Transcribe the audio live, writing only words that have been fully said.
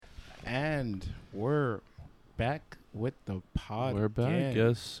And we're back with the pod. We're back, again.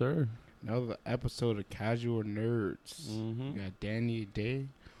 yes, sir. Another episode of Casual Nerds. Mm-hmm. We got Danny Day.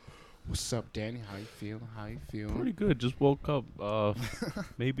 What's up, Danny? How you feeling? Pretty good. Just woke up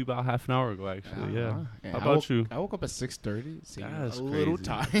maybe about half an hour ago, actually. Yeah. How I about you? I woke up at 6:30. So That's a little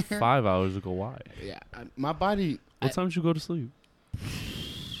crazy. tired. 5 hours ago. Why? Yeah, my body. What time did you go to sleep?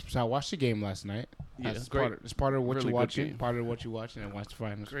 So I watched the game last night. Yeah, That's great. It's part of what Really you're good watching. game. Part of what you're watching and watch the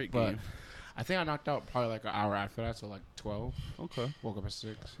finals. Great but game. I think I knocked out probably like an hour after that, so like 12. Okay. Woke up at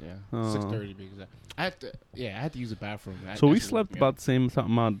 6. Yeah, Oh. 6:30 to be exact. I had to use the bathroom. So we That's what slept woke me up. about the same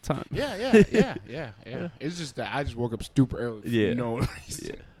amount of time. Yeah. Yeah. It's just that I just woke up super early. For Yeah. no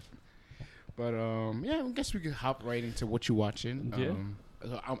reason. Yeah. But I guess we could hop right into what you're watching. Yeah.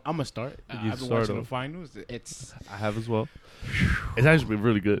 So I'm gonna start. You I've been start watching the off. finals. It's I have as well. It's actually been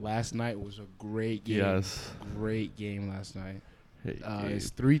really good. last night was a great game. Yes. Great game last night. Hey,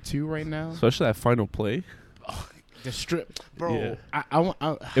 It's 3-2 right now. especially that final play. The strip, bro. Yeah.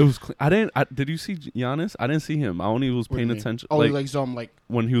 I It was. Did you see Giannis? I didn't see him. I only was what do you paying mean? attention. Oh, like like so I'm like,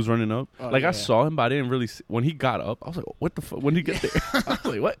 when he was running up. Oh, I yeah. saw him, but I didn't really see. When he got up, I was like, what the fuck? When did he get there? I was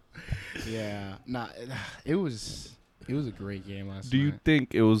like, what? yeah. Nah, it was a great game last Do night. you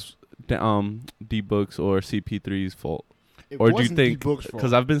think it was D-Books or CP3's fault? It Or do you wasn't think, D-Book's fault.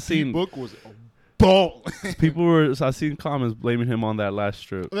 because I've been seeing D-Book was a ball. I seen comments blaming him on that last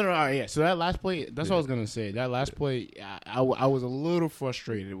strip. No, yeah. So that last play, that's what I was gonna say. That last play, I was a little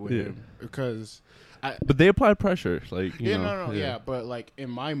frustrated with Yeah. him because, But they applied pressure, like you know, yeah. But like in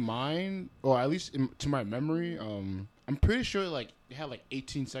my mind, or at least to my memory, I'm pretty sure like they had like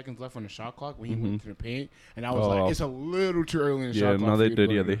 18 seconds left on the shot clock when he went into the paint, and I was Oh. like, it's a little too early in the Yeah, shot clock. no, for they you to did.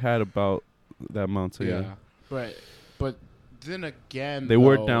 go Yeah, to- they had about that amount. So yeah. But then again, They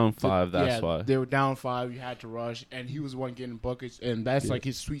were though, down 5, that's why. They were down 5. You had to rush, and he was the one getting buckets, and that's Yeah. like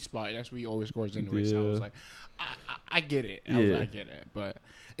his sweet spot. That's where he always scores anyway. So I Yeah. was like, I get it. Yeah. I get it. But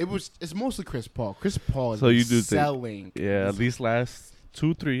it's mostly Chris Paul. Chris Paul is So you do think- selling. Yeah, at least last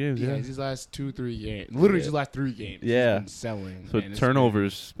 2-3 games. Yeah, Yeah. his last 2-3 games. Literally, Yeah. his last 3 games. Yeah. He's been selling. So and it's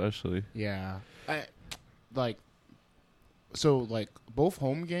turnovers, especially. been- yeah. So both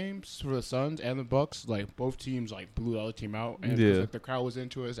home games for the Suns and the Bucks, like both teams like blew the other team out, and 'cause, Yeah. like the crowd was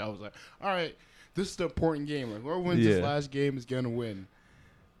into it. So I was like, all right, this is the important game. Like whoever wins this Yeah. last game is gonna win.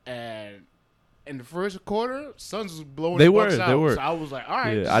 And in the first quarter, Suns was blowing They the were, Bucks they out. were. So I was like, all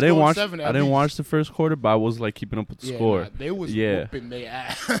right, this Yeah, I is didn't going watch. 7 I at didn't least. watch the first quarter, but I was like keeping up with the Yeah, score. nah, they was Yeah. whooping their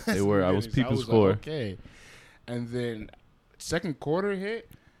ass. They were. I was So peeping like, score. okay. And then second quarter hit.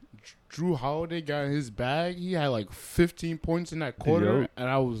 Drew Holiday got in his bag. He had like 15 points in that quarter, Yup. and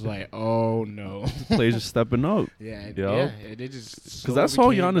I was like, "Oh no!" Players are stepping up. yeah, Yup. yeah. They just Because that's all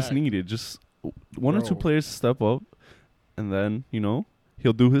slowly came Giannis back. needed. Just one or two Bro. players to step up, and then he'll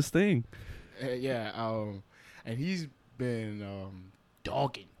do his thing. Yeah, and he's been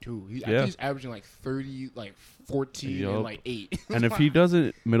dogging too. I Yeah. think he's averaging like 30, like 14, Yup. and like 8. And if he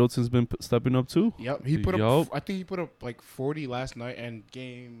doesn't, Middleton's been stepping up too. Yep, he put Yup. up. I think he put up like 40 last night, and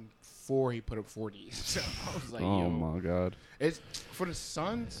game 4 he put up 40. So I was like, Oh yo. my God. It's for the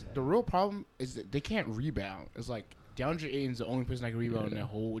Suns. The real problem is that they can't rebound. It's like DeAndre Ayton's the only person that can rebound in that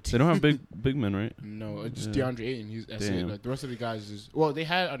whole team. They don't have big men, right? No, it's just Yeah. DeAndre Ayton. That's it. Damn. Like, the rest of the guys is they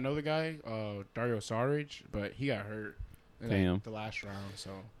had another guy, Dario Saric, but he got hurt in Damn. the last round. So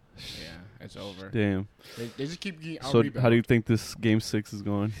yeah, it's over. Damn. They just keep getting out. So how do you think this game 6 is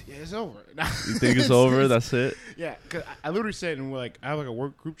going? Yeah, it's over. You think it's over? That's it? Yeah, because I literally said, and I have like a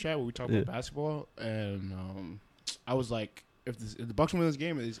work group chat where we talk Yeah. about basketball, and I was like, if the Bucks win this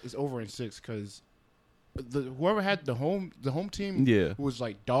game, it's over in 6 because whoever had the home team Yeah. was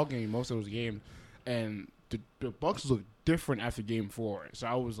like dogging most of those games, and the Bucks look different after game 4. So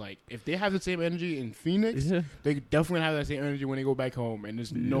I was like, if they have the same energy in Phoenix, Yeah. they definitely have that same energy when they go back home, and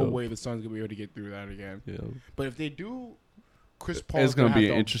there's no Yup. way the Suns gonna be able to get through that again. Yeah. But if they do, Chris Paul It's gonna be an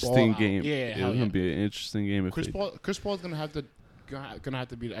have to interesting ball out. game. Yeah, It's hell yeah. gonna be an interesting game. If Chris they, Paul's gonna have to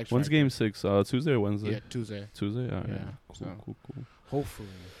be the X When's factor. game 6? Tuesday or Wednesday? Yeah, Tuesday. Tuesday. All right. Yeah, Cool. so- Cool. Hopefully,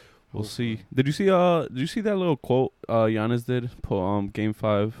 We'll Hopefully. see. Did you see? Did you see that little quote Giannis did? Game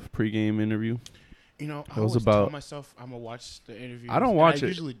 5 pregame interview. You know, I It was always tell about- myself I'm gonna watch the interviews. I don't and watch I it.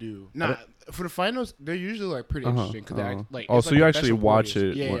 usually do. Nah, for the finals, they're usually like pretty Uh-huh, interesting because uh-huh. like. Oh, it's so like you the actually best watch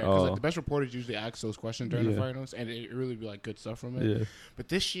reporters. it Yeah, when- because oh. the best reporters usually ask those questions during the Yeah. finals, and it really be like good stuff from it. Yeah. But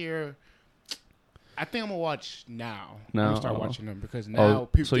this year, I think I'm gonna watch now. I'm Now, gonna start oh. watching them because now Oh,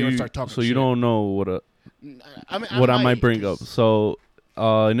 people so they're gonna you start talking. so you shit. don't know what I mean, what I might bring 'cause- up. So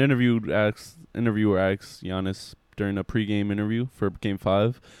an interviewer asked Giannis during a pregame interview for game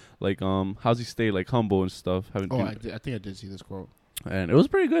 5, like how's he stay like humble and stuff. Oh, I think I did see this quote. And it was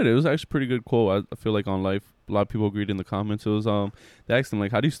pretty good. It was actually a pretty good quote. I feel like on Life, a lot of people agreed in the comments. It was they asked him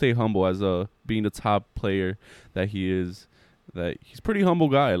like, how do you stay humble as being the top player that he is? That he's a pretty humble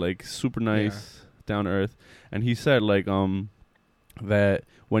guy, like super nice, down to earth. And he said like that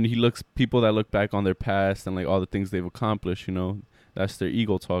when he looks people that look back on their past and like all the things they've accomplished, you know, that's their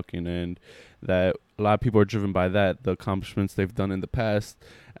ego talking, and that a lot of people are driven by that, the accomplishments they've done in the past,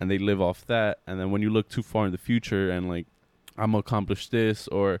 and they live off that. And then when you look too far in the future and like, I'm gonna accomplish this,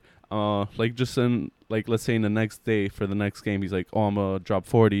 or like just in like, let's say in the next day for the next game, he's like, oh, I'm gonna drop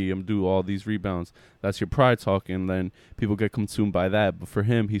 40, I'm do all these rebounds. That's your pride talking. Then people get consumed by that. But for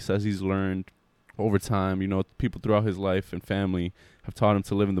him, he says he's learned over time, you know, people throughout his life and family have taught him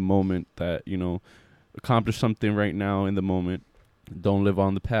to live in the moment, that, you know, accomplish something right now in the moment. Don't live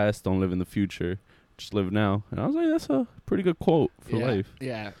on the past, don't live in the future, just live now. And I was like, that's a pretty good quote for life.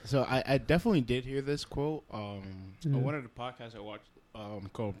 Yeah, so I definitely did hear this quote on one of the podcasts I watched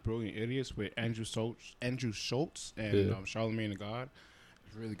called Brilliant Idiots with Andrew Schultz and Charlamagne the God.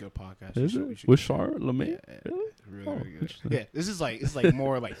 It's a really good podcast. Is it? With Charlamagne? Yeah, really? Really good. Yeah, this is like, it's like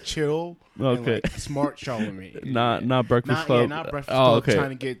more like chill Okay. and like smart Charlamagne. Not Breakfast Club? Yeah, not Breakfast Club okay. trying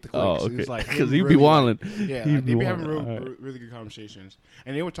to get the clicks. Oh, okay. It's like because him you really, be wildin'. Yeah, He like, they be having wildin'. really good conversations.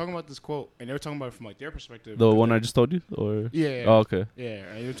 And they were talking about this quote, and they were talking about it from like their perspective. The one I just told you? Or Yeah. Oh, okay. Yeah,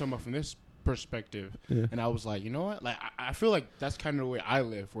 and they were talking about from this perspective. Yeah. And I was like, you know what? Like, I feel like that's kind of the way I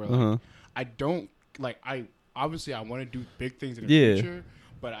live, where like, I don't, like, I obviously I want to do big things in the future,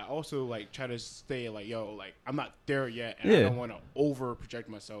 but I also like try to stay like, yo, like I'm not there yet, and I don't want to over project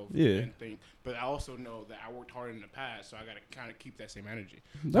myself and think. But I also know that I worked hard in the past, so I got to kind of keep that same energy.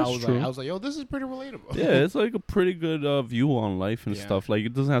 That's true. Like, I was like, yo, this is pretty relatable. Yeah, it's like a pretty good view on life and stuff. Like,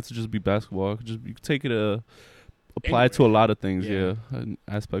 it doesn't have to just be basketball. You can take it apply it to a lot of things, and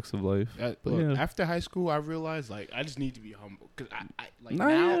aspects of life. Look, after high school, I realized like I just need to be humble, because I like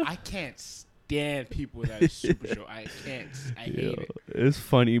now I can't stand people that are super show. I can't. I hate it. It's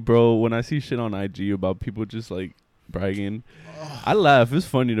funny, bro. When I see shit on IG about people just like bragging, I laugh. It's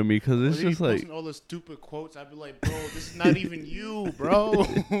funny to me because it's just like all the stupid quotes. I'd be like, bro, this is not even you, bro.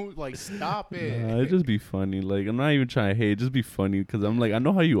 Like, stop it. It just be funny. Like, I'm not even trying to hate. Just be funny because I'm like, I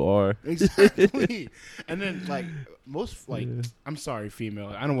know how you are. Exactly. And then like most like I'm sorry,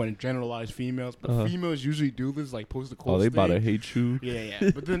 female. I don't want to generalize females, but females usually do this, like post the quotes. Oh, they about to hate you.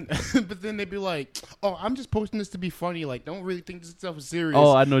 Yeah. But then they be like, oh, I'm just posting this to be funny. Like, don't really think this stuff is serious.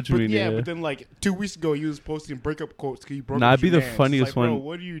 Oh, I know what you mean. Yeah, but then like 2 weeks ago, you was posting breakup quotes because you broke up. Nah, it'd be the man. funniest like, one. Bro,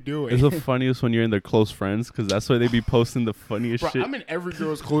 what are you doing? It's the funniest when you're in their close friends, because that's why they be posting the funniest shit. I'm in every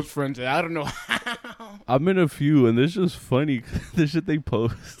girl's close friends, and I don't know how. I'm in a few, and it's just funny the shit they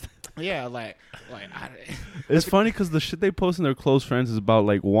post. Yeah, like it's funny because the shit they post in their close friends is about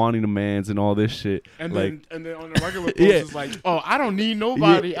like wanting a man's and all this shit. And like, then on the regular post it's like, oh, I don't need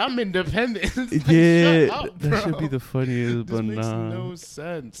nobody. I'm independent. Like, yeah, shut up, bro. that should be the funniest. This but makes nah, no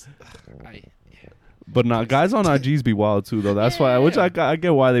sense. But nah, guys on IGs be wild too though. That's why, which I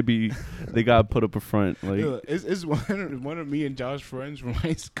get why they got put up a front. Like, it's one of me and Josh's friends from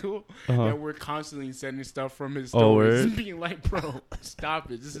high school that we're constantly sending stuff from his stories and being like, bro, stop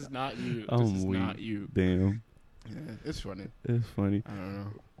it. This is not you. This is not you. Damn. Yeah, it's funny. It's funny. I don't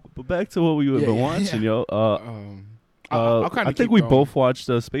know. But back to what we have been watching, yo. I think we both watched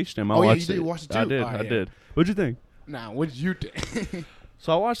Space Jam. I watched you did watch it too? I did. What'd you think? Nah, what did you think?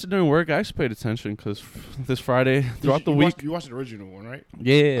 So I watched it during work. I actually paid attention because this Friday, throughout the week. You watched the original one, right?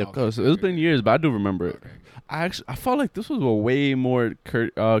 Yeah, of course. It's been years, but I do remember it. Okay. I felt like this was a way more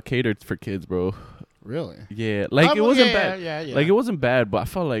catered for kids, bro. Really? Yeah, like it wasn't bad. Yeah. Like it wasn't bad, but I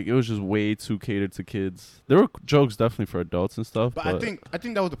felt like it was just way too catered to kids. There were jokes definitely for adults and stuff. But I think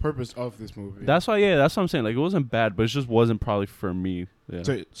that was the purpose of this movie. That's why. Yeah, that's what I'm saying. Like it wasn't bad, but it just wasn't probably for me. Yeah.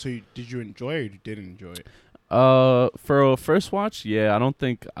 So did you enjoy it or you didn't enjoy it? For a first watch, yeah, I don't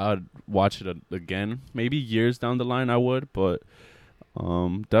think I'd watch it again. Maybe years down the line I would, but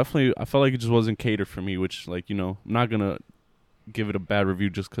definitely I felt like it just wasn't catered for me, which, like, you know, I'm not gonna give it a bad review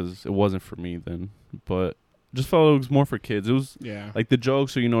just because it wasn't for me then, but just felt it was more for kids. It was like the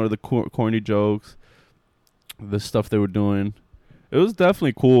jokes, or, you know, the corny jokes, the stuff they were doing. It was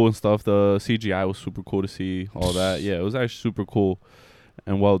definitely cool and stuff. The CGI was super cool to see, all that. Yeah, it was actually super cool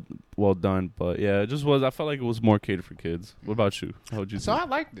and well done. But yeah, it just was. I felt like it was more catered for kids. What about you? How'd you? So I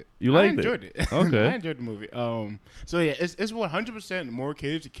liked it. You liked it? I enjoyed it. Okay. I enjoyed the movie. So yeah, it's 100% more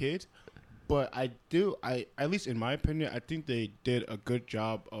catered to kids. But at least in my opinion, I think they did a good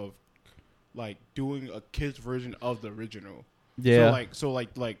job of like doing a kids version of the original. Yeah. So like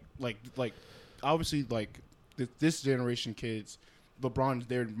obviously like this generation kids, LeBron's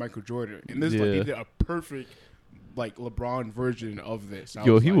there, Michael Jordan, and this like they did a perfect like LeBron version of this.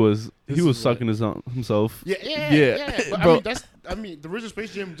 Yo, he was sucking his own himself. Yeah. But, bro. I mean, the original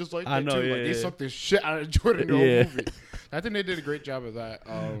Space Jam just like that, I know, too. yeah, like, they sucked the shit out of Jordan the whole movie. I think they did a great job of that.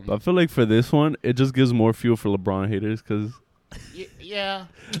 But I feel like for this one, it just gives more fuel for LeBron haters because... Yeah.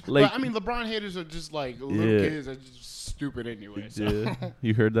 Like, but, I mean, LeBron haters are just like little kids that are just stupid anyway. So. Yeah.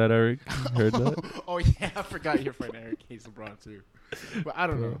 You heard that, Eric? You heard that? Oh, yeah. I forgot your friend Eric hates LeBron, too. But I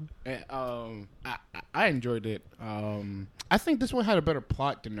don't know. I enjoyed it. I think this one had a better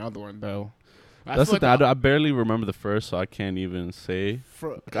plot than the other one, though. That's the thing. I barely remember the first, so I can't even say.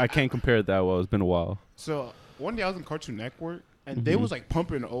 I can't compare it that well. It's been a while. So one day I was on Cartoon Network, and they was like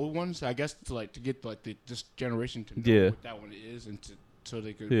pumping the old ones. I guess to get like this generation to know what that one is, and so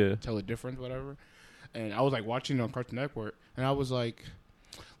they could tell the difference, whatever. And I was like watching it on Cartoon Network, and I was like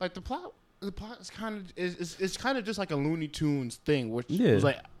the plot. The plot is kind of it's kind of just like a Looney Tunes thing, which was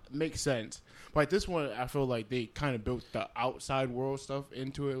like makes sense. But this one, I feel like they kind of built the outside world stuff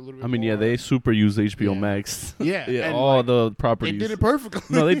into it a little bit. I mean, more. They super used HBO Max. And all like, the properties. They did it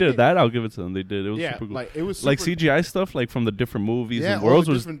perfectly. No, they did that. I'll give it to them. They did. It was super cool. Like it was like CGI stuff, like from the different movies and worlds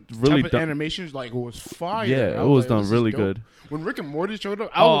was really done. Animations, like it was fire. Yeah, it was done really good. When Rick and Morty showed up,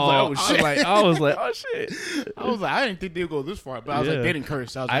 I was like, I was like, oh shit. I was like, I didn't think they'd go this far, but I was like, they didn't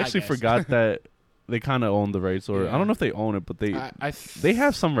curse. I actually forgot that. They kind of own the rights, or I don't know if they own it, but they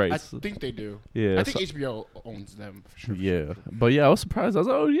have some rights. I think they do. Yeah, I think HBO owns them for sure. Yeah, but I was surprised. I was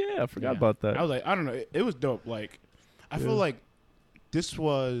like, oh yeah, I forgot about that. I was like, I don't know, it was dope. Like, I feel like this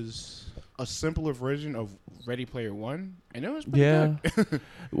was a simpler version of Ready Player One, and it was pretty good.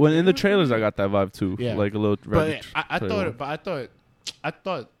 When in the trailers, I got that vibe too. Yeah, like a little. But I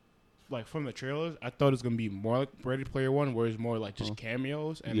thought. Like from the trailers, I thought it was gonna be more like Ready Player One, where it's more like just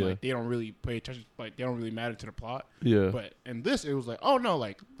cameos and like they don't really pay attention, like they don't really matter to the plot. Yeah. But in this, it was like, oh no,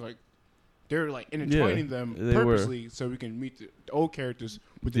 like they're like intertwining them purposely so we can meet the old characters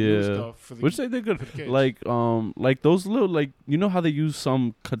with the new stuff for the which they did good. Like those little how they use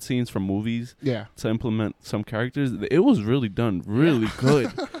some cutscenes from movies to implement some characters. It was really done really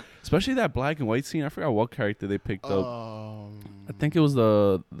good. Especially that black and white scene. I forgot what character they picked up. I think it was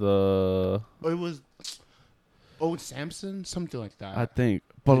it was Samson, something like that. I think,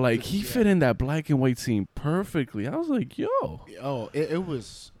 but like he fit in that black and white scene perfectly. I was like, yo, it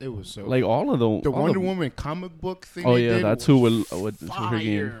was so like all of the Wonder Woman comic book thing. Oh yeah, that's who what's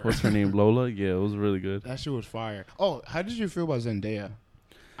her name? Lola. Yeah, it was really good. That shit was fire. Oh, how did you feel about Zendaya?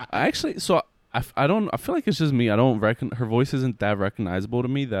 I actually I feel like it's just me. I don't reckon her voice isn't that recognizable to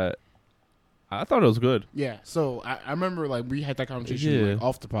me that. I thought it was good. Yeah, so I remember like we had that conversation like,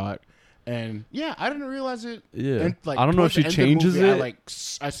 off the pod, and I didn't realize it. Yeah, and, like, I don't know if she changes it.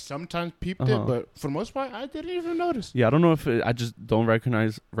 I sometimes peeped it, but for the most part, I didn't even notice. Yeah, I don't know if I just don't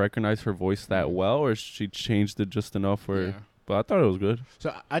recognize her voice that well, or she changed it just enough. But I thought it was good.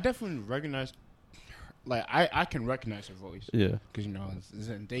 So I definitely recognized. Like I can recognize her voice. Yeah, because it's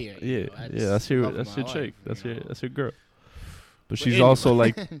Zendaya. That's your chick. That's your girl. But she's also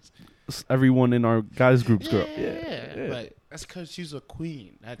like. Everyone in our guys group's girl. Yeah. But that's because she's a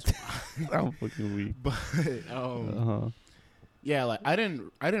queen. That's why. I'm fucking weak. But like I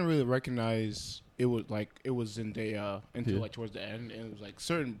didn't really recognize it was Zendaya until like towards the end, and it was like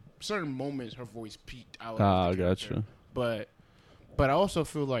certain moments her voice peaked out. Gotcha. But I also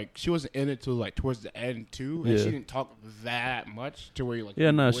feel like she wasn't in it till like towards the end too, and she didn't talk that much to where you like.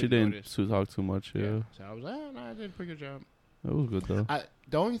 Yeah, no, she didn't talk too much. Yeah. So I was like, I did a pretty good job. It was good though.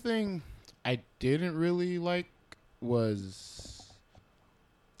 The only thing I didn't really like was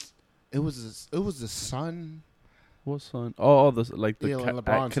it was the son. What son? Oh, the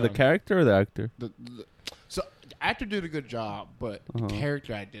character or the actor? So the actor did a good job, but the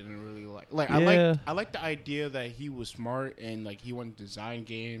character I didn't really like. I like the idea that he was smart and like he wanted to design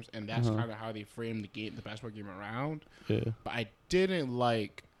games, and that's kind of how they framed the basketball game around. Yeah, but I didn't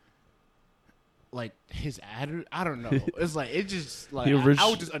like his attitude. I don't know. It's like it just like I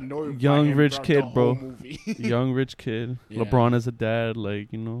was just annoyed. Young rich kid, bro. Young rich kid. Yeah. LeBron as a dad,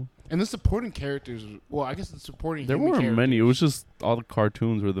 And the supporting characters. Well, I guess the supporting. There weren't many. It was just all the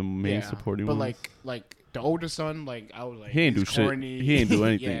cartoons were the main supporting. But ones. like the older son, I was like, he ain't do corny. shit. He ain't do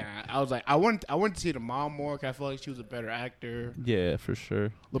anything. Yeah, I was like, I want to see the mom more. Cause I feel like she was a better actor. Yeah, for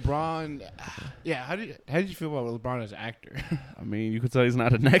sure. LeBron, how did you feel about LeBron as an actor? I mean, you could tell he's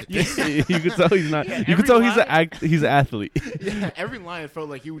not an actor. You could tell he's not. You could tell he's an athlete. Yeah, every line felt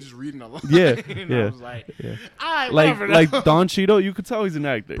like he was just reading a line. Yeah, I was like, like Don Cheadle, you could tell he's an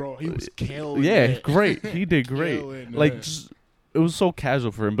actor. Bro, he was killing. Yeah, great. He did great. Just it was so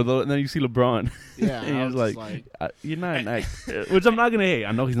casual for him. But and then you see LeBron, yeah, and he's like, "You're not an actor," which I'm not gonna hate.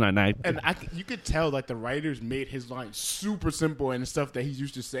 I know he's not an actor, and you could tell like the writers made his lines super simple and stuff that he's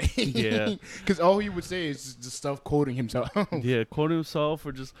used to saying. Yeah, because all he would say is just stuff quoting himself. Yeah, quoting himself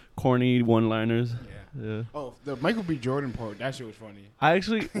or just corny one-liners. Yeah. Oh, the Michael B. Jordan part, that shit was funny. I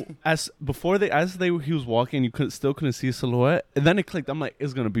actually, he was walking, you still couldn't see a silhouette, and then it clicked. I'm like,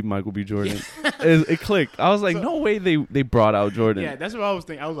 it's gonna be Michael B. Jordan. It clicked. I was like, no way they brought out Jordan. Yeah, that's what I was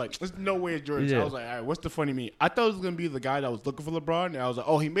thinking. I was like, there's no way it's Jordan. So I was like, all right, what's the funny me? I thought it was gonna be the guy that was looking for LeBron, and I was like,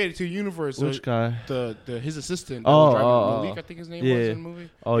 oh, he made it to the universe. Which guy? His assistant. Malik, I think his name was in the movie.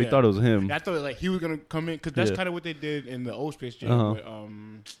 Oh, you thought it was him? And I thought like he was gonna come in because that's kind of what they did in the old Space Jam with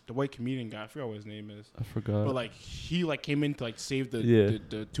the white comedian guy. I forgot what his name is. I forgot. But like he like came in to like save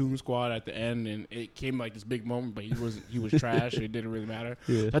the Toon Squad at the end, and it came like this big moment. But he was trash. It didn't really matter.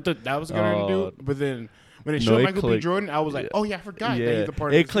 I thought that was gonna do, but then. When they showed Michael B. Jordan, I was like, "Oh yeah, I forgot that he's a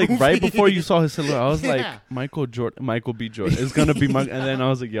part of this clicked movie. Right before you saw his silhouette. I was like, Michael B. Jordan is gonna be my." And then I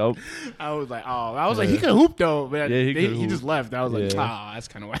was like, "Yup." I was like, like, he could hoop though, but he just left. I was like, that's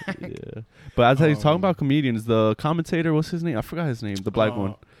kind of whack. Yeah, but I tell you, talking about comedians, the commentator, what's his name? I forgot his name. The black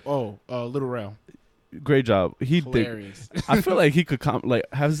one. Little Rel. Great job. Hilarious. I feel like he could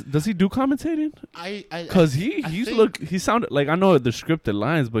does he do commentating? Because he sounded like, I know the scripted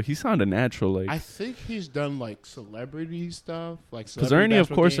lines, but he sounded natural. Like, I think he's done like celebrity stuff, like because Ernie, of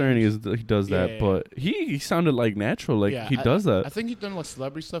course, games. He does that, but he sounded like natural. Like he does that. I think he's done like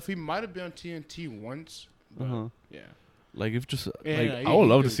celebrity stuff. He might have been on TNT once. Yeah. Like if just I would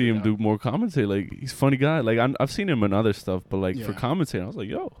love to see him do more commentate. Like he's a funny guy. Like I've seen him in other stuff, but like for commentating, I was like,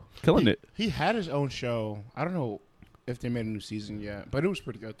 yo, killing it. He had his own show. I don't know if they made a new season yet, but it was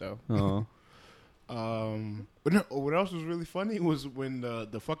pretty good though. But no, what else was really funny was when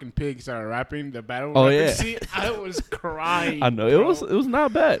the fucking pig started rapping the battle. Oh yeah, I was crying. I know it was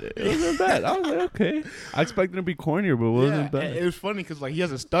not bad. It wasn't bad. I was like, okay, I expected it to be cornier, but it wasn't bad. It was funny because like he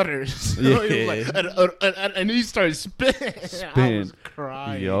has a stutter, so he was like, and he started spitting. I was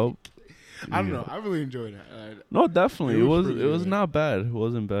crying. Yup. I don't know. I really enjoyed it. No, definitely. It was not bad. It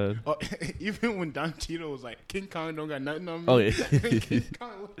wasn't bad. Oh, even when Don Cheadle was like, King Kong don't got nothing on me. Oh, yeah. King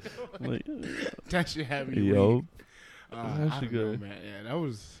Kong, like, that shit had me weak. Actually good. Know, man. Yeah, it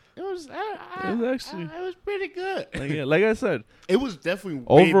was pretty good. Like I said, it was definitely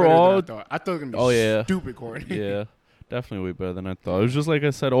way overall better than I thought. I thought it was going to be stupid corny. Yeah. Definitely way better than I thought. It was just like I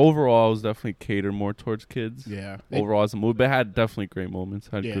said. Overall, it was definitely catered more towards kids. Yeah. Overall, as a movie, but it had definitely great moments.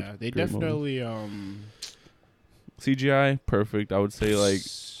 They definitely CGI perfect. I would say like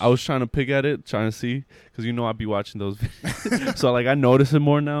I was trying to pick at it, trying to see because I'd be watching those videos, so like I notice it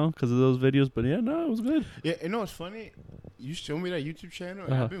more now because of those videos. But yeah, no, it was good. Yeah, you know what's funny? You showed me that YouTube channel,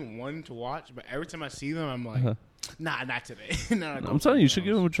 and I've been wanting to watch, but every time I see them, I'm like. Nah, not today. I'm telling you should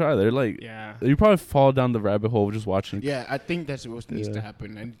give them a try. They're like, you probably fall down the rabbit hole just watching. Yeah, I think that's what needs to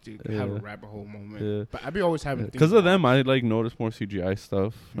happen. I need to have a rabbit hole moment. Yeah. But I be always having because of them. I like notice more CGI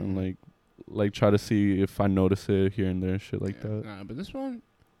stuff and like try to see if I notice it here and there, and shit like that. Nah, but this one,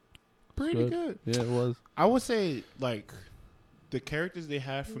 pretty good. Yeah, it was. I would say like the characters they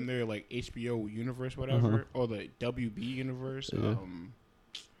have from their like HBO universe, whatever, or the WB universe. Yeah.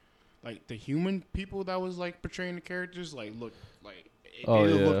 Like the human people that was like portraying the characters, like look like it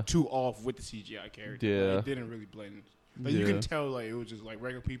didn't look too off with the CGI character. Yeah, like, it didn't really blend. Like you can tell like it was just like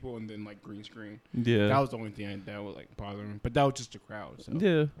regular people and then like green screen. Yeah, that was the only thing that was like bothering me. But that was just the crowd. So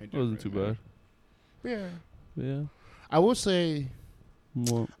yeah, it wasn't too bad. Yeah. I will say,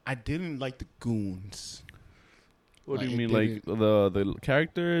 I didn't like the goons. What do you mean, like the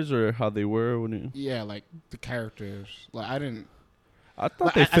characters or how they were? Yeah, like the characters. Like I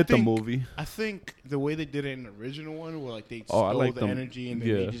thought they fit the movie. I think the way they did it in the original one, where like they stole the energy and then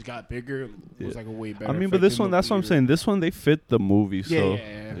they just got bigger, was like a way better. I mean, but this one, that's what I'm saying. This one, they fit the movie. So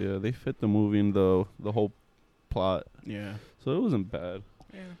yeah, they fit the movie and the whole plot. Yeah. So it wasn't bad.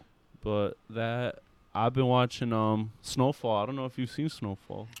 Yeah. But I've been watching Snowfall. I don't know if you've seen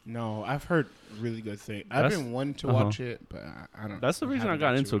Snowfall. No, I've heard really good things. I've been wanting to watch it, but I don't. That's the reason I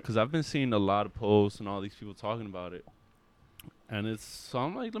got into it because I've been seeing a lot of posts and all these people talking about it. And so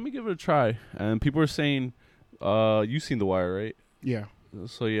I'm like, let me give it a try. And people are saying, you've seen The Wire, right? Yeah.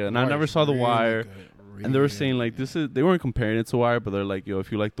 So yeah, and I never saw The Wire. And they were saying like they weren't comparing it to Wire, but they're like, yo,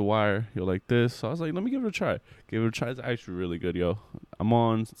 if you like The Wire, you'll like this. So I was like, let me give it a try. Gave it a try. It's actually really good, yo. I'm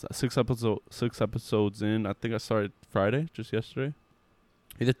on 6 episodes in. I think I started Friday, just yesterday.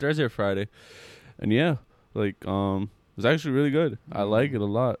 Either Thursday or Friday. And yeah, like it's actually really good. I like it a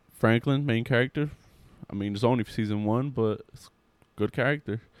lot. Franklin, main character. I mean, it's only season 1, but it's good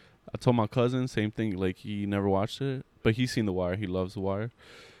character. I told my cousin, same thing. Like, he never watched it, but he's seen The Wire. He loves The Wire.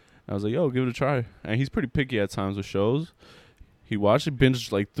 I was like, yo, give it a try. And he's pretty picky at times with shows. He watched it,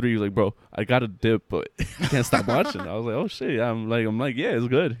 binged like 3. He was like, bro, I got a dip, but I can't stop watching. I was like, oh shit. I'm like, yeah, it's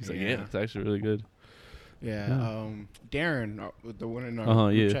good. He's like, yeah, it's actually really good. Yeah. Darren, the one in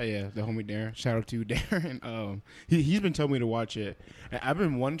our chat, the homie Darren. Shout out to you, Darren. He's been telling me to watch it, and I've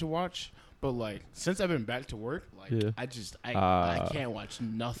been wanting to watch, but like since I've been back to work, like I can't watch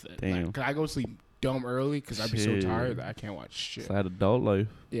nothing. Damn. Like, 'cause I go to sleep dumb early because I'd be so tired that I can't watch shit. It's that adult life.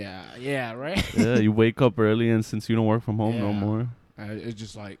 Yeah, right. Yeah, you wake up early, and since you don't work from home no more, it's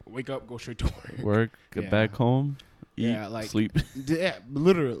just like wake up, go straight to work, get back home, eat, like sleep. Yeah,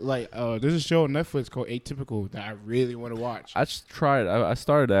 literally. Like there's a show on Netflix called Atypical that I really want to watch. I just tried. I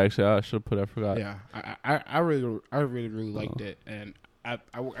started actually. I should have put. I forgot. Yeah, I really liked it, and I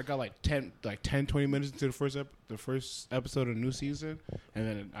got like 10, 20 minutes into the first episode of the new season, and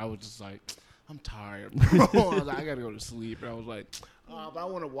then I was just like, I'm tired, bro. I was like, I gotta go to sleep. And I was like, but I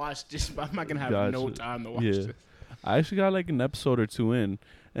want to watch this, but I'm not gonna have no time to watch this. I actually got like an episode or 2 in,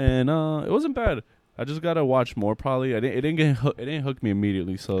 and it wasn't bad. I just gotta watch more. Probably it didn't hook me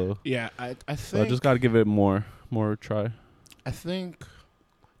immediately. So yeah, I think so I just gotta give it more try. I think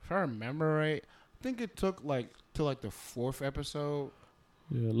if I remember right, I think it took like to like the 4th episode.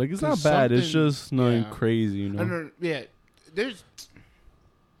 Yeah, like it's not bad. It's just nothing crazy, you know. There's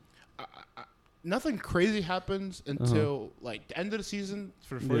nothing crazy happens until like the end of the season.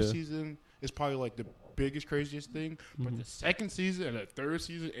 For the first season, is probably like the biggest, craziest thing. But the second season and the third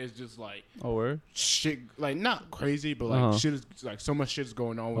season is just like shit, like not crazy, but like shit is like so much shit is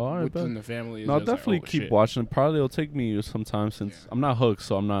going on within the family. No, I'll definitely keep watching. Probably it'll take me some time since I'm not hooked,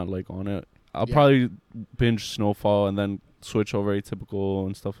 so I'm not like on it. I'll probably binge Snowfall and then switch over Atypical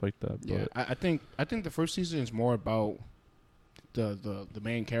and stuff like that. Yeah, I think the first season is more about the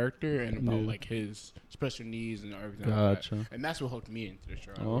main character and about like his special needs and everything. Gotcha. Like that. And that's what hooked me into the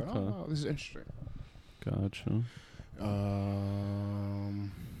show. Like, oh, this is interesting. Gotcha.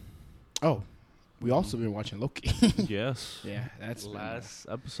 We also been watching Loki. Yes. Yeah, that's last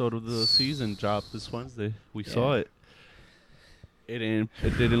episode of the season dropped this Wednesday. We saw it. It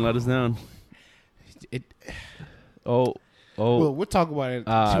didn't let us down. Well, we'll talk about it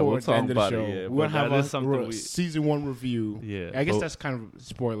towards the end of the show. Yeah, we'll have a season 1 review. Yeah, I guess that's kind of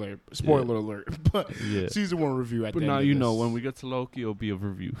spoiler alert. But season 1 review at the end. But now you know when we get to Loki, it'll be a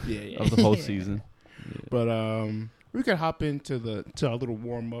review of the whole season. Yeah. But we could hop into our little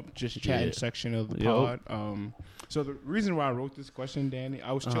warm up, just chatting section of the pod. So the reason why I wrote this question, Danny,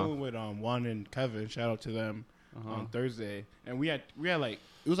 I was chilling with Juan and Kevin. Shout out to them on Thursday, and we had like.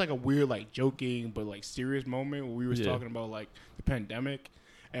 It was like a weird, like, joking but like serious moment where we was talking about like the pandemic,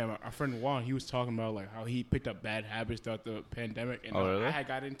 and our friend Juan, he was talking about like how he picked up bad habits throughout the pandemic, and really? I had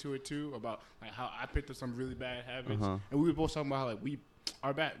got into it too about like how I picked up some really bad habits, and we were both talking about how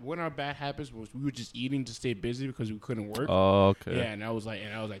like one of our bad habits was we were just eating to stay busy because we couldn't work. Oh, okay. Yeah, and I was like,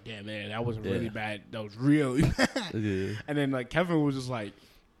 damn man, that was really bad. That was really bad. Yeah. And then like Kevin was just like,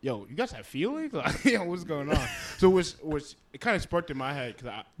 yo, you guys have feelings? Like, what's going on? So it kind of sparked in my head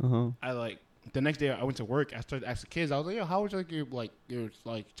because I like the next day I went to work. I started asking kids. I was like, yo, how was like your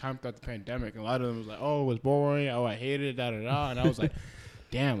time throughout the pandemic? And a lot of them was like, oh, it was boring. Oh, I hated it. Da da da. And I was like,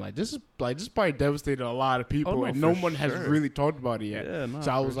 damn, like this probably devastated a lot of people, and no one has really talked about it yet. Yeah, no, so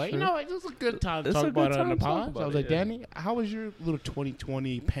I was like, this is a good time to talk about it on the pod. So I was like, Danny, how was your little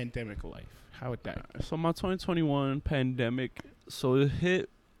 2020 pandemic life? How was that? So my 2021 pandemic, so it hit.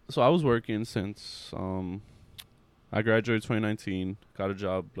 So I was working since I graduated 2019, got a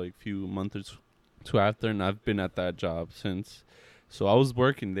job like few months or two after, and I've been at that job since. So I was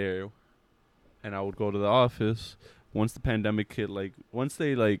working there, and I would go to the office. Once the pandemic hit,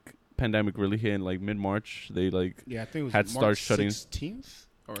 pandemic really hit in like mid-March, they I think it was had started shutting 16th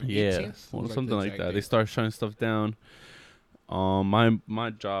or 18th? Something like that. They started shutting stuff down. My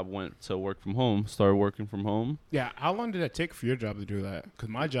job went to work from home. Started working from home. Yeah, how long did it take for your job to do that? Because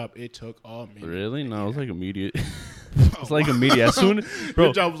my job, it took all minute. Really? No, it was like immediate. It's like immediate. As soon, bro.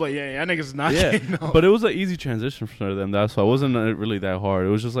 Your job was like, I niggas not. Yeah, but it was an easy transition for them. That's why it wasn't really that hard. It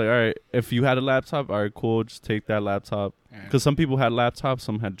was just like, all right, if you had a laptop, all right, cool, just take that laptop. Because some people had laptops,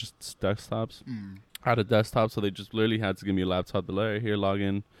 some had just desktops. I had a desktop, so they just literally had to give me a laptop to let here log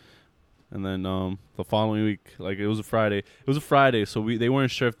in. And then the following week, like it was a Friday, so they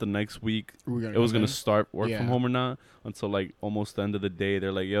weren't sure if the next week it was gonna start work from home or not until like almost the end of the day.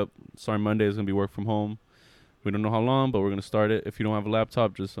 They're like, "Yep, starting Monday is gonna be work from home. We don't know how long, but we're gonna start it. If you don't have a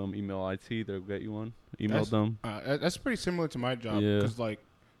laptop, just email IT. They'll get you one. Email them." That's pretty similar to my job because like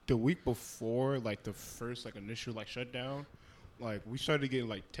the week before, like the first like initial like shutdown, like we started getting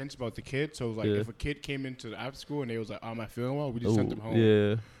like tense about the kids. So it was like if a kid came into the after school and they was like, "I'm not feeling well," we just sent them home.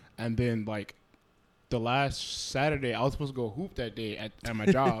 Yeah. And then like the last Saturday, I was supposed to go hoop that day at my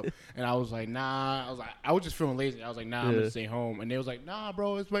job, and I was like, nah. I was just feeling lazy. I was like, nah, I'm gonna stay home. And they was like, nah,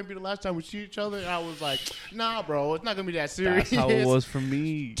 bro, this might be the last time we see each other. And I was like, nah, bro, it's not gonna be that serious. That's how it was for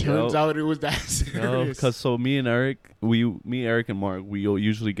me. Turns out it was that serious. Because so me, Eric, and Mark, we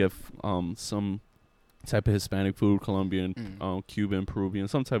usually get some type of Hispanic food, Colombian, Cuban, Peruvian,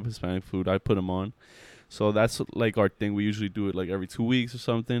 some type of Hispanic food. I put them on. So that's like our thing. We usually do it like every 2 weeks or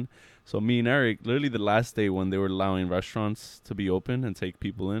something. So me and Eric, literally the last day when they were allowing restaurants to be open and take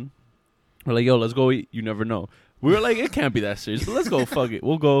people in, we're like, yo, let's go eat. You never know. We were like, it can't be that serious, but let's go. Fuck it.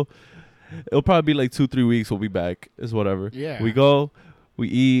 We'll go. It'll probably be like 2-3 weeks. We'll be back. It's whatever. Yeah. We go. We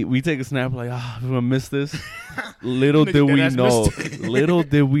eat. We take a snap. Like, we're going to miss this. Little did we know. Little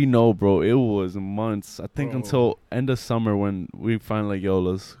did we know, bro. It was months. I think until end of summer when we finally like, yo,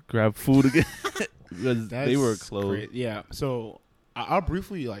 let's grab food again. Because they were closed. Great. Yeah. So I'll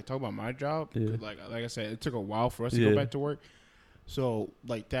briefly like talk about my job. Yeah. Like I said, it took a while for us to go back to work. So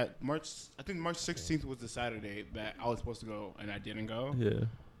like that March 16th was the Saturday that I was supposed to go and I didn't go. Yeah.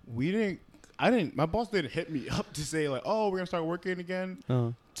 My boss didn't hit me up to say like, oh, we're gonna start working again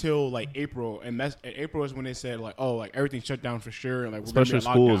till like April, and April is when they said like, oh, like everything shut down for sure, and like we're especially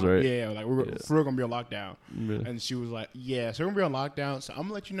gonna be on schools, lockdown. right? Yeah, like we're gonna be on lockdown. Really? And she was like, yeah, so we're gonna be on lockdown. So I'm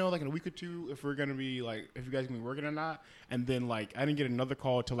gonna let you know like in a week or two if we're gonna be like if you guys gonna be working or not. And then like I didn't get another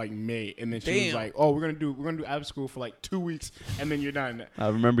call till like May, and then she was like, oh, we're gonna do after school for like 2 weeks, and then you're done. I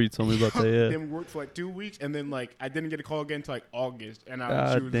remember you told me about that. Yeah. Then we worked for like 2 weeks, and then like I didn't get a call again until like August, and she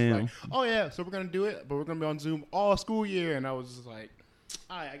was just like, oh yeah, so we're gonna do it, but we're gonna be on Zoom all school year, and I was just like,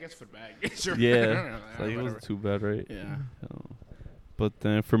 all right, I guess for the bag. Sure. Yeah, like, it wasn't too bad, right? Yeah. But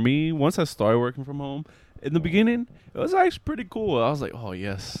then for me, once I started working from home, in the beginning, it was actually pretty cool. I was like, oh,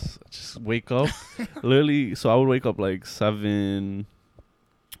 yes, just wake up. Literally, so I would wake up like 7.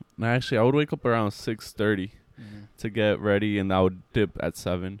 Actually, I would wake up around 6:30 to get ready, and I would dip at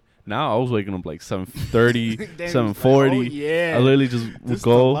 7. Now I was waking up like 7:30, 7:40. Like, oh, yeah. I literally just would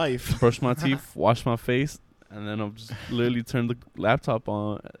go, brush my teeth, wash my face, and then I'll just literally turn the laptop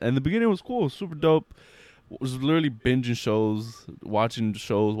on. And the beginning was cool, super dope. Was literally binging shows,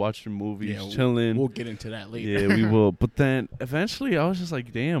 watching movies, chilling. We'll get into that later. Yeah, we will. But then eventually I was just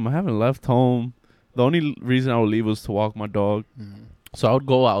like, damn, I haven't left home. The only reason I would leave was to walk my dog. So I would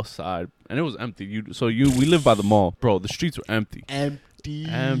go outside, and it was empty. We live by the mall. Bro, the streets were empty.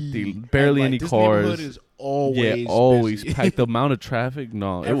 Empty. Barely any cars. Neighborhood is always busy. packed. The amount of traffic,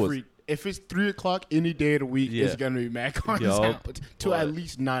 no, it was. If it's 3 o'clock any day of the week, it's gonna be mad cars out till at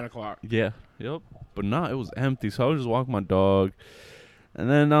least 9 o'clock. Yeah, yep. But it was empty. So I would just walk my dog, and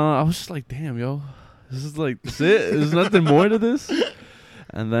then I was just like, "Damn, yo, this is like that's it. There's nothing more to this."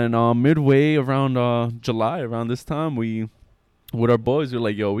 And then midway around July, around this time, with our boys, we're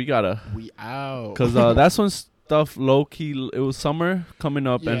like, "Yo, we out," because that's when stuff low key. It was summer coming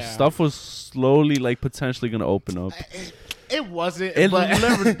up, and stuff was slowly like potentially gonna open up. It wasn't. It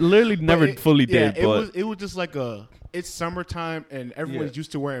literally never fully did. But it was just like it's summertime and everyone's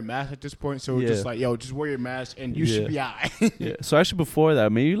used to wearing masks at this point. So it's just like, yo, just wear your mask and you should be all right. Yeah. So actually before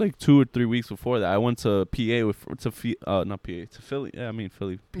that, maybe like 2 or 3 weeks before that, I went to Philly. Yeah, I mean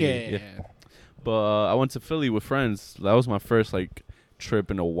Philly. PA, yeah. But I went to Philly with friends. That was my first like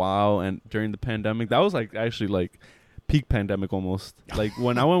trip in a while. And during the pandemic, that was like actually like peak pandemic almost. Like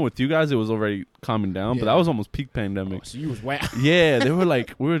when I went with you guys, it was already calming down, but that was almost peak pandemic. Oh, so you was wow. Yeah, they were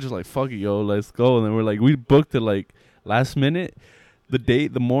like, we were just like, fuck it, yo, let's go. And then we're like, we booked it like last minute. The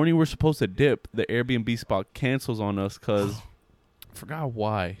morning we're supposed to dip, the Airbnb spot cancels on us because I forgot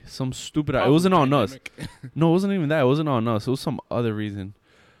why. Some stupid. It wasn't on us. No, it wasn't even that. It wasn't on us. It was some other reason.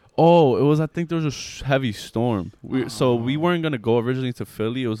 Oh, it was. I think there was a heavy storm. So we weren't gonna go originally to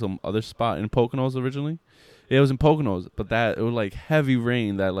Philly. It was some other spot in Poconos originally. Yeah, it was in Poconos, but it was like heavy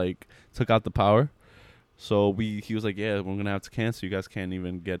rain that like took out the power. So he was like, yeah, we're gonna have to cancel. You guys can't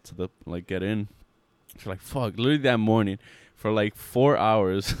even get to get in. So like, fuck. Literally that morning, for like 4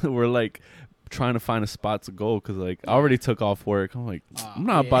 hours, we're like trying to find a spot to go because like I already took off work. I'm like, I'm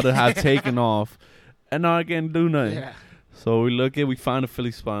not about to have taken off, and now I can't do nothing. Yeah. So we find a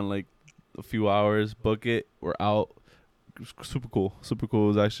Philly spot in like a few hours, book it, we're out. Super cool. It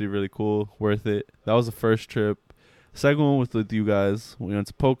was actually really cool. Worth it. That was the first trip. Second one was with you guys. We went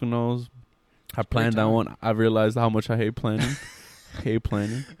to Poconos. I planned that one. I realized how much I hate planning.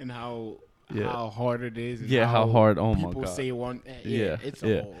 And how hard it is. And how hard. Oh my god. People say one. It's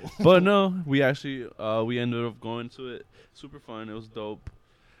a whole. But no, we actually we ended up going to it. Super fun. It was dope.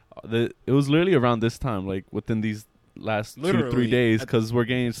 It was literally around this time, like within these last Literally. 2-3 days because we're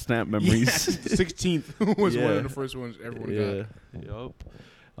getting snap memories. 16th was one of the first ones everyone got. Yup.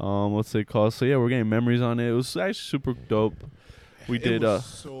 What's it called? So yeah, we're getting memories on it. It was actually super dope. We did. It was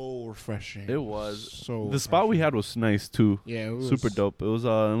so refreshing. It was. So the spot we had was nice too. Yeah, it was super dope. It was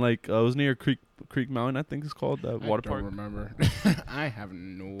it was near Creek Mountain, I think it's called, that water park. I don't remember. I have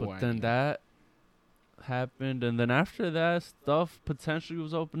no idea. But then that happened, and then after that, stuff potentially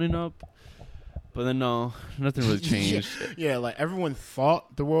was opening up. But then no, nothing really changed. Yeah, like everyone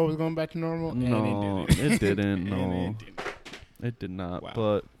thought the world was going back to normal. No, and it didn't. No, and it didn't. It did not. Wow.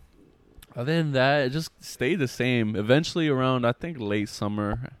 But other than that, it just stayed the same. Eventually, around I think late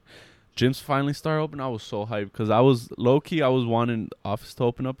summer, gyms finally started open. I was so hyped because I was low-key, I was wanting office to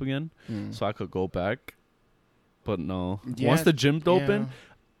open up again so I could go back. But no. Yeah, once the gym opened,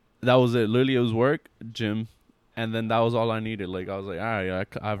 that was it. Literally, it was work, gym, and then that was all I needed. Like, I was like, all right,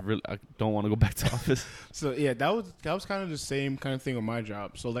 I don't want to go back to office. So, yeah, that was kind of the same kind of thing with my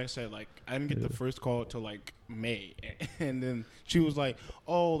job. So, like I said, like, I didn't get the first call till, like, May. And then she was like,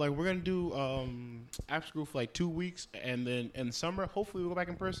 oh, like, we're going to do after school for, like, 2 weeks. And then in summer, hopefully we'll go back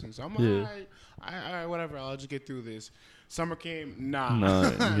in person. So, I'm like, all right, whatever. I'll just get through this. Summer came, nah,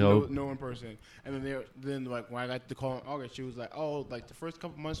 no in person. And then like when I got the call in August, she was like, oh, like the first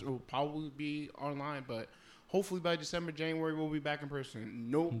couple months it will probably be online, but hopefully by December, January we'll be back in person.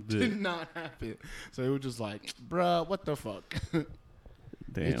 Nope, did not happen. So it was just like, bruh, what the fuck?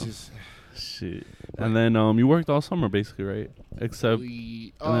 Damn. It's just shit. And then you worked all summer basically, right? Except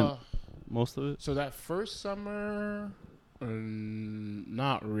most of it. So that first summer,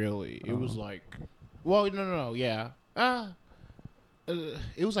 not really. It was like, well, no, yeah.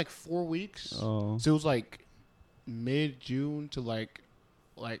 It was like 4 weeks. So it was like mid-June to like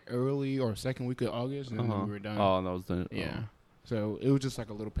early or second week of August, and then we were done. Oh, and that was the So it was just like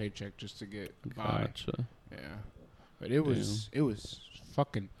a little paycheck just to get by. Gotcha. Yeah, but it was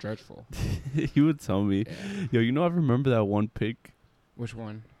fucking dreadful. You would tell me, yo, I remember that one pic. Which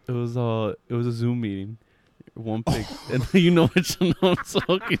one? It was a Zoom meeting. One pic, and you know which one I'm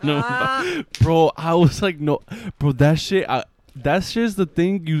talking about, bro. I was like, no, bro, that shit's the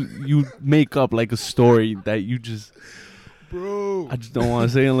thing you make up like a story that you just, bro. I just don't want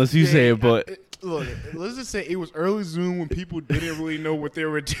to say unless you say it, but look, let's just say it was early Zoom when people didn't really know what they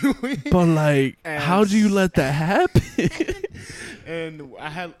were doing. But like, how do you let that happen?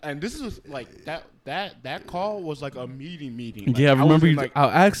 And this was like that call was like a meeting. Like, yeah, I remember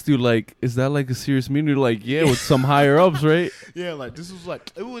I asked you, like, is that like a serious meeting? You're like, yeah, with some higher ups, right? Yeah, like this was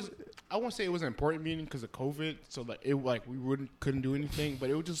like, it was, I won't say it was an important meeting because of COVID, so like it like we couldn't do anything, but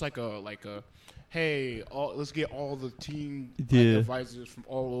it was just like a hey, let's get all the team advisors from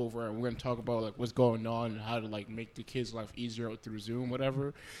all over, and we're gonna talk about like what's going on and how to like make the kids' life easier through Zoom,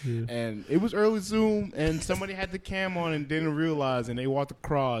 whatever. Yeah. And it was early Zoom, and somebody had the cam on and didn't realize, and they walked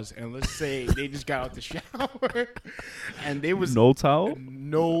across, and let's say they just got out the shower, and they was no towel,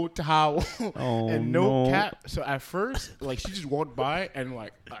 and no cap. So at first, like she just walked by, and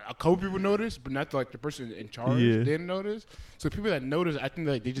like a couple people noticed, but not like the person in charge didn't notice. So people that noticed, I think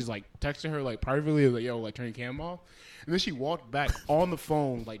like they just like texted her like privately, like, yo, like turn your cam off. And then she walked back on the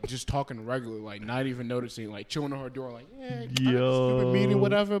phone, like just talking regularly, like not even noticing, like chilling on her door, like, stupid meeting,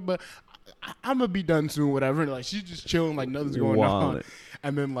 whatever, but I'm gonna be done soon, whatever. And like she's just chilling, like nothing's going on.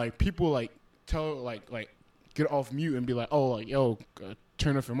 And then like people like tell her like get off mute and be like, oh, like, yo,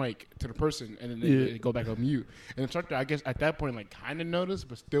 turn off your mic to the person, and then they go back on mute. And the instructor, I guess at that point, like kind of noticed,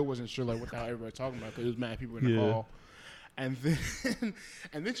 but still wasn't sure like what the hell everybody was talking about because there was mad people in the call. And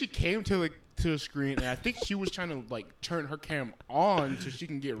then she came to the screen, and I think she was trying to like turn her cam on so she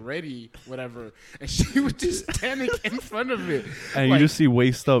can get ready, whatever. And she was just standing in front of it, and like, you just see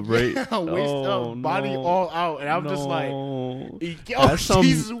waist up, right? Yeah, waist up, body all out, and I'm just like, yo,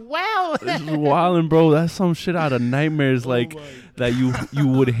 she's wild. This is wilding, bro. That's some shit out of nightmares, like that you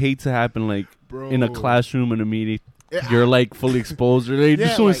would hate to happen, like in a classroom in a meeting. You're like fully exposed, or they're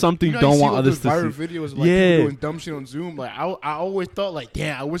just doing like, something you don't want others to see. Videos of, like, people doing dumb shit on Zoom. Like I always thought, like,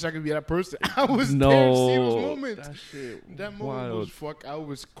 damn, I wish I could be that person. I was there to see those moments. That moment was fuck. I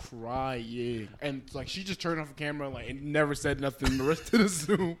was crying, and like she just turned off the camera, like, and never said nothing the rest of the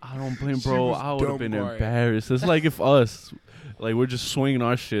Zoom. I don't blame, bro. I would have been embarrassed. It's like if us, like, we're just swinging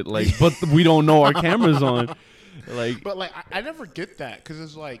our shit, like, but we don't know our camera's on. Like, but like I never get that because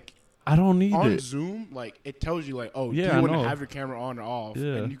it's like. I don't need on it. Zoom, like, it tells you, like, oh, do you want to have your camera on or off?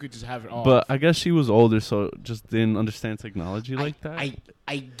 Yeah. And you could just have it off. But I guess she was older, so just didn't understand technology like that.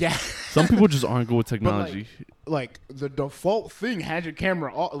 I guess. Some people just aren't good with technology. like the default thing has your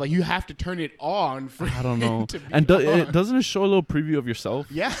camera on. Like you have to turn it on for I don't know. to be And on. doesn't it show a little preview of yourself?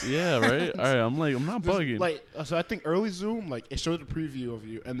 Yeah. Yeah, right? All right, I'm not bugging. Like, so I think early Zoom, like, it showed a preview of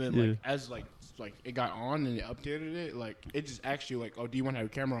you, and then, like, as, like, it got on and it updated it, like, it just actually, like, oh, do you want to have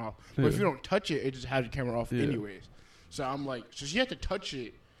your camera off? But if you don't touch it, it just has your camera off anyways. So I'm like, so she had to touch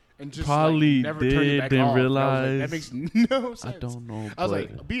it and just, probably like, never turn it back didn't off. realize. That makes no sense. I don't know. I was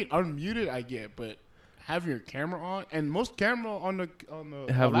like, being unmuted, I get, but having your camera on, and most camera on the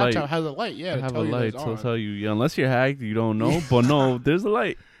have laptop light. has a light, yeah, have a tell you light, that it's so on. tell you. Yeah, unless you're hacked, you don't know. But no, there's a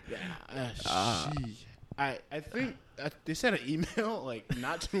light. Yeah, I think they sent an email like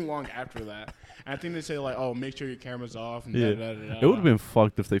not too long after that. And I think they say like, "Oh, make sure your camera's off." And Yeah, it would have been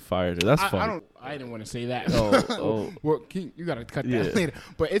fucked if they fired her. That's fun. I didn't want to say that. Oh. Well, you gotta cut that later.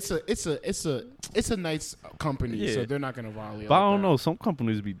 But it's a nice company, so they're not gonna violate. But I don't know. Some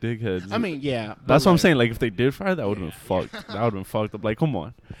companies be dickheads. I mean, yeah. That's what I'm saying. Like if they did fire, that would have been fucked. That would have been fucked up. Like, come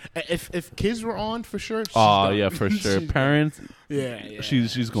on. If kids were on, for sure. Oh yeah, for sure. Parents. Yeah.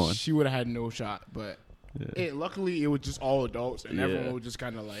 She's gone. She would have had no shot, but. Yeah. Luckily, it was just all adults, and everyone was just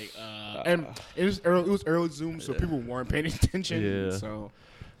kind of like, and it was early Zoom, so people weren't paying attention. Yeah. So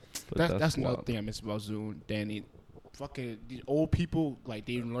that's another thing I miss about Zoom, Danny. Fucking these old people, like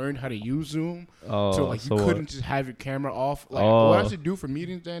they learned how to use Zoom, so like you couldn't just have your camera off. Like what I used to do for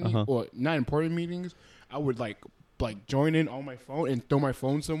meetings, Danny, or not important meetings, I would like join in on my phone and throw my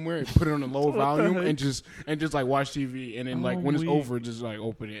phone somewhere and put it on a low volume and just like watch TV, and then like when it's over, just like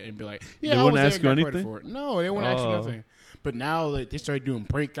open it and be like, yeah, they wouldn't ask you anything. For it. No, they wouldn't ask you nothing. But now like, they started doing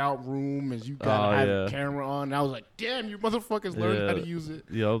breakout room, and you gotta have a camera on. And I was like, damn, you motherfuckers learned how to use it.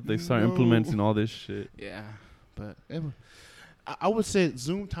 Yep, they start implementing all this shit. Yeah, but I would say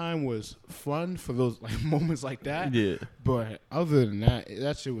Zoom time was fun for those like moments like that. Yeah, but other than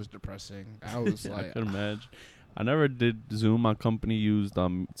that shit was depressing. I was like, I could imagine. I never did Zoom. My company used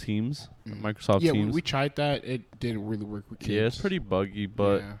Teams, Microsoft Teams. Yeah, we tried that. It didn't really work with kids. Yeah, it's pretty buggy,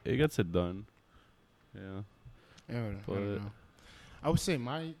 but it gets it done. Yeah. I don't know. I would say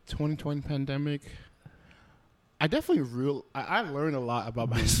my 2020 pandemic, I definitely I learned a lot about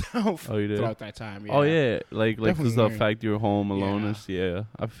myself throughout that time. Yeah. Oh, yeah. Like just the fact you're home alone. Yeah,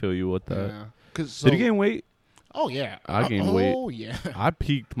 I feel you with that. Yeah. Did you gain weight? Oh, yeah. I gained weight. Oh, yeah.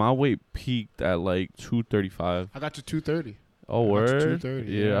 My weight peaked at like 235. I got to 230. Oh, word?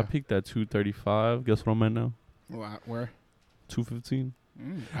 230, yeah, I peaked at 235. Guess what I'm at now? Where? 215.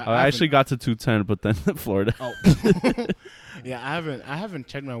 I actually got to 210, but then Florida. Oh. Yeah, I haven't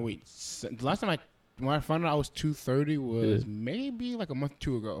checked my weight. The last time when I found out I was 230 was maybe like a month or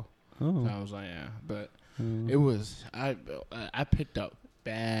two ago. Oh. So I was like, but it was, I picked up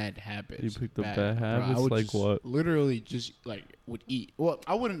bad habits. You picked up bad habits? Bro, like what? Literally just like would eat. Well,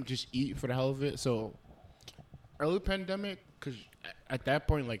 I wouldn't just eat for the hell of it. So early pandemic, because at that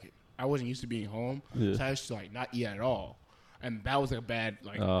point, like I wasn't used to being home, so I used to like not eat at all, and that was a bad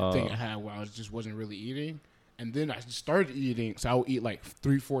thing I had where I just wasn't really eating. And then I just started eating, so I would eat like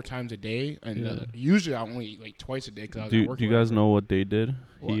 3-4 times a day, and usually I only eat like twice a day. Cause I was do you guys know what they did?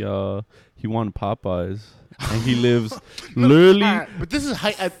 What? He wanted Popeyes, and he lives no, literally. Right, but this is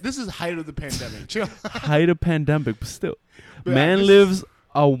height. This is height of the pandemic. Chill. Height of pandemic, but still, man lives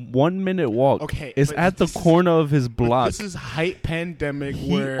a 1 minute walk. Okay, it's at the corner of his block. This is height pandemic.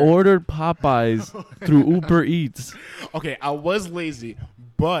 He ordered Popeyes through Uber Eats. Okay, I was lazy.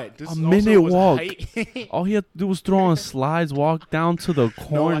 But this a minute walk. Height. All he had to do was throw on slides, walk down to the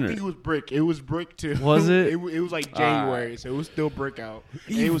corner. No, I think it was brick. It was brick too. Was it? It was like January, so it was still brick out.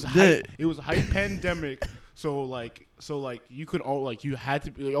 And it was height. It was height pandemic. So you could you had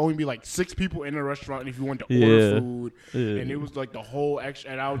to only be like 6 people in a restaurant if you wanted to order food, and it was like the whole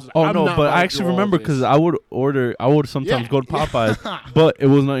extra. And I was but I actually remember because I would sometimes go to Popeyes, but it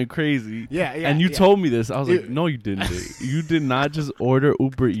was nothing crazy. Yeah. And you told me this. I was like, no, you didn't. You did not just order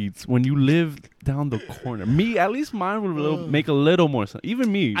Uber Eats when you lived down the corner. Me, at least mine would make a little more sense.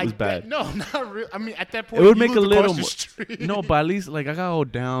 Even me was bad. No, not really. I mean, at that point, it would make a little more. No, but at least like I gotta go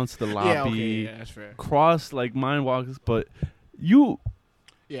down to the lobby. Yeah, okay, yeah, that's fair. Cross like mine walks, but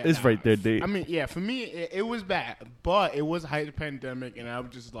it's right there, Dave. I mean, yeah, for me, it was bad, but it was height of pandemic, and I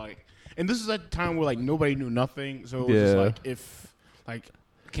was just like, and this is at the time where like nobody knew nothing, so it was just like,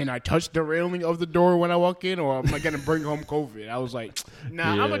 can I touch the railing of the door when I walk in, or am I gonna bring home COVID? I was like,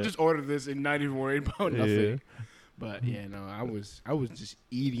 nah, I'm gonna just order this and not even worry about nothing. But I was just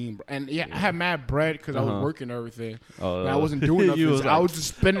eating, and I had mad bread because I was working and everything. And I wasn't doing nothing. So I was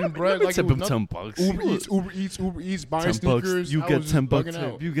just spending bread like it was nothing. $10. Uber Eats, buying sneakers. You get $10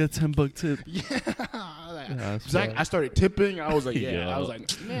 tip. You get $10 tip. Yeah, I started tipping. I was like, I was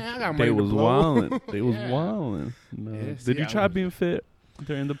like, man, I got money They was to blow. wilding. They was wilding. No. Yeah, Did you try being fit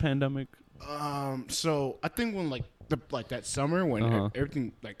during the pandemic? So I think when like that summer when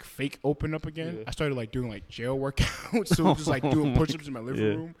everything like fake opened up again, I started like doing like jail workouts. So just like doing push-ups in my living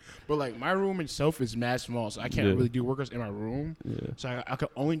room. But like my room itself is mad small, so I can't really do workouts in my room. So I could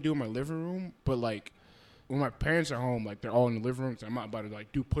only do in my living room. But like when my parents are home, like they're all in the living room, so I'm not about to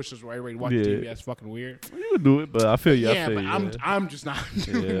like do push-ups while everybody watching TV. That's fucking weird. You would do it, but I feel you. Yeah, but I'm just not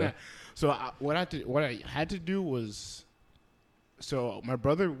doing that. So what I had to do was. So my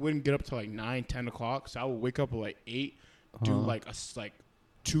brother wouldn't get up till like 9, 10 o'clock. So I would wake up at like 8, do like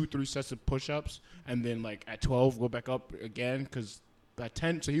 2-3 sets of push-ups, and then like at 12 go back up again because at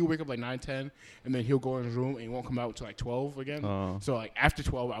 10. So he'll wake up like 9, 10, and then he'll go in his room and he won't come out until like 12 again. So like after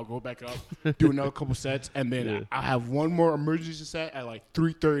 12, I'll go back up, do another couple sets, and then I'll have one more emergency set at like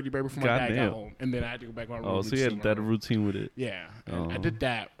 3:30 right before my dad got home, and then I had to go back to my room. Oh, so you had that routine with it? Yeah, I did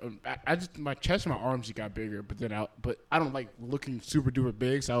that. I just my chest and my arms just got bigger, but I don't like looking super duper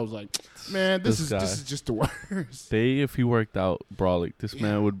big, so I was like, man, this is just the worst. If he worked out, Brolic, this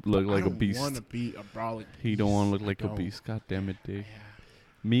man would look like a beast. I don't want to be a Brolic. He don't want to look like a beast. God damn it, Dave. Yeah.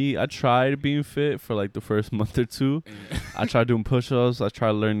 Me, I tried being fit for like the first month or two. I tried doing push-ups. I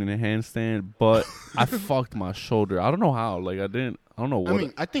tried learning a handstand, but I fucked my shoulder. I don't know how. Like I don't know what. I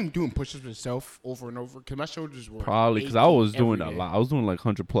mean, I think doing push-ups myself over and over because my shoulders were probably because I was doing a lot. I was doing like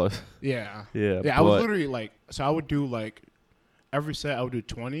 100 plus. Yeah. I was literally like, so I would do like every set I would do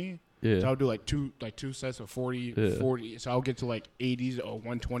 20. Yeah. So I would do like two sets of 40. So I'll get to like 80s or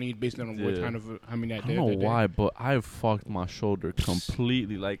 120 based on what kind of how many I did. I don't know why, but I fucked my shoulder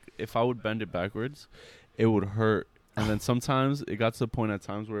completely. Like if I would bend it backwards, it would hurt. And then sometimes it got to the point at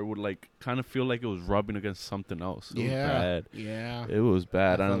times where it would like kind of feel like it was rubbing against something else. It was bad. Yeah. It was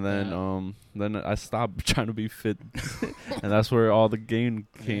bad. And then I stopped trying to be fit. And that's where all the gain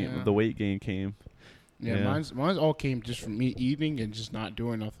came, the weight gain came. Yeah, mine's all came just from me eating and just not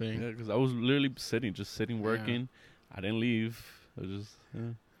doing nothing. Yeah, because I was literally sitting, working. I didn't leave. I just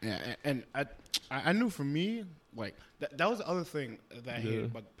and I knew for me, like that was the other thing that I hated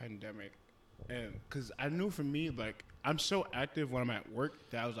about the pandemic, and because I knew for me, like I'm so active when I'm at work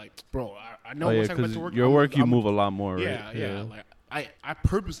that I was like, bro, I know once I get to work. Your work, you move a lot more, right? Yeah. Like I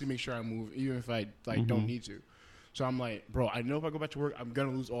purposely make sure I move even if I don't need to. So I'm like, bro, I know if I go back to work, I'm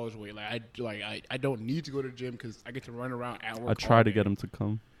gonna lose all this weight. I don't need to go to the gym because I get to run around at work. I try to get him to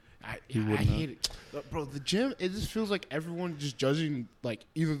come. I hate it, bro. The gym, it just feels like everyone just judging like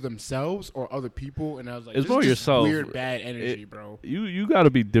either themselves or other people, and I was like, it's more yourself. Weird, bad energy, bro. You got to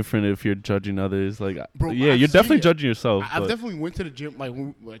be different if you're judging others. Like, bro, you're definitely judging yourself. I've definitely went to the gym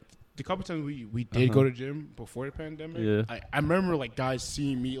like the couple times we did go to the gym before the pandemic. Yeah. I remember like guys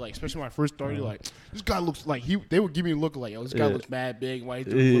seeing me like, especially when I first started, like this guy looks like they would give me a look like, yo, this guy looks mad big. Why he's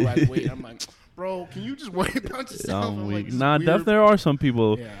doing little weight? I'm like, bro, can you just worry about yourself? There are some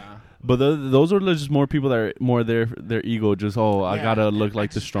people. Yeah. But those are just more people that are more their ego. Just I gotta look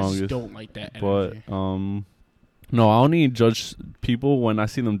like the strongest. I just don't like that energy. But no, I only judge people when I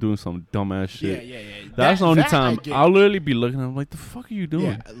see them doing some dumbass shit. Yeah. That's the only time I'll literally be looking at them like, the fuck are you doing?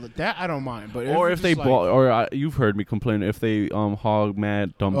 Yeah, that I don't mind. But if they you've heard me complain if they hog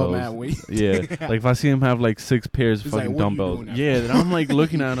mad dumbbells. Mad weight. Yeah, like if I see them have like 6 pairs of fucking dumbbells. Then I'm like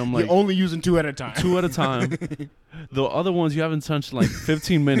looking at them like you're only using 2 at a time. 2 at a time. The other ones you haven't touched in like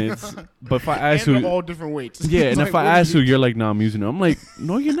 15 minutes. But if I ask you, all different weights. Yeah, and if I ask you, you're like, no, I'm using them. I'm like,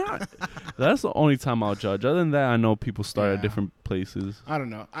 no, you're not. That's the only time I'll judge. Other than that, I know people start at different places. I don't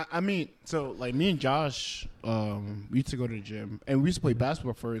know. I mean, so like me and Josh, we used to go to the gym and we used to play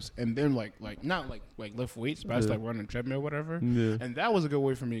basketball first, and then like not like lift weights, but I used to like run a treadmill or whatever. Yeah. And that was a good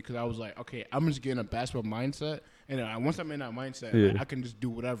way for me because I was like, okay, I'm just getting a basketball mindset. And once I'm in that mindset, I can just do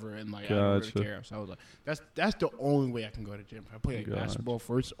whatever, and like I don't really care. So I was like, that's the only way I can go to the gym. If I play like basketball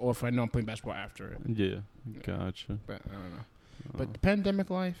first, or if I know I'm playing basketball after it. Yeah, gotcha. But I don't know. But the pandemic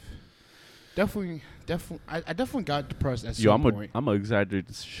life, definitely, I definitely got depressed at some point. I'm gonna exaggerate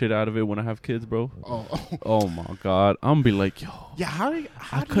the shit out of it when I have kids, bro. Oh my god, I'm gonna be like, yo, yeah,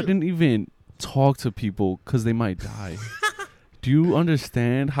 I couldn't even talk to people because they might die. Do you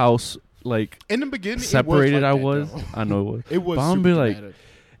understand how? Like in the beginning, separated I was. I know it was. It was. But I'm be like,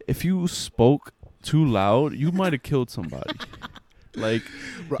 if you spoke too loud, you might have killed somebody. Like,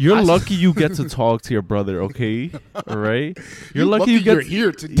 bro, you're lucky you get to talk to your brother. Okay, all right. You're lucky you get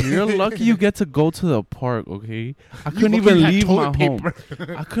here today. You're lucky you get to go to the park. Okay, I couldn't even leave my home.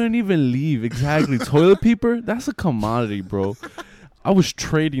 I couldn't even leave. Exactly, toilet paper. That's a commodity, bro. I was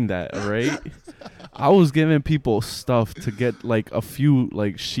trading that, right? I was giving people stuff to get like a few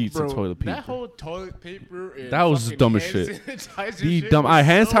like sheets of toilet paper. That whole toilet paper and that was dumb as shit. The dumb.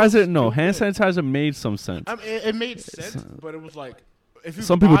 Hand sanitizer. No, hand sanitizer made some sense. I mean, it made sense, but it was like if you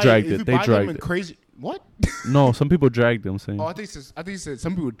some people dragged it. They dragged it. Crazy. What? No, some people dragged them. Saying. Oh, I think he said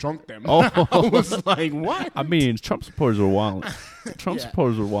some people drunk them. Oh, I was like, what? I mean, Trump supporters were wild.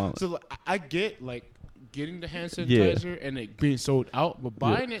 Supporters were wild. So like, I get like getting the hand sanitizer and it being sold out, but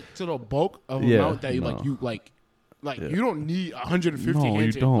buying it to the bulk of amount that you you don't need 150 no,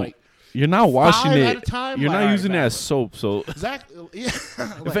 hand you don't. Like, you're not washing it. At a time? You're like, not using it as soap. So exactly. Yeah.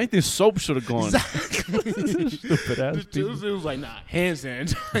 If anything, soap should have gone. Exactly. Stupid ass. It was like hand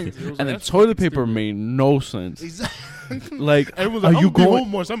sanitizer. And the toilet paper made no sense. Exactly. Like, and it was are like, you going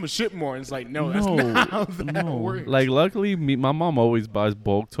more? So I'm gonna ship more. And it's like, no, that's not how that works. Like, luckily, my mom always buys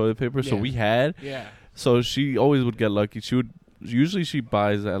bulk toilet paper, so we had. Yeah. So she always would get lucky. Usually she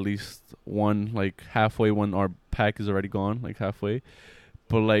buys at least one, like halfway when our pack is already gone, like halfway.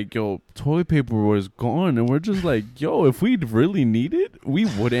 But like, yo, toilet paper was gone, and we're just like, yo, if we really need it, we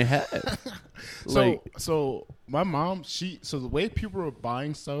wouldn't have. So my mom, so the way people were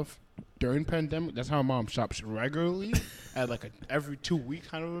buying stuff during pandemic, that's how my mom shops regularly at like a every 2 week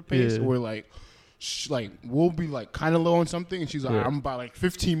kind of a pace. Where like we'll be like kind of low on something, and she's like, I'm gonna buy like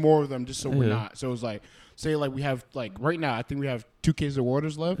 15 more of them just so we're not. So it's like, say like we have like right now, I think we have 2 cases of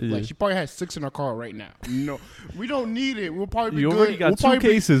waters left. Like she probably has 6 in her car right now. No, we don't need it. We'll probably be good. You already got 2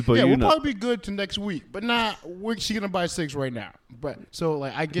 cases, but we'll probably be good to next week. But she's gonna buy 6 right now. But so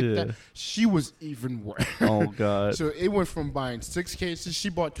like I get that. She was even worse. Oh god. So it went from buying 6 cases. She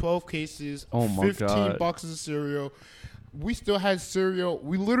bought 12 cases. Oh my 15 boxes of cereal. We still had cereal.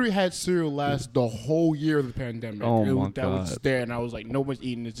 We literally had cereal last the whole year of the pandemic. Oh my god. That was just there, and I was like, no one's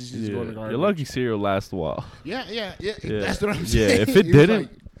eating this. This is going to garbage. You're lucky cereal lasts a while. Yeah. That's what I'm saying. Yeah, if it didn't.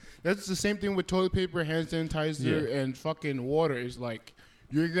 Like, that's the same thing with toilet paper, hand sanitizer, and fucking water. It's like,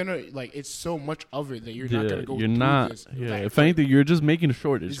 you're gonna, like, it's so much of it that you're not gonna go through this. Yeah, if anything, you're just making a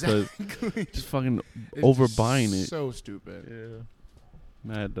shortage. Exactly. Just fucking overbuying it. So stupid. Yeah.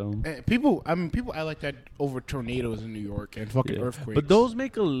 Mad dumb. And people act like that over tornadoes in New York and fucking earthquakes. But those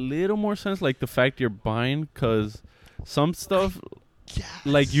make a little more sense, like the fact you're buying, because some stuff,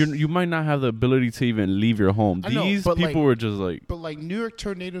 like you might not have the ability to even leave your home. These people were just like. But like New York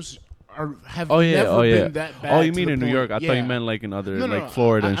tornadoes have never been that bad. Oh, you mean in New York? I thought you meant like in other, like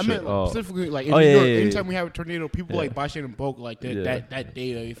Florida and shit. I meant specifically like in New York. Anytime we have a tornado, people like buy shit in bulk like that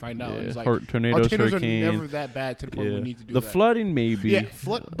day that you find out. It's like tornadoes, hurricanes hurricanes are never that bad to the point we need to do the that. flooding maybe. Yeah,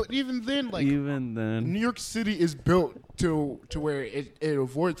 but even then, New York City is built to where it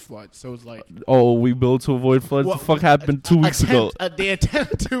avoids floods. So it's like, we built to avoid floods. What the fuck happened 2 weeks ago? They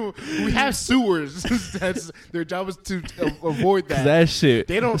attempt to. We have sewers. That's their job is to avoid that. That shit.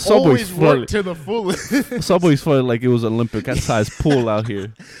 They don't always work to the fullest. Subway's flooded like it was Olympic-sized pool out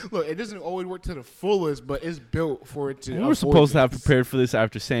here. Look, it doesn't always work to the fullest, but it's built for it to. We were supposed to have prepared for this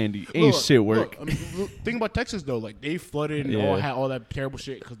after Sandy. Ain't shit work. Think about Texas though. Like they flooded and had all that terrible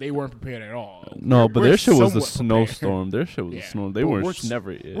shit because they weren't prepared at all. No, but their shit was the snowstorm. Their shit was a snowstorm. They weren't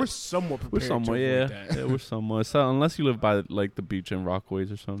never. We're somewhat prepared. We're somewhat, we're somewhat. So unless you live by like the beach in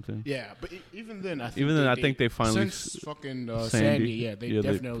Rockaways or something. Yeah, but even then, I think they finally since fucking Sandy, they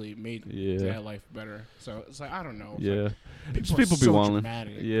definitely made that life better. So it's like I don't know. It's people be walling.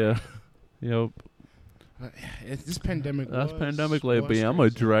 Yeah. Yep. This pandemic. That's pandemic life, but I'm gonna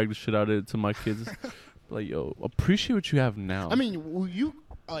drag the shit out of it to my kids. Like, yo, appreciate what you have now. I mean,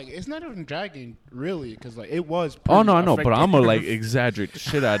 it's not even dragging really, because like it was. Oh no, I know, but I'm gonna like exaggerate the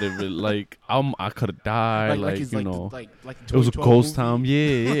shit out of it. Like I could have died. It was a ghost town.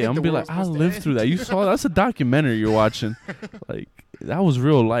 Yeah. I'm gonna be like, I lived through that. You saw that's a documentary you're watching. Like that was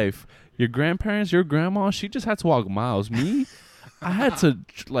real life. Your grandparents, your grandma, she just had to walk miles. Me, I had to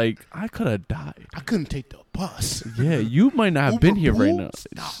I could have died. I couldn't take the bus. Yeah, you might not have been here right now.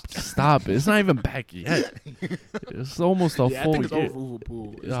 Stop it. It's not even back yet. It's almost a full I think it's over Uber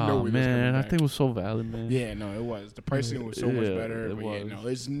Pool. Oh man, I think it was so valid, man. Yeah, no, it was. The pricing was so much better.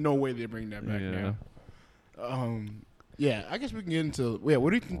 There's no way they bring that back now. Yeah, I guess we can get into. Yeah, what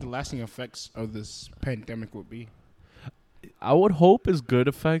do you think the lasting effects of this pandemic would be? I would hope it's good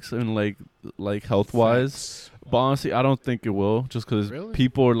effects and like health wise, but honestly, I don't think it will. Just because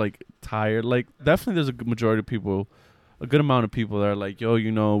people are like tired. Like definitely, there's a good majority of people, a good amount of people that are like,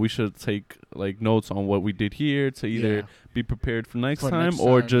 yo, we should take like notes on what we did here to either be prepared for next time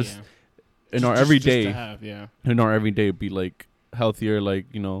or just in our everyday, in our everyday be like healthier, like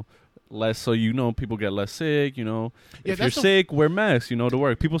less. So people get less sick. If you're sick, wear masks. To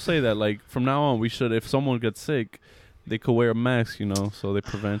work. People say that like from now on we should. If someone gets sick, they could wear a mask, so they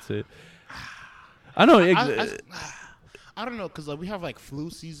prevent it. I know. I don't know, because like we have like flu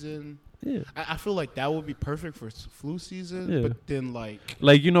season. Yeah. I feel like that would be perfect for flu season, but then like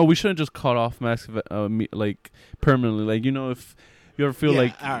we shouldn't just cut off masks like permanently. Like if you ever feel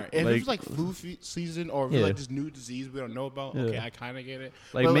like, all right. If it's like flu season or if it's like this new disease we don't know about, okay, I kind of get it.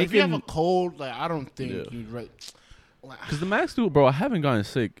 Like, but if you have a cold, like I don't think you'd. Because the mask, dude, bro, I haven't gotten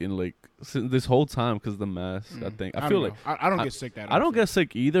sick in like this whole time because of the mask. I think I feel like I don't get sick that often. I don't get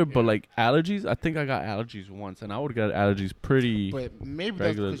sick either, but like allergies, I think I got allergies once, and I would get allergies pretty. But maybe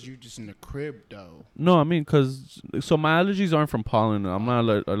regular. That's because you're just in the crib, though. No, I mean, so my allergies aren't from pollen. I'm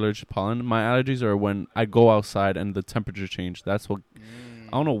not allergic to pollen. My allergies are when I go outside and the temperature change. That's what. I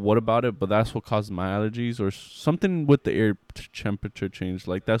don't know what about it, but that's what causes my allergies, or something with the air temperature change.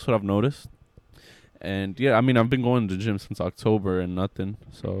 Like that's what I've noticed. And yeah, I mean, I've been going to the gym since October and nothing.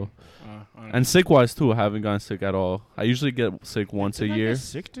 So, and sick wise too, I haven't gotten sick at all. I usually get sick once a year. I get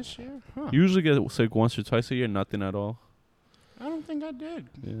sick this year? Huh. Usually get sick once or twice a year, nothing at all. I don't think I did.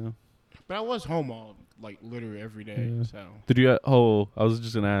 Yeah, but I was home literally every day. Yeah. So did you? I was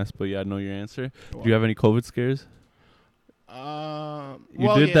just gonna ask, but yeah, I know your answer. What? Do you have any COVID scares? Yeah.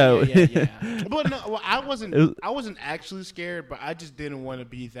 But no, well, I wasn't actually scared, but I just didn't want to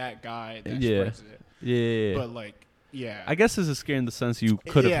be that guy that spreads it. Yeah. But like, yeah. I guess it's a scare in the sense you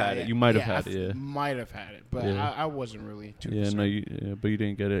could have had it. You might have had it. Yeah. Might have had it, but I wasn't really too. Yeah, concerned. But you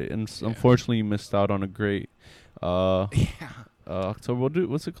didn't get it, and unfortunately, you missed out on a great. October.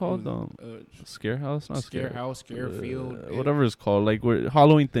 What's it called? Scare House, not Scare House, Scare Field, whatever it's called. Like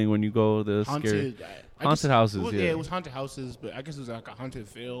Halloween thing when you go the haunted houses. It was haunted houses, but I guess it was like a haunted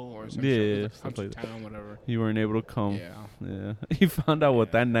field or something. Yeah, like haunted town, whatever. You weren't able to come. Yeah. You found out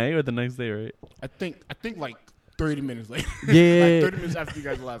what that night or the next day, right? I think like 30 minutes later. Yeah, like 30 minutes after you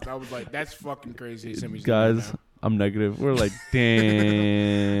guys left, I was like, "That's fucking crazy." Guys, I'm negative. We're like,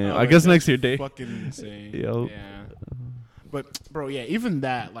 damn. I guess next year, day. Fucking insane. Yo. Yeah. But bro, even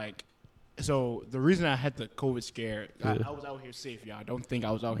that, like, so the reason I had the COVID scare, I was out here safe, y'all. Don't think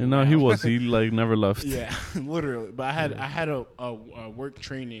I was out here. No, he was. He like never left. Yeah, literally. But I had a work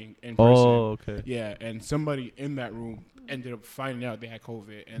training in person. Oh, okay. Yeah, and somebody in that room ended up finding out they had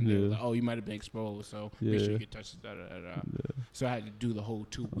COVID, and they were like, "Oh, you might have been exposed, so make sure you get tested." So I had to do the whole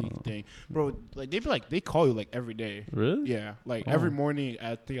 2-week thing, bro. Like they call you like every day. Really? Yeah, like every morning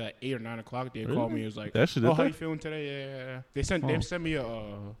at 8 or 9 o'clock they call me. It was like, "Oh, how you feeling today?" Yeah. They sent me a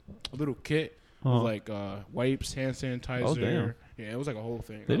little kit with like wipes, hand sanitizer. Oh, damn. Yeah, it was like a whole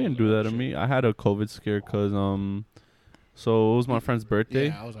thing. They didn't do that to me. I had a COVID scare because so it was my friend's birthday.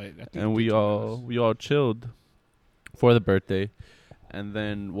 Yeah, I was like, and we all chilled for the birthday, and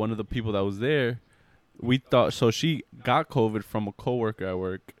then one of the people that was there, we thought, so she got COVID from a coworker at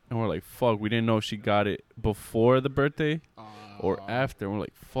work, and we're like, fuck, we didn't know if she got it before the birthday or after. And we're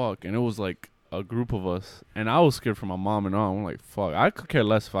like, fuck, and it was like a group of us, and I was scared for my mom and all. I'm like, fuck, I could care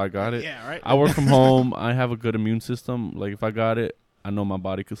less if I got it. Yeah, right. I work from home. I have a good immune system. Like if I got it, I know my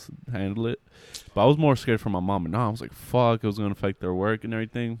body could handle it. But I was more scared for my mom and all. I was like, fuck, it was gonna affect their work and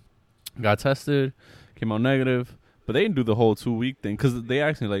everything. Got tested, came out negative. But they didn't do the whole 2-week thing because they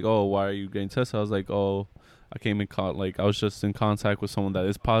asked me like, "Oh, why are you getting tested?" I was like, "Oh, I came in I was just in contact with someone that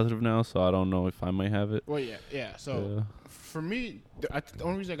is positive now, so I don't know if I might have it." Well, yeah. So for me, the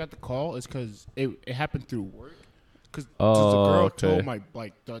only reason I got the call is because it happened through work. Because the girl told my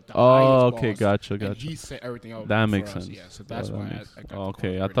the okay, boss, gotcha. And he set everything up. That makes sense. Yeah, so that's why I got the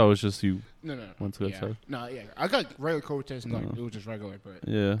okay, call. I thought it was just you. No. Went to test. No, yeah. I got regular COVID test, and it was just regular. But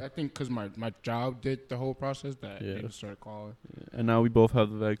I think because my job did the whole process, that they just started calling. Yeah. And now we both have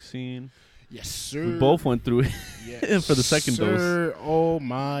the vaccine. Yes, sir. We both went through it for the second dose. Oh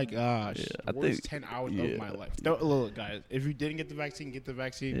my gosh! Yeah, I think 10 hours of my life. Look, guys, if you didn't get the vaccine, get the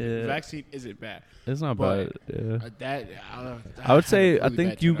vaccine. The vaccine isn't bad. It's not bad. Yeah. I would say I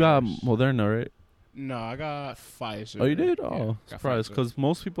think you got Moderna, right? No, I got Pfizer. Oh, you did? Oh, surprised. Because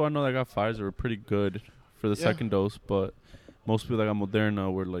most people I know that got Pfizer were pretty good for the second dose, but most people that got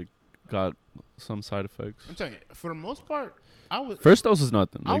Moderna were like got some side effects. I'm telling you, for the most part, first dose is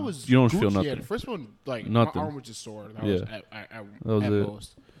nothing. Like, you don't feel nothing. Yeah, the first one, like nothing. My arm was just sore. That was at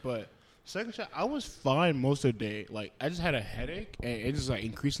most. But second shot, I was fine most of the day. Like I just had a headache, and it just like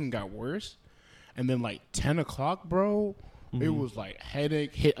increasingly got worse. And then like 10 o'clock, bro, it was like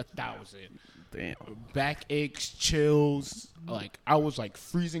headache hit 1,000. Damn. Back aches, chills. Like I was like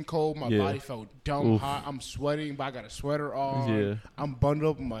freezing cold. My body felt dumb hot. I'm sweating, but I got a sweater on. Yeah. I'm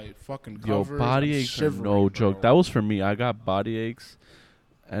bundled up in my fucking covers. Yo, body aches are no joke. That was for me. I got body aches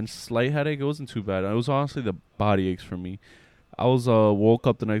and slight headache. It wasn't too bad. It was honestly the body aches for me. I was woke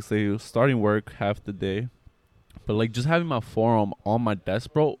up the next day, starting work half the day. But like just having my forearm on my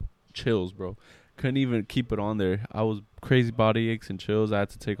desk, bro, chills, bro. Couldn't even keep it on there. I was crazy body aches and chills. I had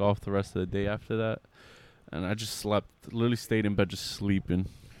to take off the rest of the day after that, and I just slept. Literally stayed in bed just sleeping.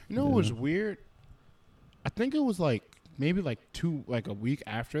 You know what was weird? I think it was like maybe like a week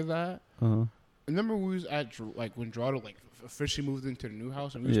after that. Remember we was at like when Gerardo like officially moved into the new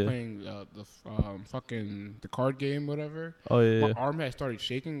house and we was playing the card game, whatever. Oh yeah. My arm had started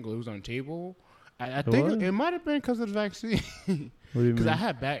shaking. It was on the table. I think it might have been because of the vaccine. What do you mean? Because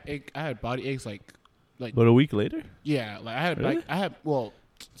I had body aches like. But a week later? Yeah, like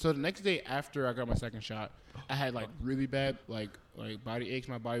so the next day after I got my second shot, I had like really bad like body aches.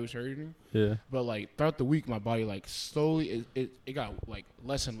 My body was hurting. Yeah. But like throughout the week, my body like slowly it got like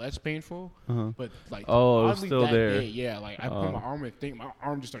less and less painful. But like it was still that there. Day, yeah, like I put my arm in thing, my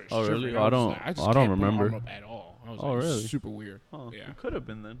arm just started. Oh really? I don't remember. My arm up at all. I was really? Super weird. Huh. Yeah, it could have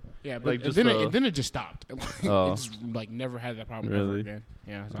been then. Yeah, but like then it just stopped. It just like never had that problem ever Really? again.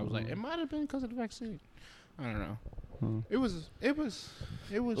 Yeah, so I was like, it might have been because of the vaccine. I don't know. Huh. It was.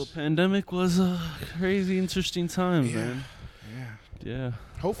 The pandemic was crazy, interesting times, man. Yeah.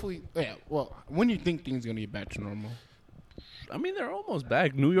 Hopefully, yeah. Well, when you think things gonna get back to normal? I mean, they're almost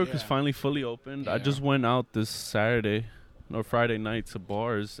back. New York is finally fully opened. Yeah. I just went out this Saturday or Friday night to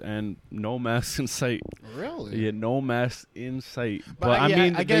bars and no masks in sight. Really? Yeah, no masks in sight. But I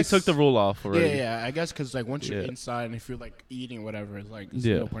mean, I guess, they took the rule off already. Yeah. I guess because like once you're inside and if you're like eating or whatever, it's like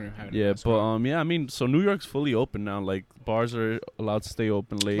there's no point in having. Yeah, but I mean, so New York's fully open now. Like bars are allowed to stay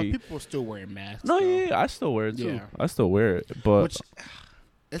open late. But people are still wearing masks. No, though. yeah, I still wear it too. Yeah. I still wear it, but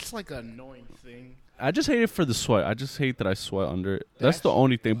it's like an annoying thing. I just hate it for the sweat. I just hate that I sweat under it. That's the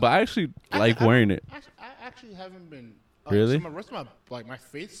only thing. But I actually like wearing it. I actually haven't been. Really? So my rest of my my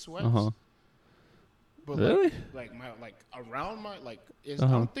face sweats. But really? Like around my I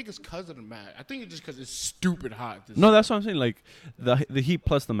don't think it's because of the mask. I think it's just because it's stupid hot. No, that's what I'm saying. Like the heat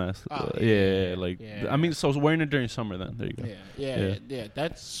plus the mask. Yeah. I mean, so I was wearing it during summer. Then there you go. Yeah.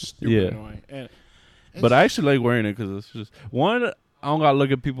 That's stupid annoying. But I actually like wearing it because it's just one. I don't gotta look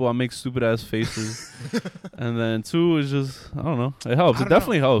at people. I make stupid ass faces, and then two is just I don't know. It helps. It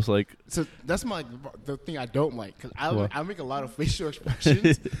definitely helps. Like so, that's the thing I don't like because I make a lot of facial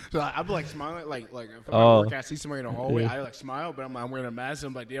expressions. So I'll be like smiling, like if I'm at work, I see somebody in the hallway, I like smile, but I'm wearing a mask. And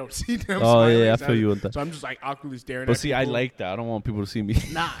I'm like they don't see them. I feel you with that. So I'm just like awkwardly staring. But at see, people. I like that. I don't want people to see me.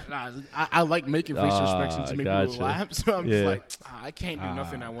 Nah. I like making facial expressions to make people laugh. So I'm just like I can't do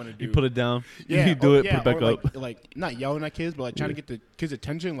nothing I want to do. You put it down. Yeah, you do it. Put it back up. Like not yelling at kids, but like trying to get the kids'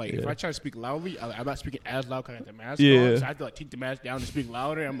 attention. Like if I try to speak loudly, I'm not speaking as loud because I have the mask on. So I have to like take the mask down and speak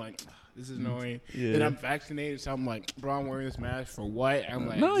louder. I'm like, this is annoying. Then I'm vaccinated, so I'm like, bro, I'm wearing this mask for what? I'm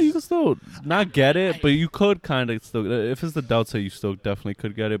like, no, you can still not get it, but you could kind of still. If it's the Delta, you still definitely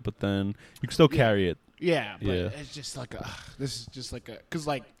could get it, but then you can still carry it. Yeah, but it's just like this is just like because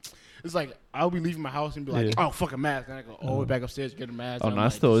like. It's like I'll be leaving my house and be like, "Oh, fuck a mask," and I go all the way back upstairs to get a mask. Oh no,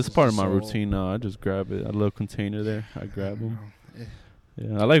 still it's part of my routine now. I just grab it. A little container there. I grab them.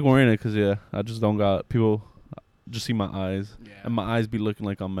 Yeah, I like wearing it because I just don't got people just see my eyes, and my eyes be looking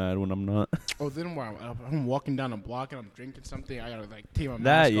like I'm mad when I'm not. Oh, then when I'm walking down the block and I'm drinking something, I gotta like take my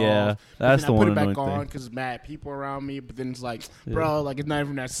mask off. That's the one. I put it back on because there's mad people around me. But then it's like, bro, like it's not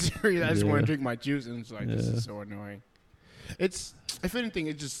even that serious. I just want to drink my juice, and it's like this is so annoying. It's if anything,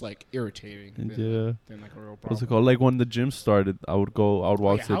 it's just like irritating. Than like a real problem. What's it called? Like when the gym started, I would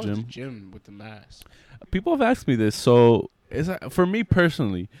walk to the gym. The gym with the mask. People have asked me this, so it's for me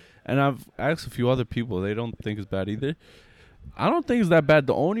personally, and I've asked a few other people. They don't think it's bad either. I don't think it's that bad.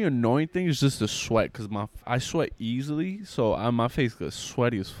 The only annoying thing is just the sweat, because I sweat easily, so my face gets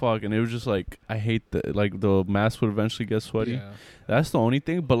sweaty as fuck, and it was just like I hate the mask would eventually get sweaty. Yeah. That's the only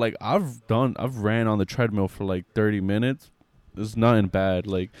thing. But like I've ran on the treadmill for like 30 minutes. It's nothing bad.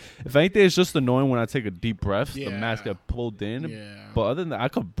 Like if anything, it's just annoying when I take a deep breath. The mask gets pulled in. Yeah. But other than that, I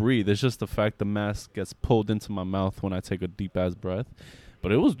could breathe. It's just the fact the mask gets pulled into my mouth when I take a deep ass breath.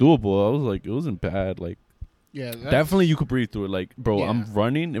 But it was doable. I was like, it wasn't bad. Like, definitely you could breathe through it. Like, bro, I'm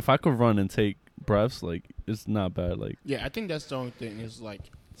running. If I could run and take breaths, like, it's not bad. Like, I think that's the only thing is like,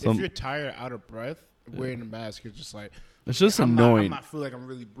 if you're tired, out of breath, wearing a mask, it's just like, it's just annoying. I'm not feel like I'm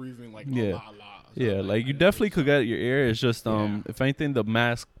really breathing like a lot. Yeah, like you definitely could get it your ear. It's just if anything, the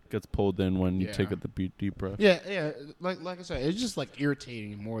mask gets pulled in when you take a deep breath. Yeah. Like I said, it's just like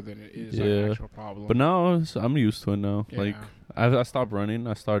irritating more than it is like an actual problem. But now I'm used to it now. Yeah. Like I stopped running.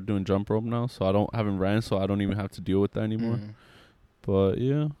 I started doing jump rope now, so I haven't ran, so I don't even have to deal with that anymore. But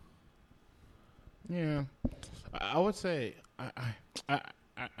yeah. I would say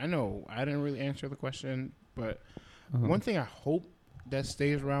I know I didn't really answer the question, but one thing I hope that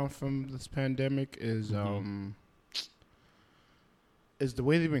stays around from this pandemic is is the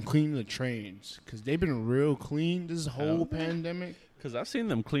way they've been cleaning the trains, because they've been real clean this whole pandemic. Because I've seen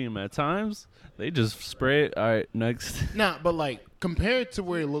them clean them at times. They just spray it. All right, next. Nah, but like compared to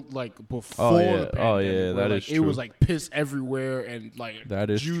where it looked like before the pandemic, that like, is true. It was like piss everywhere and like that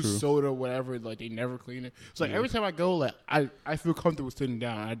is juice, true. soda, whatever. Like they never clean it. So like every time I go, like I feel comfortable sitting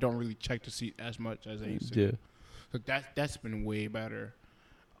down. I don't really check the seat as much as I used to. Yeah. So that's been way better.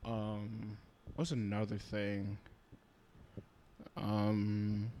 What's another thing?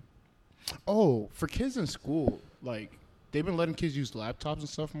 For kids in school, like they've been letting kids use laptops and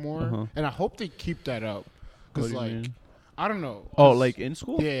stuff more, and I hope they keep that up. Because like, I don't know. Oh, like in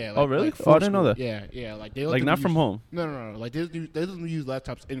school? Yeah. Like, really? Like I didn't know that. Yeah. Like they like not from home. No. Like they don't use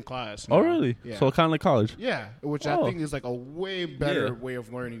laptops in class. Oh, really? Yeah. So kind of like college. Yeah, which I think is like a way better way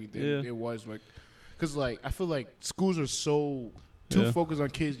of learning than it was like. Because like I feel like schools are so too focused on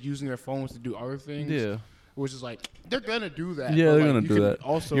kids using their phones to do other things. Yeah. Which is like they're gonna do that. Yeah, they're gonna do that.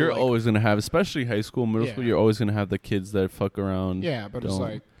 Also, you're like, always gonna have, especially high school, middle school. You're always gonna have the kids that fuck around. Yeah, but it's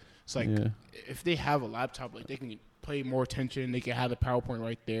like if they have a laptop, like they can pay more attention. They can have the PowerPoint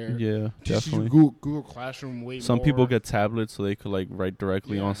right there. Yeah, definitely. Google Classroom way. Some more. people get tablets so they could like write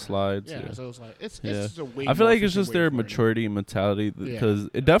directly on slides. Yeah, so it's like it's just a way. I feel like it's just their maturity and mentality, because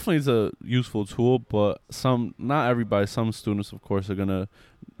it definitely is a useful tool. But not everybody. Some students, of course, are gonna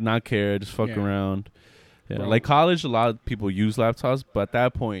not care, just fuck around. Yeah, like college, a lot of people use laptops, but at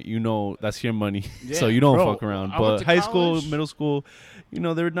that point, that's your money, so you don't fuck around. But high school, middle school,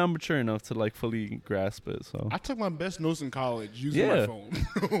 they're not mature enough to like fully grasp it. So I took my best notes in college using my phone.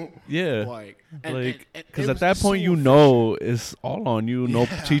 because at that point, it's all on you. No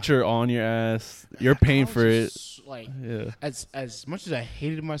teacher on your ass. You're paying for it. As much as I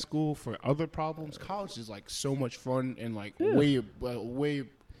hated my school for other problems, college is like so much fun and like way.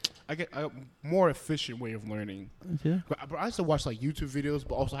 I get a more efficient way of learning. Yeah. But I used to watch like YouTube videos,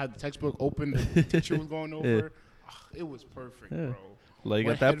 but also had the textbook open. The teacher was going over. It was perfect, bro. Like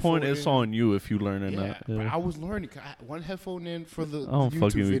at that point, it's on you if you learn or not. But I was learning. I had one headphone in for the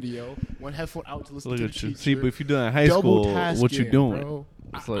YouTube video, one headphone out to listen to the teacher. See, but if you're doing in high school, what you doing? Bro.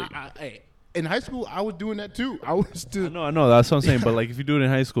 It's like in high school, I was doing that too. I was still. I know. That's what I'm saying. But like, if you do it in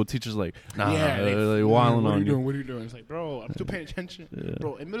high school, teachers like, they're wilding on you. What are you doing? It's like, bro, I'm still paying attention. Yeah.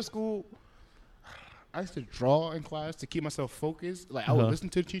 Bro, in middle school, I used to draw in class to keep myself focused. Like I would listen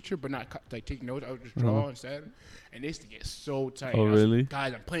to the teacher, but not like take notes. I would just draw instead, and they used to get so tight. Oh, really? Like,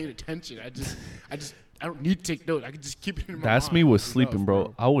 guys, I'm paying attention. I don't need to take notes. I can just keep it in my mind. That's me with sleeping,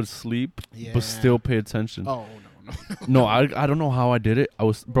 bro. I would sleep, but still pay attention. Oh no. No, I don't know how I did it. I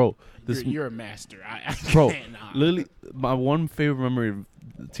was, bro. You're a master. I bro, cannot. Literally, my one favorite memory of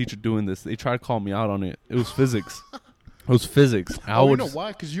the teacher doing this, they tried to call me out on it. It was physics. You know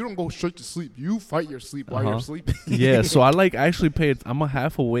why? Because you don't go straight to sleep. You fight your sleep while you're sleeping. Yeah, so I like actually pay it. I'm a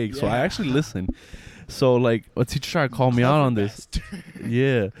half awake, so I actually listen. So like a teacher tried to call me out on this.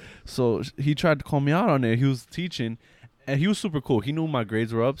 Yeah, so he tried to call me out on it. He was teaching. And he was super cool. He knew my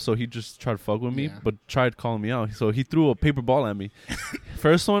grades were up, so he just tried to fuck with me, but tried calling me out. So he threw a paper ball at me.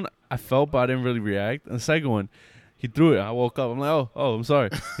 First one, I felt, but I didn't really react. And the second one, he threw it. I woke up. I'm like, oh, I'm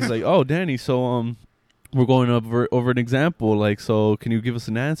sorry. He's like, oh, Danny, so we're going over an example. Like, so can you give us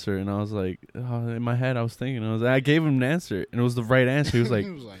an answer? And I was like, in my head, I was thinking. I gave him an answer, and it was the right answer. He was like,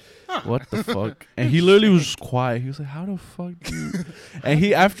 what the fuck? And he literally was just quiet. He was like, how the fuck do you? And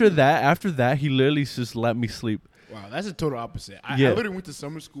he after that, he literally just let me sleep. Wow, that's a total opposite. I literally went to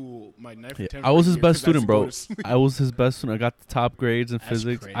summer school my 9th and 10th I was his best student, bro. I was his best student. I got the top grades in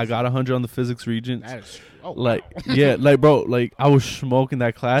physics. Crazy. I got 100 on the physics regents. That is bro, like I was smoking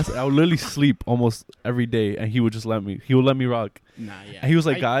that class. I would literally sleep almost every day, and he would let me rock. Nah, yeah. And he was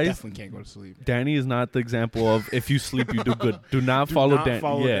like, I guys, definitely can't go to sleep. Danny is not the example of if you sleep, you do good. Do not follow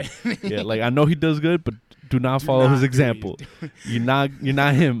Danny. Yeah, like I know he does good, but do not follow his example. You're not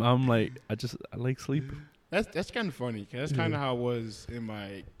him. I'm like, I like sleep. That's kind of funny, because that's kind of how it was in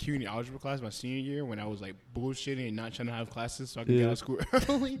my CUNY algebra class my senior year, when I was like bullshitting and not trying to have classes so I could get out of school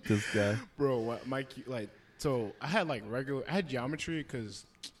early. This guy, bro, so I had geometry because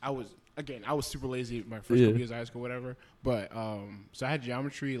I was super lazy my first couple years of high school, whatever. But so I had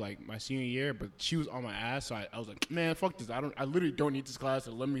geometry like my senior year, but she was on my ass, so I was like, man, fuck this. I literally don't need this class.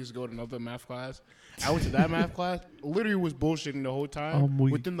 So let me just go to another math class. I went to that math class. Literally was bullshitting the whole time.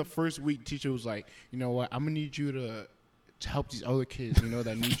 Within the first week, teacher was like, you know what? I'm gonna need you to help these other kids,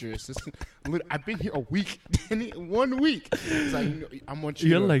 that need your assistance. I've been here a week, 1 week. It's like, I want you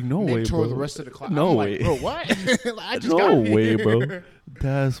to like, no way, bro. The rest of the class. No way, like, bro. What? I just no way, bro.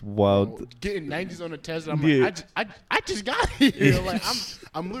 That's wild. Getting 90s on the test. I'm like, I just got here. Like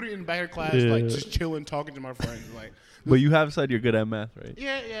I'm literally in the back of class, like just chilling, talking to my friends, like. But you have said you're good at math, right?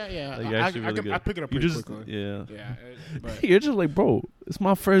 Yeah. Like, you're actually really good. I pick it up pretty quickly. Yeah. But You're just like, bro, it's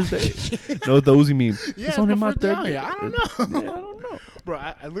my first day. No, those you mean? Yeah, it's only my third day. I don't know. Yeah, I don't know. Bro,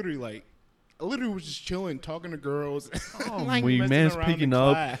 I literally was just chilling, talking to girls. Oh, like man's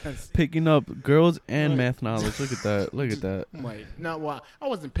picking up girls and math knowledge. Look at that. Look at that. I'm like, no, well, I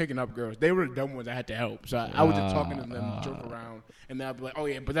wasn't picking up girls. They were the dumb ones I had to help. So I was just talking to them, joke around, and then I'd be like, oh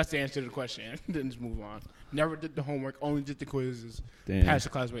yeah, but that's the answer to the question. And then just move on. Never did the homework. Only did the quizzes. Damn. Passed the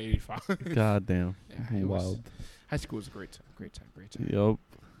class by 85. God damn. Yeah, wild. High school was a great time. Yup.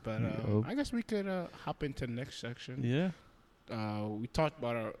 But I guess we could hop into the next section. Yeah. We talked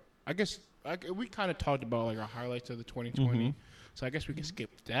about we kind of talked about like our highlights of the 2020. So I guess we can skip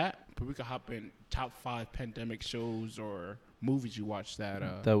that, but we could hop in top 5 pandemic shows or movies you watched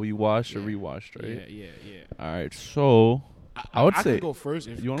that we watched or rewatched, right? Yeah. All right, so I would say I can go first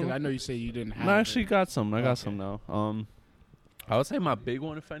because I know you say you didn't have. I actually got some. I got some now. I would say my big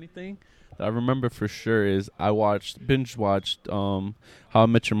one, if anything, that I remember for sure is binge watched How I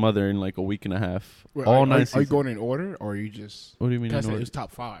Met Your Mother in like a week and a half. Wait, all 9 seasons. Are you going in order or are you just? What do you mean? It was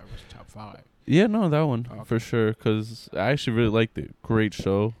top 5. It was top 5. Yeah, no, that one for sure. Because I actually really liked it. Great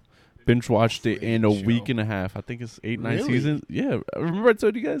show. Binge watched it in a week and a half. I think it's 8-9 seasons. Yeah, remember I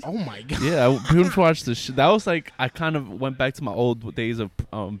told you guys? Oh my god. Yeah, I binge watched the shit. That was like I kind of went back to my old days of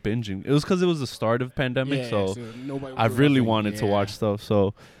binging. It was because it was the start of pandemic, so I really wanted to watch stuff.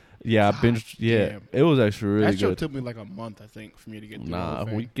 So yeah, I binged. Yeah, damn. It was actually really good. That show took me like a month, I think, for me to get through. A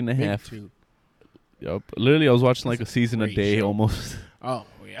week and a half. Yup. Literally, I was watching like a season a day almost. Oh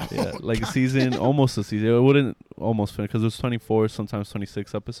yeah. Yeah, like a season, almost a season. It wouldn't almost finish because it was 24, sometimes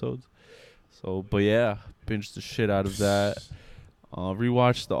 26 episodes. So, but yeah, binged the shit out of that.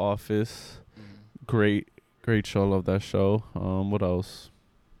 Rewatched The Office. Great show. Love that show. What else?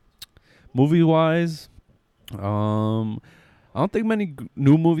 Movie wise, I don't think many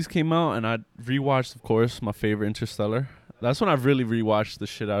new movies came out, and I rewatched, of course, my favorite, Interstellar. That's when I've really rewatched the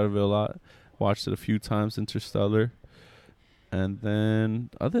shit out of it a lot. Watched it a few times, Interstellar. And then,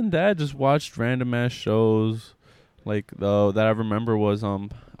 other than that, just watched random ass shows. Like that I remember was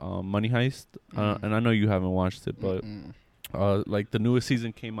Money Heist, and I know you haven't watched it, but like the newest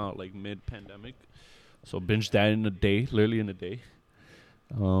season came out like mid-pandemic, so binged that in a day, literally in a day.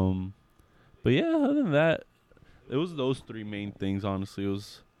 But yeah, other than that, it was those 3 main things. Honestly, it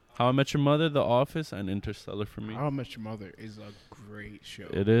was How I Met Your Mother, The Office, and Interstellar for me. How I Met Your Mother is a great show.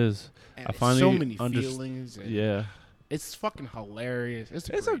 It is. And I finally so many feelings. And yeah. It's fucking hilarious.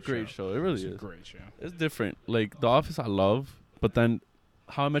 It's a great show. It really is. It's a great show. It's different. Like, The Office I love, but then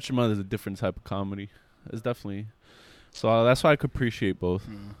How I Met Your Mother is a different type of comedy. It's definitely... So that's why I could appreciate both.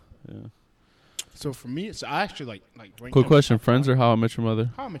 Yeah. So for me, I actually like quick question, Friends or How I Met Your Mother?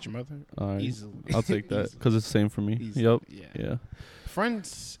 How I Met Your Mother. All right. Easily. I'll take that because it's the same for me. Easily. Yep. Yeah.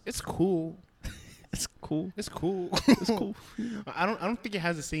 Friends, it's cool. It's cool. It's cool. It's cool. I don't think it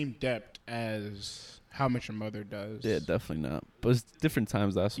has the same depth as How I Met Your Mother does. Yeah, definitely not. But it's different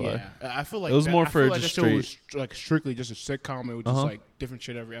times. That's why. Yeah, I feel like it was more for like just straight. Was like strictly just a sitcom. It was just like different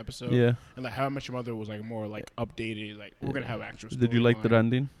shit every episode. Yeah. And like How I Met Your Mother was like more like updated. Like we're gonna have actual. Did you like the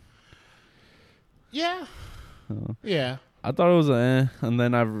ending? Yeah. Yeah. I thought it was and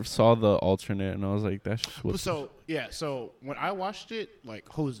then I saw the alternate, and I was like, "That's just So when I watched it, like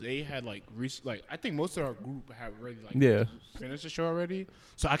Jose had like I think most of our group had already finished the show already.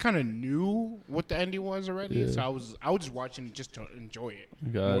 So I kind of knew what the ending was already. Yeah. So I was just watching it just to enjoy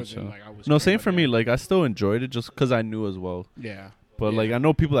it. Gotcha. No, same for me. Like I still enjoyed it just because I knew as well. Yeah. But like I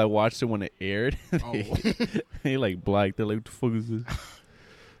know people that watched it when it aired. They like black. They're like, "What the fuck is this?"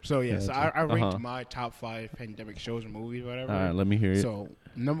 So yeah, so I ranked my top 5 pandemic shows and movies, whatever. All right, let me hear it. So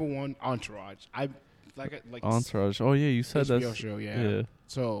number 1, Entourage. I like Entourage. Oh yeah, you said that. show. Yeah.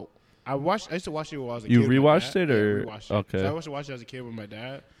 So I used to watch it when I was a kid. You rewatched it or yeah, rewatched it. Okay? So I used to watch it as a kid with my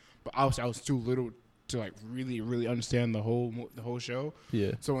dad, but I was too little to like really understand the whole show.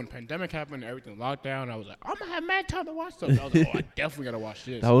 Yeah. So when pandemic happened and everything locked down, I was like, I'm gonna have mad time to watch stuff. I was like, I definitely gotta watch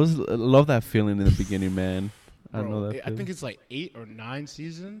this. I love that feeling in the beginning, man. Bro, I know that. I think it's like 8 or 9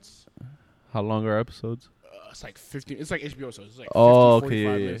 seasons. How long are episodes? It's like 15. It's like HBO, so it's like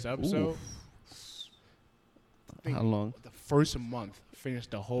 45 minutes episode. How long? The first month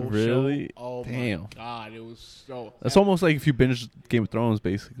finished the whole show. Really? Oh damn. My god, it was so. That's almost like if you binge Game of Thrones,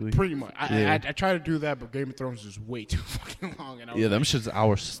 basically. Pretty much. I try to do that, but Game of Thrones is way too fucking long. And them shit's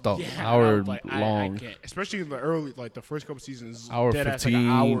hour stuff. Hour long. I can't. Especially in the early, like the first couple seasons. Hour dead 15. Like an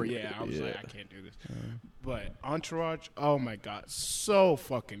hour. Yeah, I was like, I can't do this. But Entourage, oh my god, so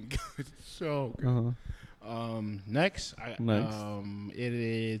fucking good, so good. Next, it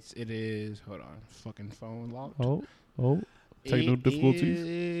is. Hold on, fucking phone locked. Oh, technical difficulties. It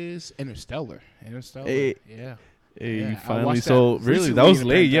is Interstellar. Hey. Yeah. Hey, Yeah, finally. So really, that was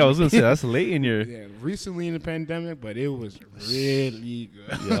late. Yeah, I was gonna say that's late in your. Yeah, recently in the pandemic, but it was really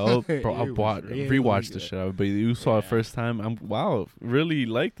good. Yo, bro, I rewatched the show, but you saw it first time. Really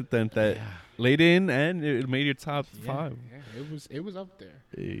liked it then. That late in and it made your top 5. Yeah, it was up there.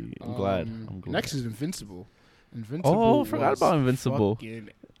 Hey, I'm glad. Next is Invincible. Oh, forgot about Invincible.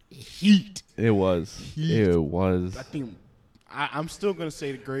 Heat. It was. I think. I'm still gonna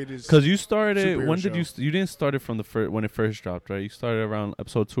say the greatest. Because you started. When show. did you didn't start it from the first when it first dropped, right? You started around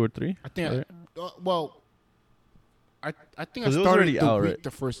episode 2 or 3. I think. Right? I think I started already the out, week right?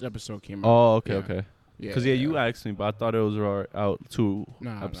 the first episode came out. Oh, okay. Yeah, Because you asked me, but I thought it was out 2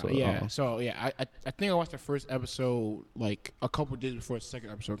 episodes. Yeah, so I think I watched the first episode like a couple days before the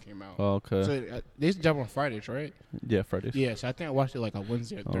second episode came out. Oh, okay. So they used to jump on Fridays, right? Yeah, Fridays. Yeah, so I think I watched it like a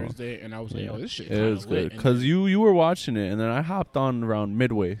Wednesday or Thursday, and I was like, "Oh, this shit." It was good because you were watching it, and then I hopped on around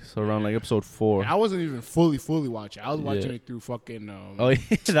midway, so around like episode 4. I wasn't even fully watching. I was watching it through fucking. Oh yeah,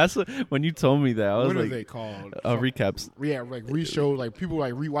 that's when you told me that. I was what like, are they called? Recaps. Yeah, like re-shows, like people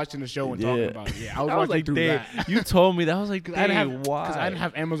like rewatching the show and talking about it. Yeah, I was watching like, through that. You told me that. I was like, why? Because I didn't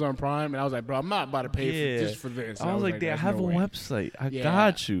have Amazon Prime, and I was like, bro, I'm not about to pay just for this. I was like, I have a website. I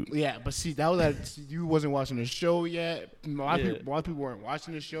got you. Yeah, but see, that was you wasn't watching the show yet. A lot of people weren't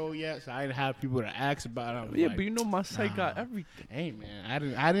watching the show yet, so I didn't have people to ask about it. But you know my site got everything. Hey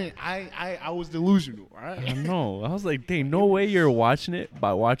man, I was delusional, right? I know. I was like, dang, no way you're watching it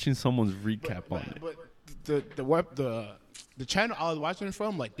by watching someone's recap on it. But the channel I was watching it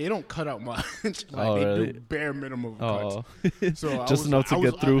from, like, they don't cut out much. Like, they do bare minimum cuts. So just enough to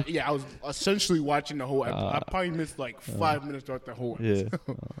get through. I was essentially watching the whole episode. I probably missed like 5 minutes throughout the whole episode.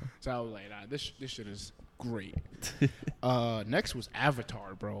 So I was like, nah, this shit is great. Next was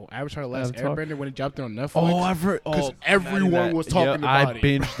Avatar, bro. Avatar: The Last Airbender when it dropped on Netflix. Oh, I've heard. Because everyone was talking about it. I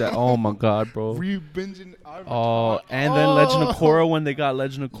binged that. Oh my god, bro. Re-binging Avatar. Oh, and then Legend of Korra when they got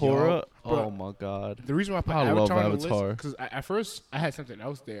Legend of Korra. Oh my god. The reason why I put Avatar on the list because at first I had something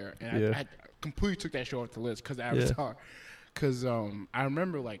else there, and I completely took that show off the list because Avatar. Because I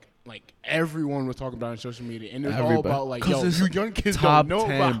remember like everyone was talking about it on social media, and it was all about like, yo, you young kids don't know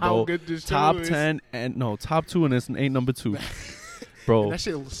about how good this show is. Top 10 and no top 2, and it's ain't number 2. Bro, and that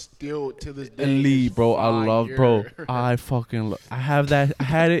shit was still to this day elite, bro. I love, bro. I fucking I have that. I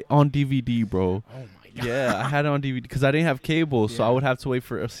had it on DVD, bro. Oh my god. Yeah, I had it on DVD because I didn't have cable, so I would have to wait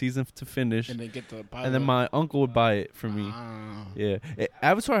for a season to finish, and then get the pilot. And then my uncle would buy it for me. Yeah,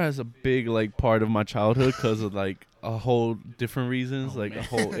 Avatar has a big like part of my childhood because of like a whole different reasons. It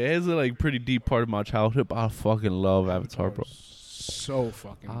is a like pretty deep part of my childhood. But I fucking love Avatar, bro. So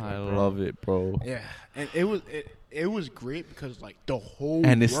fucking good, I love it, bro. Yeah, and it was great because like the whole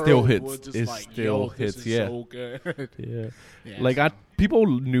and it world still hits. was just it like, still hits. This is so good. Yeah. Like people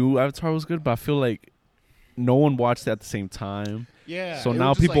knew Avatar was good, but I feel like no one watched it at the same time. Yeah. So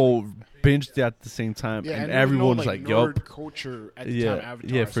now people binged it at the same time, and everyone's like, "Yup." Culture at the time of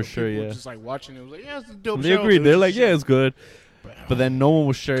Avatar. Yeah, for sure. Yeah. Just like watching it was like, yeah, it's a dope they show. agreed. They're like, yeah, it's good. But then no one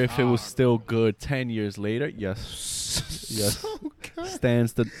was sure if it was still good 10 years later. Yes. Yes. So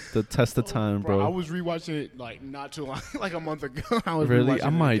stands the test of time, bro. I was rewatching it like not too long, like a month ago. I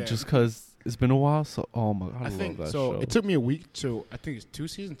might just because it's been a while. So oh my god, I think love that so. show. It took me a week to I think it's 2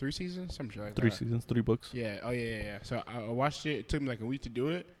 seasons, 3 seasons, something like that. 3 seasons, 3 books. Yeah. Oh yeah. So I watched it. It took me like a week to do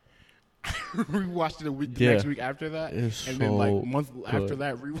it. Rewatched it a week, the next week after that, then like a month after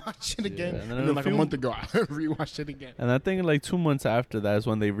that, rewatched it again, and then like a month ago, I rewatched it again. And I think like 2 months after that is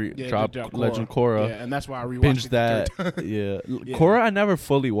when they dropped Legend Korra. Yeah, and that's why I rewatched that. Korra I never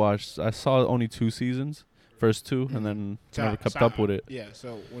fully watched. I saw only 2 seasons, first 2, and then never kept up with it. Yeah,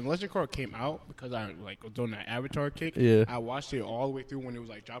 so when Legend Korra came out, because I like was doing that Avatar kick, I watched it all the way through when it was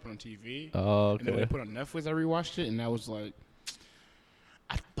like dropping on TV. Oh, okay. And then when they put it on Netflix, I rewatched it, and I was like,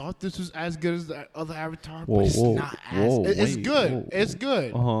 I thought this was as good as the other Avatar, but it's not as. It's good. It's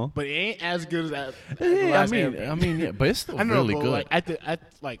good. But it ain't as good as that. I mean, yeah, but it's still really good. Like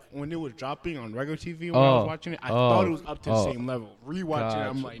like when it was dropping on regular TV when I was watching it, I thought it was up to the same level. Rewatching it,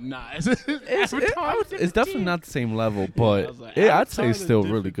 I'm like, nah. It's definitely not the same level, but I'd say it's still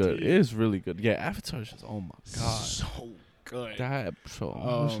really good. It is really good. Yeah, Avatar is just oh my god, so good. That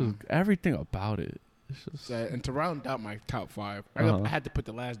show, everything about it. And to round out my top 5, I had to put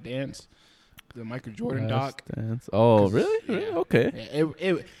The Last Dance, the Michael Jordan doc. Oh, really? Yeah. Okay.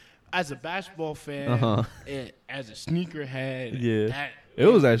 It as a basketball fan, as a sneakerhead, it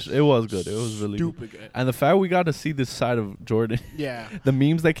was good. It was really stupid good. And the fact we got to see this side of Jordan, yeah, the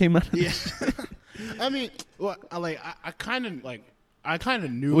memes that came out, I mean, well, I kind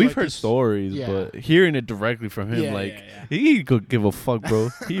of knew. We've like, heard stories, but hearing it directly from him, he could give a fuck, bro.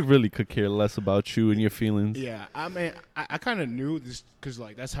 He really could care less about you and your feelings. Yeah, I mean, I kind of knew this because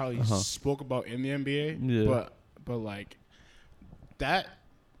like that's how he spoke about in the NBA. Yeah. But like that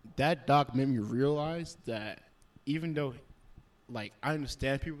doc made me realize that even though like I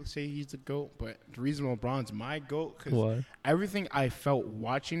understand people say he's the GOAT, but the reason LeBron's my GOAT because everything I felt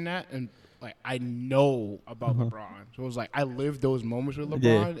watching that and like I know about LeBron, so it was like I lived those moments with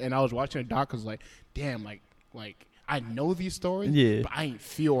LeBron, and I was watching a doc because like damn, like I know these stories, but I ain't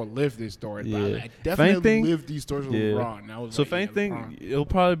feel or live this story. But I definitely lived these stories with LeBron. And I was so if anything, it'll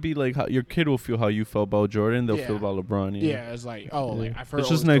probably be like how your kid will feel how you felt about Jordan. They'll feel about LeBron. Yeah, it's like like I've heard. It's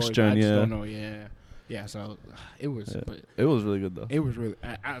just next gen. I just don't know. Yeah, so it was. Yeah. But it was really good though. It was really,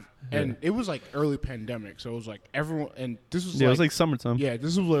 and it was like early pandemic, so it was like everyone, and this was it was like summertime. Yeah,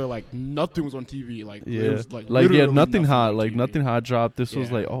 this was where like nothing was on TV. Like it was like nothing hot. Like nothing hot dropped. This was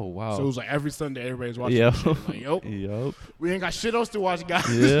like wow. So it was like every Sunday everybody's watching. Like we ain't got shit else to watch, guys.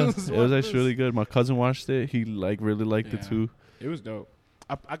 Yeah, it was actually really good. My cousin watched it. He like really liked it too. It was dope.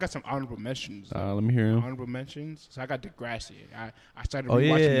 I got some honorable mentions. Let me hear him. Honorable mentions. So I got Degrassi. I started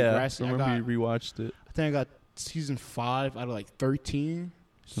rewatching Degrassi. I remember you rewatched it. I think I got season 5 out of like 13.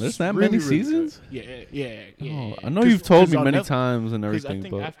 There's that many seasons? Yeah. Oh, I know you've told me many times and everything. I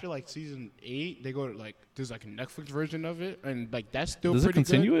think after like season 8, they go to like there's like a Netflix version of it, and like that's still does pretty it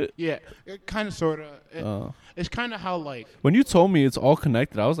continue good. it? Yeah, it kind of sort of. It's kind of how like when you told me it's all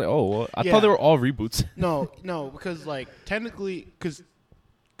connected, I was like, oh, well, I thought they were all reboots. No, because like technically, because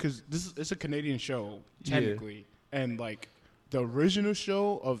it's a Canadian show technically, and like the original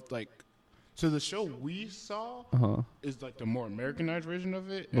show of like. So the show we saw is like the more Americanized version of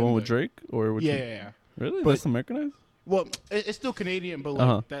it. The one with Drake or with yeah. Really? That's Americanized? Well, it's still Canadian, but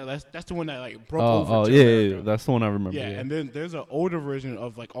like that's the one that like broke over. Yeah, that's the one I remember. Yeah, and then there's an older version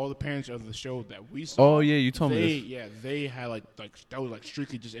of like all the parents of the show that we saw. Oh yeah, you told me this. Yeah, they had like that was like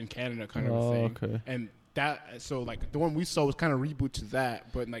strictly just in Canada kind of a thing. Okay. And that so like the one we saw was kind of reboot to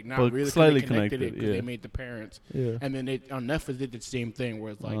that, but like not really slightly connected it because they made the parents. Yeah. And then they on Netflix did the same thing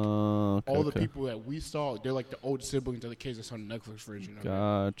where it's like all the people that we saw, they're like the older siblings of the kids that's on the Netflix version of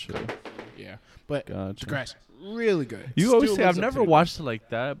Gotcha. it. Yeah. But Degrassi, really good. You always say I've never watched it like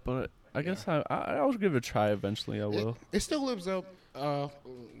that, but I guess I'll give it a try eventually. I will. It still lives up. A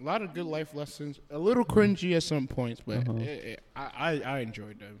lot of good life lessons. A little cringy at some points, but I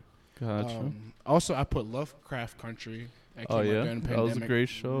enjoyed them. Gotcha. Also, I put Lovecraft Country. That was a great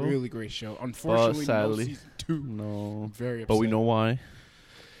show. Really great show. Unfortunately, sadly, no season 2. No. I'm very upset. But we know why.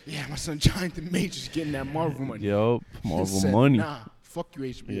 Yeah, my son Jonathan Majors getting that Marvel money. Yup, Marvel money. Nah, fuck you,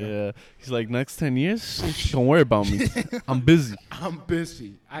 HBO. Yeah, he's like, next 10 years, don't worry about me. I'm busy.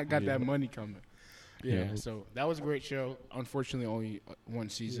 I got that money coming. Yeah, so that was a great show. Unfortunately, only one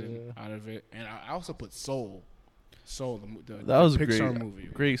season out of it. And I also put Soul, that was Pixar movie.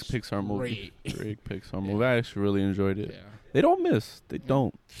 Great Pixar movie. Great Pixar movie. I actually really enjoyed it. Yeah. They don't miss. They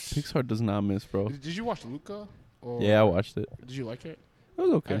don't. Pixar does not miss, bro. Did you watch Luca? Yeah, I watched it. Did you like it? It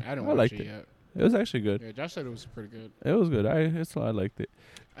was okay. I liked it yet. It was actually good. Yeah, Josh said it was pretty good. It was good. I liked it.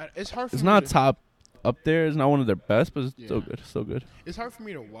 It's hard. It's not top up there. It's not one of their best, but it's still good. Still good. It's hard for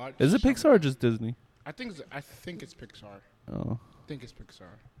me to watch. Is it Pixar or just Disney? I think it's Pixar. Oh. I think it's Pixar.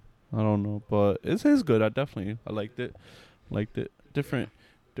 I don't know, but it's good. I liked it.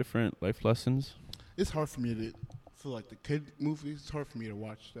 Different life lessons. It's hard for me to feel like the kid movies. It's hard for me to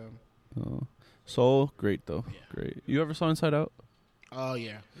watch them. Soul, great though. Yeah. Great. You ever saw Inside Out? Oh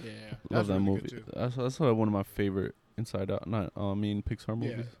yeah. Love that movie. That's one of my favorite Inside Out. Pixar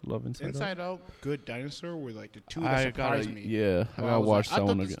movies. Yeah. Love Inside Out. Good Dinosaur were like the two that surprised me. Yeah, I gotta watch that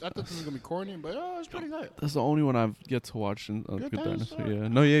one again. I thought this was gonna be corny, but it's pretty good. That's the only one I've yet to watch. Good Dinosaur. Yeah.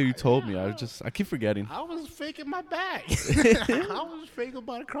 No, yeah, you told me. I keep forgetting. I was faking my bag. I was faking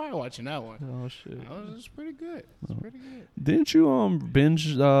about to cry watching that one. Oh shit. It's pretty good. It's pretty good. Didn't you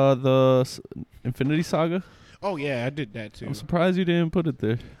binge the Infinity Saga? Oh yeah, I did that too. I'm surprised you didn't put it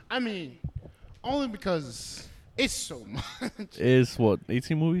there. I mean, only because it's so much. It's what,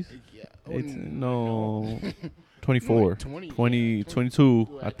 18 movies? Yeah. 18, no. 24. 20,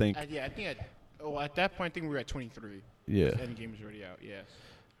 22, I think. I think at that point, I think we were at 23. Yeah. Endgame is already out, yes.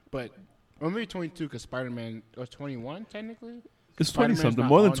 But, or maybe 22 because Spider-Man was 21, technically. It's 20-something,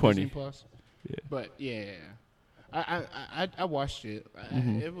 more than 20. Plus. Yeah. But, yeah. I watched it.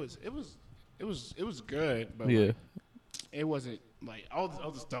 It was good, but like, it wasn't like all the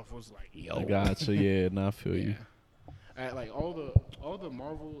other stuff was like, yo. I gotcha, yeah, and I feel you. Like all the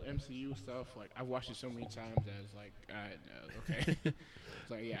Marvel MCU stuff, like I've watched it so many times that it's like, okay.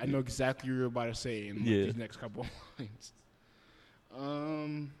 like, yeah, I know exactly what you're about to say in these next couple of lines.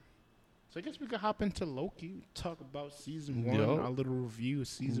 So I guess we could hop into Loki, talk about season 1, our little review of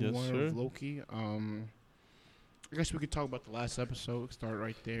season 1 of Loki. I guess we could talk about the last episode. Start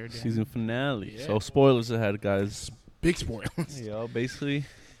right there. Dan. Season finale. Yeah. So spoilers ahead, guys. Big spoilers. Yeah, basically,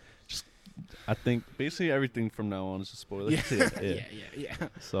 I think basically everything from now on is just spoilers. Yeah.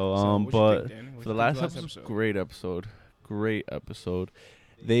 So but for the last episode, great episode.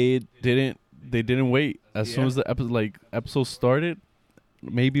 They didn't wait. As soon as the episode started,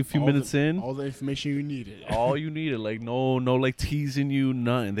 maybe a few minutes in, all the information you needed. All you needed, like no like teasing you,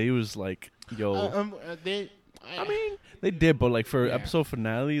 nothing. They was like, yo. I mean, they did, but like for episode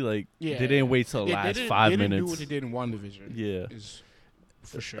finale, like they didn't wait till the last 5 minutes. They didn't do what they did in WandaVision. Yeah,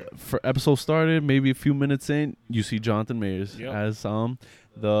 for sure. For episode started, maybe a few minutes in, you see Jonathan Majors as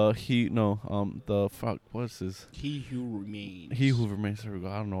what's his? He Who Remains. He Who Remains. There we go.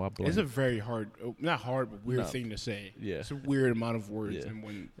 I don't know. It's a very hard, not hard, but weird thing to say. Yeah, it's a weird amount of words. And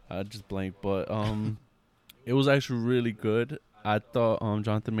when I just blanked, but it was actually really good. I thought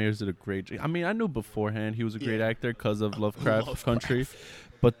Jonathan Majors did a great job. I mean, I knew beforehand he was a great actor because of Lovecraft Country.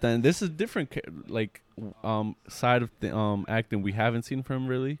 But then this is different, side of the acting we haven't seen from him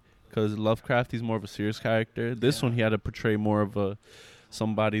really. Because Lovecraft, he's more of a serious character. This one, he had to portray more of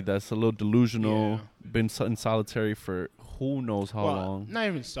somebody that's a little delusional, been in solitary for who knows how long. Not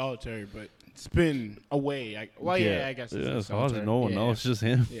even solitary, but it's been away. I guess it's solitary. No one knows, it's just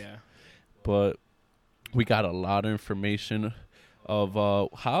him. Yeah. But we got a lot of information of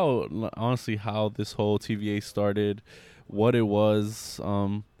how this whole TVA started, what it was,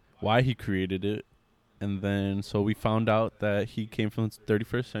 why he created it. And then, so we found out that he came from the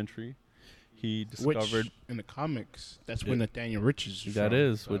 31st century. He discovered... Which, in the comics, that's when Nathaniel Richards is that from,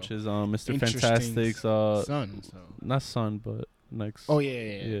 is, so. Which is Mr. Fantastic's... son. So. Not son, but next... Oh,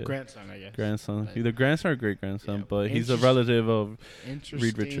 yeah. Grandson, I guess. Grandson. Either grandson or great-grandson, but he's a relative of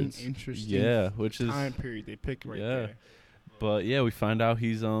Reed Richards. Interesting which is... time period they picked right there. But, yeah, we find out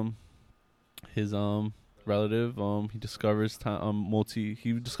he's his relative. He discovers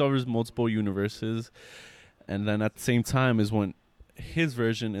multiple universes, and then at the same time is when his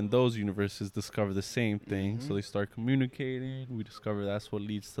version and those universes discover the same thing. So they start communicating. We discover that's what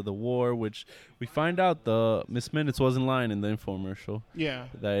leads to the war, which we find out the Miss Minutes wasn't lying in the infomercial. Yeah,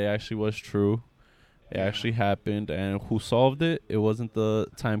 that it actually was true. It actually happened, and who solved it? It wasn't the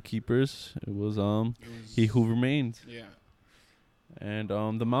timekeepers. It was He Who Remains. Yeah. And the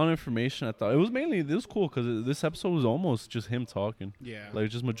amount of information, I thought it was cool because this episode was almost just him talking. Yeah,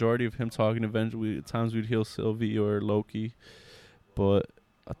 like just majority of him talking. Eventually, at times we'd hear Sylvie or Loki, but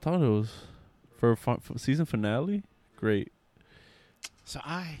I thought it was for season finale, great. So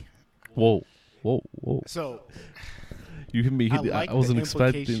whoa. So you hit me. I wasn't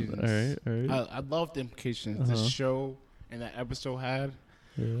expecting. All right. I love the implications the show and that episode had.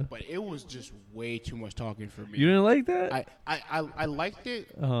 Yeah. But it was just way too much talking for me. You didn't like that? I liked it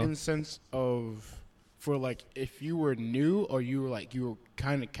in the sense of, for like, if you were new or you were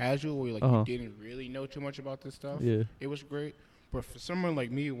kind of casual or you didn't really know too much about this stuff, it was great. But for someone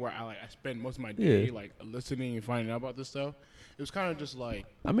like me, where I spend most of my day like listening and finding out about this stuff, it was kind of just like,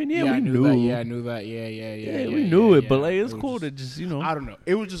 I mean, we knew that. Yeah, I knew that. Yeah, we knew it, but like it's cool to just I don't know.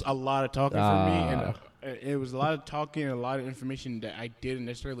 It was just a lot of talking for me, and it was a lot of talking and a lot of information that I didn't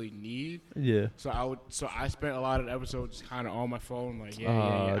necessarily need. Yeah. So I spent a lot of the episodes kind of on my phone, like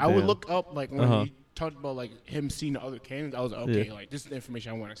I would look up like when he talked about like him seeing the other cannons. I was like, okay, like this is the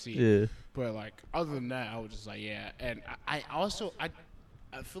information I want to see. Yeah. But like other than that, I was just like, and I also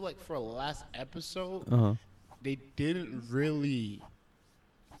feel like for the last episode, they didn't really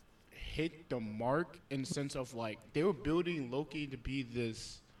hit the mark in the sense of like they were building Loki to be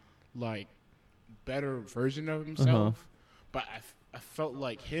this like better version of himself, but I felt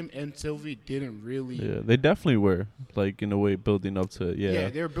like him and Sylvie didn't really. Yeah, they definitely were like in a way building up to it. Yeah,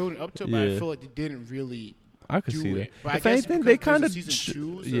 they were building up to it, but I feel like they didn't really. I could see it. that. But if anything, they kind of season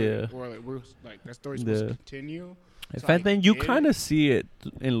 2, or like we're like that story's supposed to continue. If anything, you kind of see it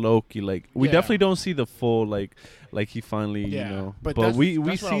in Loki. Like we definitely don't see the full like he finally you know. But we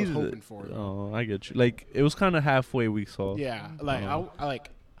that's see what I was hoping for. Oh, I get you. Like it was kind of halfway we saw. Yeah, like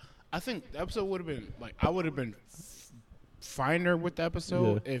I think the episode would have been like I would have been finer with the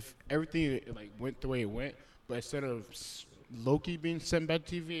episode if everything like went the way it went. But instead of Loki being sent back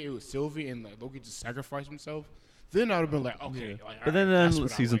to TV, it was Sylvie and like Loki just sacrificed himself. Then I would have been like, okay. Yeah. Like, but then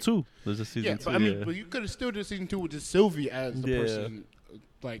season 2. There's a season 2. But I mean, but you could have still did season 2 with just Sylvie as the person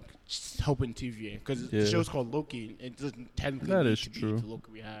like helping TVA because the show's called Loki. It doesn't technically that need is to true. be the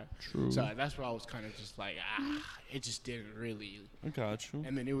Loki we have. True. So that's why I was kind of just like, it just didn't really. I got you.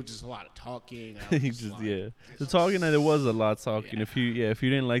 And then it was just a lot of talking. And I was just like, the talking. There was a lot of talking. If you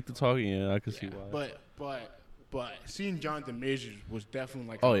didn't like the talking, I could see why. But seeing Jonathan Majors was definitely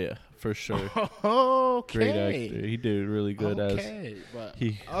like. Oh yeah, for sure. Okay. Great actor. He did really good but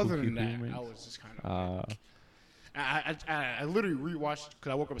other than that, I was just kind of. I literally rewatched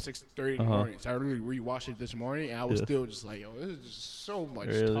because I woke up at 6:30 in the morning, so I really rewatched it this morning, and I was still just like, "Yo, this is just so much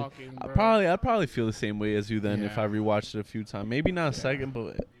talking." Bro. I'd probably feel the same way as you then if I rewatched it a few times. Maybe not a second,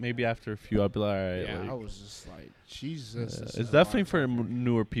 but maybe after a few, I'd be like, "All right." Yeah, like, I was just like, "Jesus." It's definitely for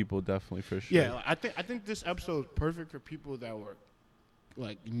newer people, definitely for sure. Yeah, I think this episode is perfect for people that were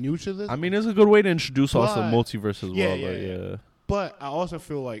like new to this. I mean, it's a good way to introduce also multiverse as well. Yeah. But I also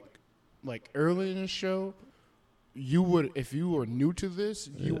feel like early in the show. You would, if you were new to this,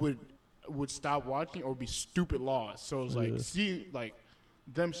 you would stop watching or be stupid lost. So it's like, see, like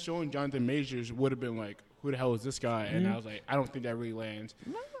them showing Jonathan Majors would have been like, who the hell is this guy? And I was like, I don't think that really lands.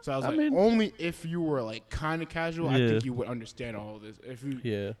 So I was only if you were like kind of casual, I think you would understand all of this. If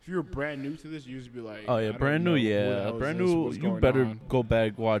you were brand new to this, you'd just be like, brand new, brand new. You better go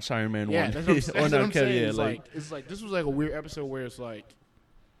back watch Iron Man 1. That's what I'm saying. It's like this was like a weird episode where it's like,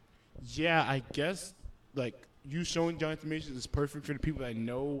 I guess like. You showing Jonathan Majors is perfect for the people that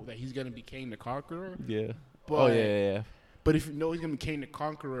know that he's gonna be Kang the Conqueror. Yeah. But, But if you know he's gonna be Kang the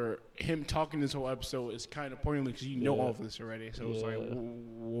Conqueror, him talking this whole episode is kind of pointless because you know all of this already. So it's like,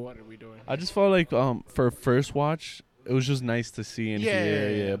 what are we doing? I just felt like for first watch, it was just nice to see and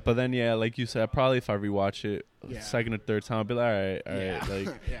hear. But then like you said, probably if I rewatch it second or third time, I'll be like, all right.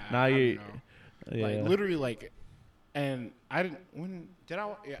 Like now you, like literally like, and I didn't. When did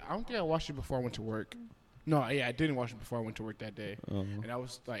I? Yeah, I don't think I watched it before I went to work. No, I didn't watch it before I went to work that day. And I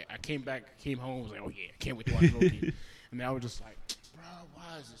was like, I came home, was like, oh yeah, I can't wait to watch Loki. And then I was just like, bro,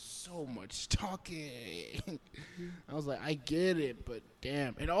 why is there so much talking? I was like, I get it, but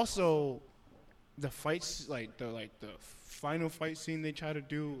damn. And also, the fights, like the final fight scene they try to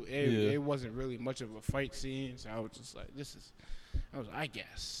do, it wasn't really much of a fight scene. So I was just like, I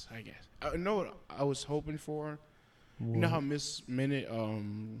guess. I know what I was hoping for. What? You know how Miss Minute,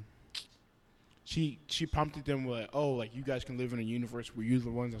 She prompted them with, you guys can live in a universe where you're the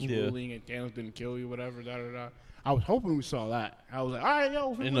ones that's ruling and Thanos didn't kill you, whatever, da-da-da. I was hoping we saw that. I was like, all right,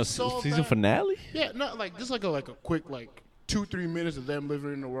 yo. In a season finale? Yeah, not like, just like a quick, 2-3 minutes of them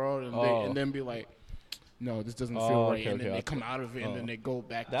living in the world and then be like, no, this doesn't feel right. And then they come out of it and then they go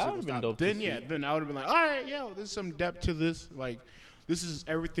back. That would have been dope. Then I would have been like, all right, yo, there's some depth to this. Like, this is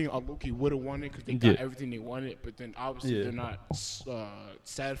everything Loki would have wanted because they got everything they wanted, but then obviously they're not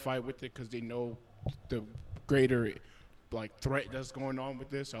satisfied with it because they know the greater threat that's going on with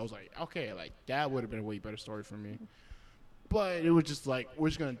this. So I was like, okay, that would have been a way better story for me. But it was just like, we're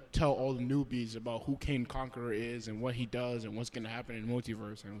just going to tell all the newbies about who Kang Conqueror is and what he does and what's going to happen in the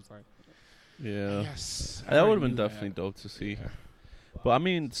multiverse. And it was like, yes. That would have been definitely dope to see. Yeah. But I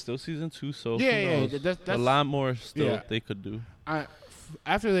mean, still season 2, so that's a lot more still they could do.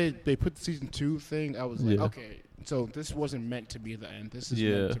 After they put the season 2 thing, I was like, okay, so this wasn't meant to be the end. This is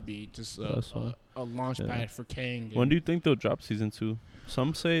meant to be just a launch pad for Kang. When do you think they'll drop season 2?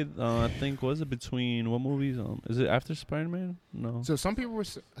 Some say, I think, was it between what movies? Is it after Spider-Man? No. So some people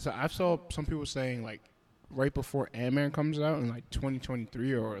I saw some people saying right before Ant-Man comes out in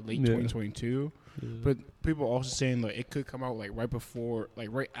 2023 or late 2022. Yeah. But people are also saying it could come out right before,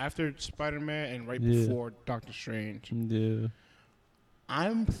 right after Spider-Man and right before Doctor Strange. Yeah.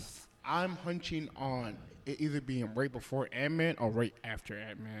 I'm hunching on it either being right before Ant-Man or right after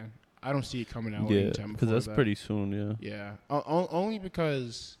Ant-Man. I don't see it coming out anytime before because that's pretty soon. Yeah. Only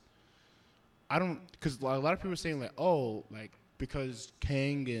because because a lot of people are saying because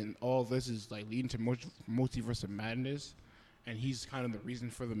Kang and all this is leading to multiverse of madness. And he's kind of the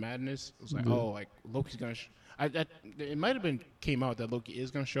reason for the madness. It was Loki's gonna. It might have came out that Loki is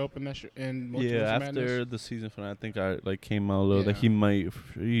gonna show up in that in Multiverse of Madness. After the season finale, I think I came out a little that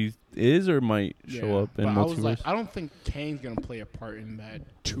he is or might show up in Multiverse. I was like, I don't think Kang's gonna play a part in that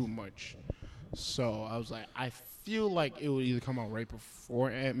too much. So I was like, I feel like it would either come out right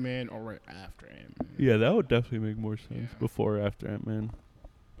before Ant-Man or right after Ant-Man. Yeah, that would definitely make more sense before or after Ant-Man.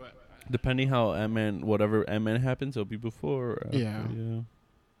 Depending how whatever Ant-Man happens, it'll be before or after. Yeah.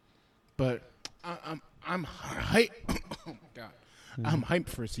 But I'm hyped. Oh my god, I'm hyped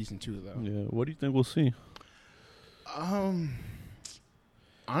for season 2 though. Yeah. What do you think we'll see?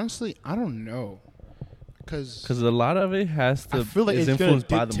 Honestly, I don't know. Because a lot of it has to. I feel like is influenced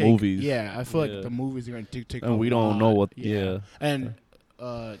by the movies. Yeah, I feel like the movies are going to dictate. And we don't know what. Yeah. And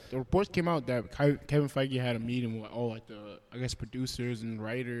the reports came out that Kevin Feige had a meeting with all like the producers and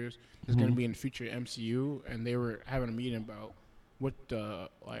writers that's going to be in the future MCU, and they were having a meeting about what the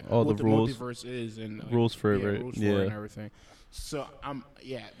what the rules, multiverse is and rules for it, right? Rules for it and everything. So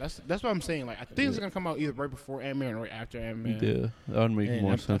that's what I'm saying. Like I think it's gonna come out either right before Ant-Man or right after Ant-Man. Yeah, that would make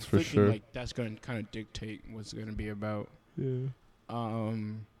more sense for sure. Like that's gonna kind of dictate what's gonna be about. Yeah.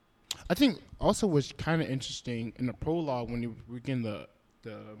 I think also what's kind of interesting in the prologue when you begin the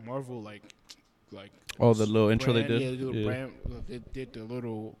Marvel like the little intro they did. Yeah, the little brand, they did the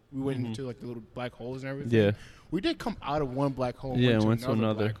little. We went into like the little black holes and everything. Yeah. We did come out of one black hole. Yeah, went to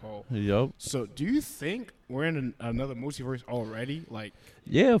another black hole. Yep. So, do you think we're in another multiverse already? Like,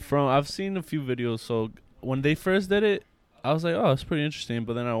 yeah, I've seen a few videos. So when they first did it, I was like, oh, it's pretty interesting.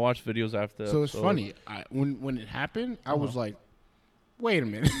 But then I watched videos after. So it's funny. When it happened, I was like, wait a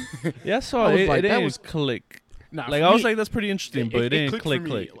minute. Yeah, so it didn't click. Nah, like I was like, that's pretty interesting, but it didn't click.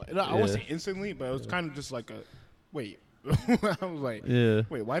 Like, no, I won't say instantly, but it was kind of just like a wait. I was like,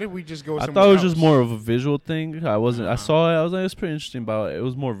 wait, why did we just go? I thought it was just more of a visual thing. I wasn't. I saw it. I was like, it's pretty interesting, but it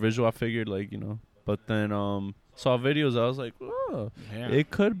was more visual. I figured, like, but then saw videos. I was like, oh,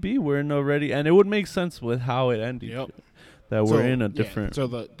 it could be we're in already, and it would make sense with how it ended. Yep. That we're in a different. So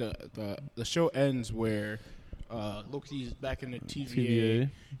the show ends where Loki's back in the TVA.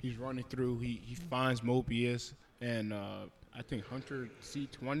 He's running through. He finds Mobius and I think Hunter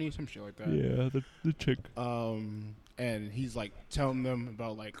C-20, some shit like that. Yeah, the chick. And he's like telling them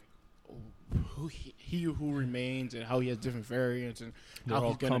about like who remains and how he has different variants and how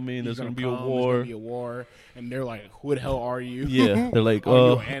he's gonna there's gonna be a war. There's gonna be a war, and they're like, "Who the hell are you?" Yeah, they're like, "Are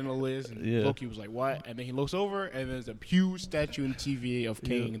you an analyst?" And Loki was like, "What?" And then he looks over, and there's a huge statue in TVA of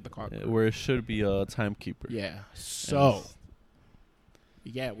Kang the Conqueror, where it should be a timekeeper. Yeah. So,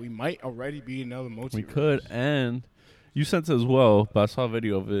 we might already be another multiverse. We could, and you sent it as well, but I saw a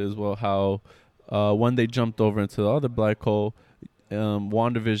video of it as well. How when they jumped over into the other black hole,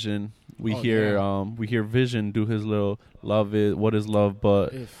 WandaVision. We hear Vision do his little love is what is love,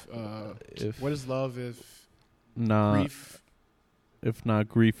 but if what is love if not grief, if not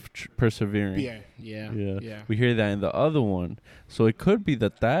grief persevering. Yeah. We hear that in the other one, so it could be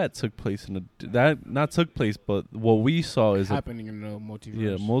that took place but what we saw is happening in the multiverse.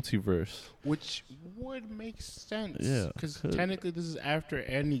 Yeah, multiverse, which would make sense. Yeah, because technically this is after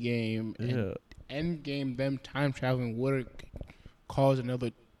Endgame. And Endgame, them time traveling would have caused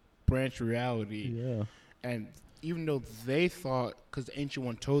another branch reality. Yeah. And even though they thought, because the Ancient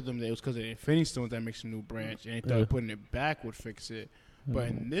One told them that it was because of the Infinity Stones that makes a new branch, and they thought putting it back would fix it. But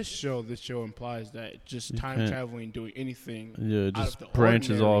in this show implies that just time traveling, doing anything, just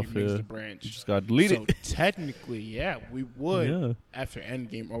branches off. Makes the branch. You just got deleted. So technically, we would after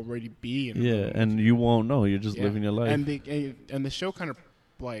Endgame already be in. And you won't know. You're just living your life. And the show kind of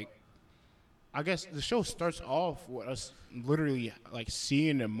like, I guess the show starts off with us literally like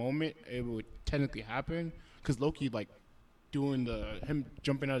seeing a moment it would technically happen because Loki like doing him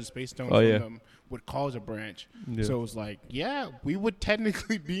jumping out of the space stone from them would cause a branch. So it was like, we would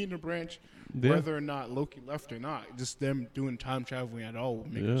technically be in a branch whether or not Loki left or not. Just them doing time traveling at all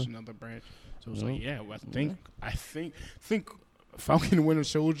would make us another branch. So it was like, I think Falcon and Winter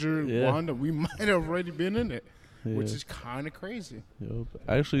Soldier, Wanda, we might have already been in it. Which is kind of crazy. Yep.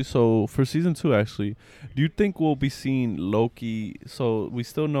 Actually, so for season 2, do you think we'll be seeing Loki? So we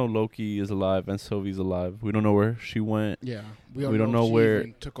still know Loki is alive and Sylvie's alive. We don't know where she went. Yeah, we don't know where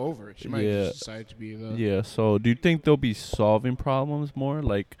she took over. She might just decide to be the. Yeah. So do you think they'll be solving problems more,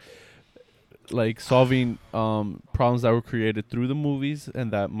 like solving problems that were created through the movies, and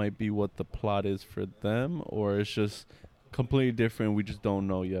that might be what the plot is for them, or it's just completely different? We just don't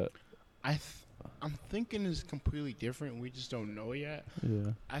know yet. I'm thinking it's completely different. We just don't know yet.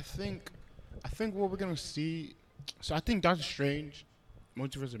 Yeah. I think what we're gonna see. So I think Doctor Strange,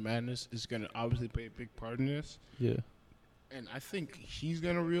 Multiverse of Madness, is gonna obviously play a big part in this. Yeah. And I think he's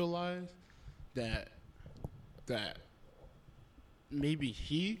gonna realize that maybe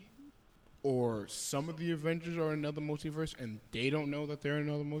he or some of the Avengers are in another multiverse, and they don't know that they're in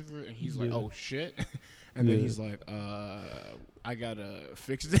another multiverse, and he's like, "Oh shit." And then he's like, I gotta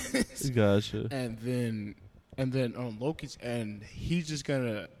fix this. Gotcha. And then on Loki's end, he's just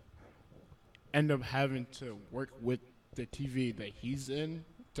gonna end up having to work with the TV that he's in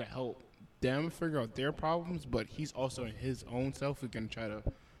to help them figure out their problems, but he's also in his own self is gonna try to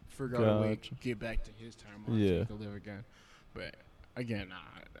figure out a way to get back to his timeline to live again. But again,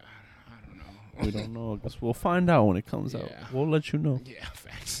 I don't know. We don't know. I guess we'll find out when it comes out. We'll let you know. Yeah,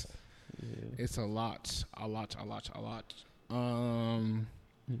 facts. It's a lot.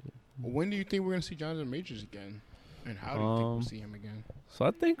 When do you think we're gonna see Jonathan Majors again? And how do you think we'll see him again? So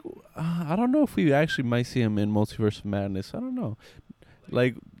I think I don't know if we actually might see him in Multiverse of Madness. I don't know.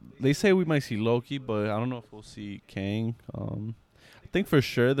 Like they say we might see Loki, but I don't know if we'll see Kang. I think for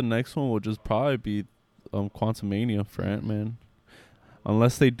sure the next one will just probably be Quantumania for Ant-Man.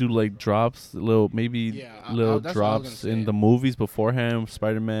 Unless they do like drops, little drops in the movies beforehand,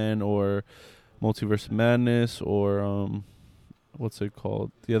 Spider-Man or Multiverse of Madness or what's it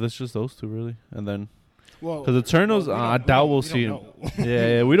called? Yeah, that's just those two really, and then because Eternals, I doubt we'll see him.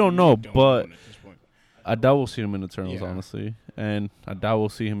 Yeah, we don't know, but I doubt we'll see him in Eternals, honestly, and I doubt we'll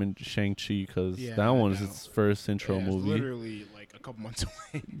see him in Shang-Chi because that one is his first intro movie. Literally like a couple months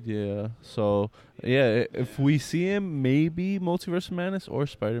away. Yeah, so if we see him, maybe Multiverse of Madness or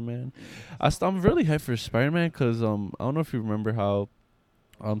Spider-Man. I'm really hyped for Spider-Man because I don't know if you remember how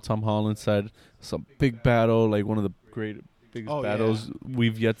Tom Holland said some big battle, like one of the biggest battles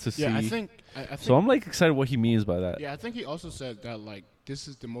we've yet to see. Yeah, I think so. I'm like excited what he means by that. Yeah, I think he also said that like this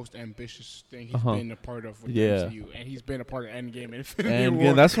is the most ambitious thing he's been a part of with the MCU, and he's been a part of Endgame and Infinity War.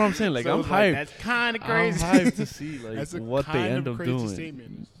 Yeah, that's what I'm saying. Like so I'm hyped. That's kind of crazy. I'm hyped to see like what they end up doing.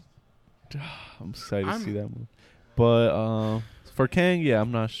 Statement. I'm excited to see that movie. But for Kang,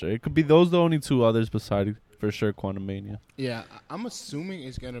 I'm not sure. It could be those the only two others besides for sure Quantumania. Yeah, I'm assuming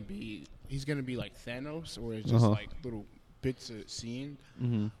he's gonna be like Thanos, or it's just like little bits of scene.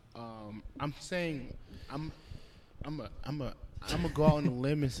 Mm-hmm. I'm saying I'm gonna go out on a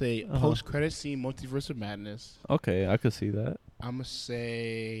limb and say post-credit scene Multiverse of Madness. Okay, I could see that. I'm gonna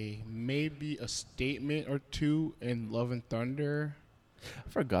say maybe a statement or two in Love and Thunder. I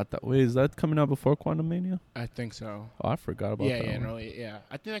forgot that. Wait, is that coming out before Quantumania? I think so. Oh, I forgot about that. Yeah.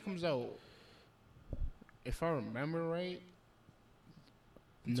 I think that comes out, if I remember right,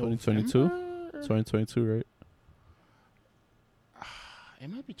 2022? 2022, right? It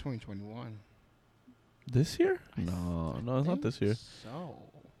might be 2021. This year? No, it's not this year. So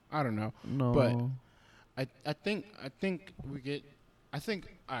I don't know. No, but I think we get. I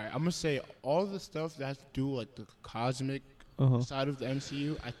think all right. I'm gonna say all the stuff that has to do like the cosmic side of the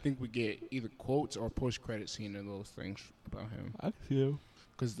MCU. I think we get either quotes or post credit scene of those things about him. I see.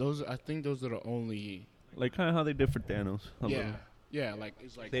 Because I think those are the only like kind of how they did for Thanos. Yeah, like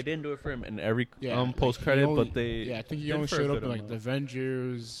it's like they didn't do it for him in every post credit, but they I think he only showed up in like the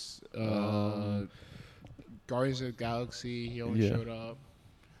Avengers, Guardians of the Galaxy. He only showed up.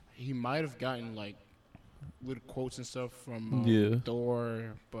 He might have gotten like little quotes and stuff from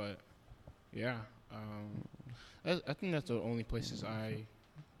Thor, but I think that's the only places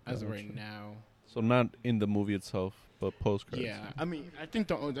as of right now. So not in the movie itself, but post credits. Yeah, I mean, I think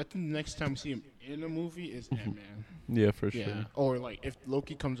the next time we see him in a movie is Ant-Man. Yeah, for sure. Or like if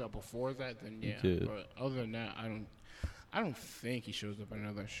Loki comes out before that, then But other than that, I don't think he shows up in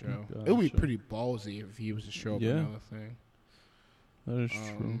another show. Gotcha. It would be pretty ballsy if he was to show up in another thing. That is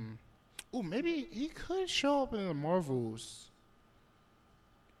true. Oh, maybe he could show up in the Marvels.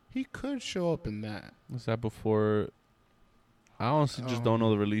 He could show up in that. Is that before? I honestly just don't know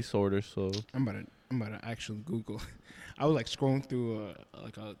the release order, so I'm about to actually Google. I was like scrolling through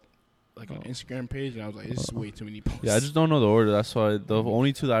an Instagram page, and I was like, "This is way too many posts." Yeah, I just don't know the order. That's why the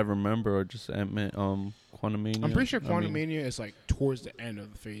only two that I remember are just Ant-Man, Quantumania. I'm pretty sure Quantumania is like towards the end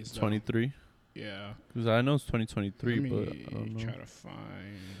of the phase. 23. Yeah, because I know it's 2023, but I don't know. Try to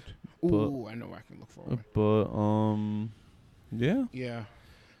find. Ooh, I know where I can look for it. But yeah.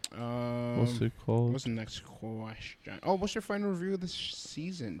 What's it called? What's the next question? Oh, what's your final review of this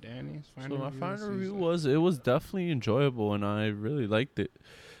season, Danny? So my final review was definitely enjoyable, and I really liked it.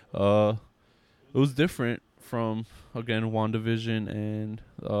 It was different from again WandaVision and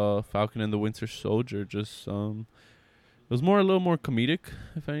Falcon and the Winter Soldier. Just it was a little more comedic,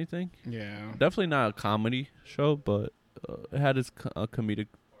 if anything. Yeah, definitely not a comedy show, but it had its comedic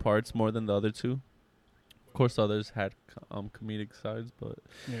parts more than the other two. Of course, others had comedic sides, but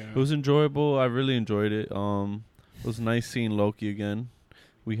it was enjoyable. I really enjoyed it. It was nice seeing Loki again.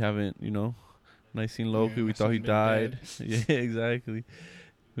 We haven't, nice seeing Loki. Yeah, we thought he died. Yeah, exactly.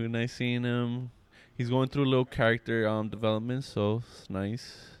 It was nice seeing him. He's going through a little character development, so it's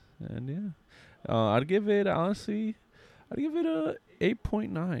nice. And I'd give it a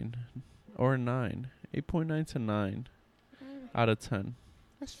 8.9 or a 9. 8.9 to 9 out of 10.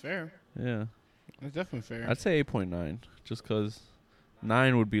 That's fair. Yeah. That's definitely fair. I'd say 8.9, just because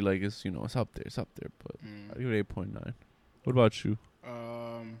 9 would be like it's up there, but I'd give it 8.9. What about you?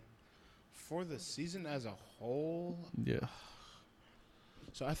 For the season as a whole,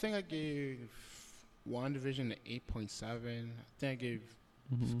 so I think I gave WandaVision an 8.7. I think I gave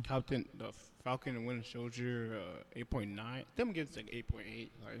the Falcon and Winter Soldier 8.9. I think I'm gonna give it like 8.8.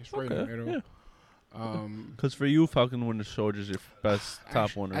 Like it's right in the middle. Because for you, Falcon Winter Soldier is your best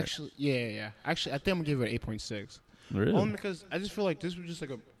top one, right? Actually, yeah. Actually, I think I'm gonna give it an 8.6. Really? Only because I just feel like this was just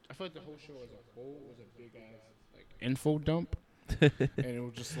like I feel like the whole show as a whole was a big ass like info dump, and it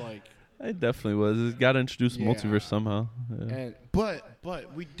was just like. It definitely was. It got to introduce multiverse somehow. Yeah. And but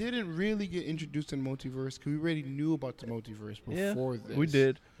we didn't really get introduced in multiverse because we already knew about the multiverse before this. We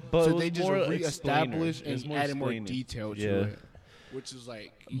did, but so they just reestablished and added more detail to it, which is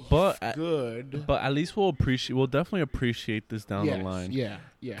like good. But at least we'll definitely appreciate this down the line. Yeah.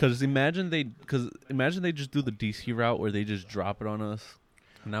 Because imagine they just do the DC route where they just drop it on us.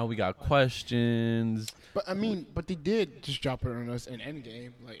 Now we got questions. But they did just drop it on us in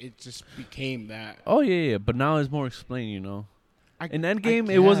Endgame. Like it just became that. Oh yeah. But now it's more explained, you know. In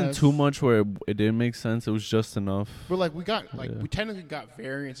Endgame, it wasn't too much where it didn't make sense. It was just enough. But like we technically got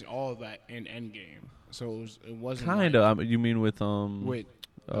variants and all of that in Endgame. So it wasn't kinda. You mean with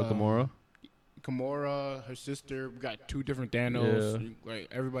Gamora? Gamora, her sister. We got 2 different Thanos. Yeah. Like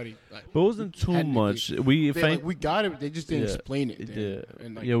everybody. Like, but it wasn't too much. We got it. They just didn't explain it.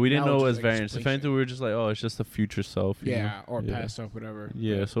 And we didn't know it was variants. If anything, we were just like, oh, it's just the future self. Or past self, whatever.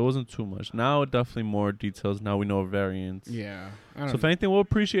 Yeah, so it wasn't too much. Now definitely more details. Now we know variants. Yeah. So if anything, we'll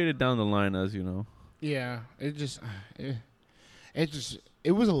appreciate it down the line, as you know. Yeah. It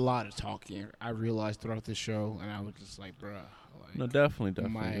was a lot of talking. I realized throughout the show, and I was just like, bruh. Like, no,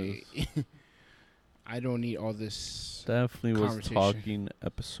 definitely. I don't need all this. Definitely was talking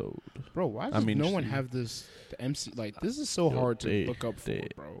episode, bro. Why does no one have this? The MC this is so hard to look up for,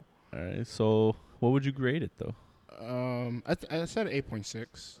 bro. All right, so what would you grade it though? I said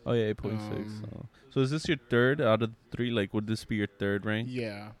 8.6. Oh yeah, 8.6. So is this your third out of 3? Like, would this be your third rank?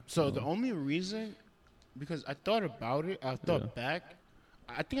 Yeah. So the only reason, because I thought about it, I thought back.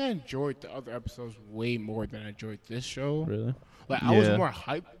 I think I enjoyed the other episodes way more than I enjoyed this show. Really? Like I was more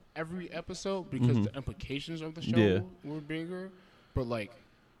hyped every episode because the implications of the show were bigger. But like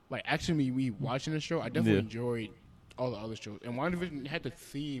actually me watching the show, I definitely enjoyed all the other shows. And WandaVision had the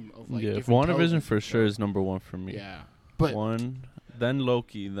theme of like WandaVision for sure is number 1 for me. Yeah. But 1, then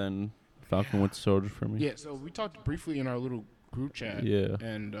Loki, then Falcon Winter Soldier for me. Yeah, so we talked briefly in our little group chat. Yeah.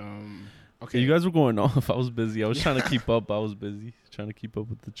 And okay. You guys were going off. I was busy. I was trying to keep up. I was busy trying to keep up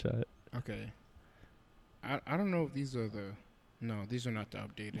with the chat. Okay. I don't know if these are No, these are not the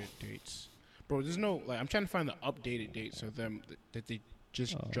updated dates. Bro, there's no, I'm trying to find the updated dates of them that they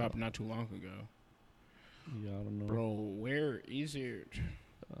just dropped not too long ago. Yeah, I don't know. Bro, where is it?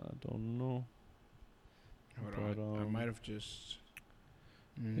 I don't know. Hold on. I might have just...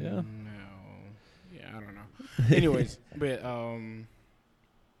 Yeah. No. Yeah, I don't know. Anyways, but, damn,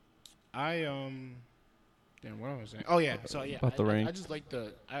 what was I saying? Oh, yeah. So, yeah. About the rank. I just like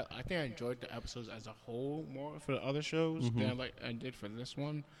I think I enjoyed the episodes as a whole more for the other shows than I did for this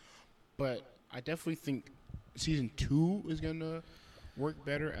one. But I definitely think season 2 is going to work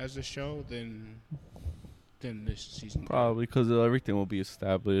better as a show than this season. Probably because everything will be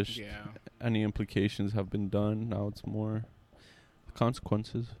established. Yeah. Any implications have been done. Now it's more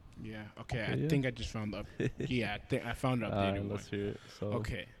consequences. Yeah. Okay. I think I just found the I think I found the updated one. Let's hear it. So.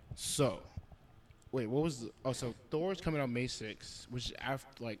 Okay. So, wait, what was so Thor's coming out May 6th, which is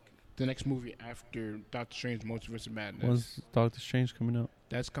after the next movie after Doctor Strange Multiverse of Madness. When's Doctor Strange coming out?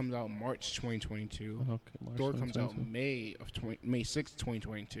 That comes out March 2022. Okay. Thor comes out May 6th,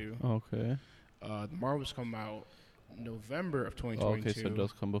 2022. Okay. The Marvels come out November of 2022. Okay, so it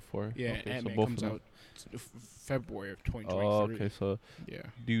does come before. Yeah, okay, Ant-Man so comes out February of 2023. Oh, okay, so yeah.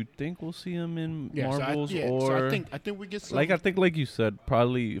 Do you think we'll see him in or? Marvels So I think we get some. I think like you said,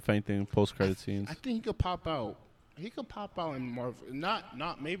 probably if anything, post-credit scenes. I think he could pop out. He could pop out in Marvel.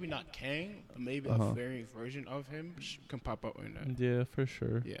 Maybe not Kang, but maybe a variant version of him can pop out in that. Yeah, for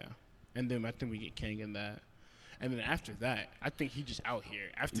sure. Yeah, and then I think we get Kang in that. And then after that, I think he just out here.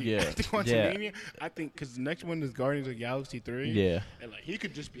 After Quantumania, I think because the next one is Guardians of the Galaxy 3. Yeah. And he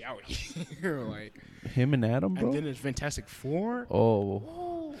could just be out here, him and Adam, bro. And then there's Fantastic Four.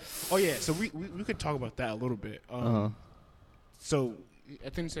 Oh yeah. So we could talk about that a little bit. So I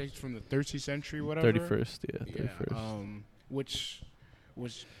think it's from the 13th century, whatever. 31st, yeah. 31st.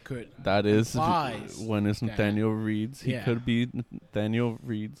 Which could that is when it's Nathaniel Reeds. He could be Nathaniel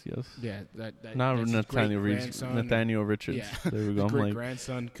Reeds, yes. Yeah, that not Nathaniel Reeds, Nathaniel Richards. Yeah. There we go. Great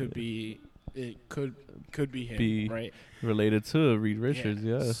grandson could be could be him, right? Related to Reed Richards,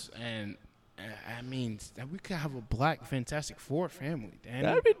 yes. And I mean, we could have a Black Fantastic Four family. Danny.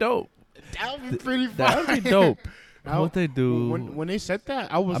 That'd be dope. That would be pretty fun. That'd be dope. What they do when they said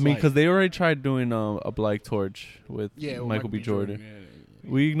that, I was. I mean, because they already tried doing a Black Torch with Michael B. Jordan. Yeah.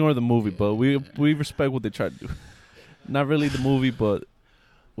 We ignore the movie, but we respect what they tried to do. Not really the movie, but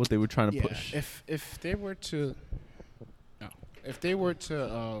what they were trying to push. If they were to,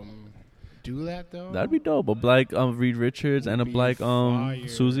 do that though, that'd be dope. A black Reed Richards and a black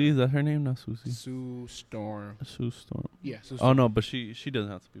Susie. Is that her name? Not Susie. Sue Storm. Sue Storm. Yeah. Sue Oh Storm. no, but she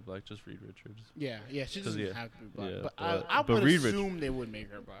doesn't have to be black. Just Reed Richards. Yeah. She doesn't have to be black. Yeah, but I would assume they would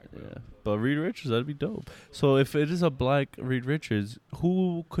make her black. Bro. Yeah, but Reed Richards, that'd be dope. So if it is a black Reed Richards,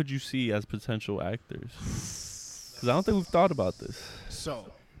 who could you see as potential actors? Because I don't think we've thought about this. So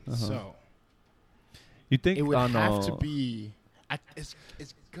you think it would have to be? It's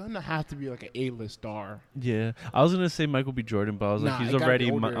gonna have to be like an A-list star. Yeah, I was gonna say Michael B. Jordan, but I was like, he's already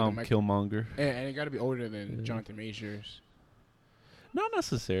Killmonger, and it got to be older than Jonathan Majors. Not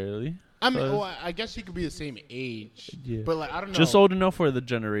necessarily. I mean, I guess he could be the same age. Yeah, but like I don't know. Just old enough where the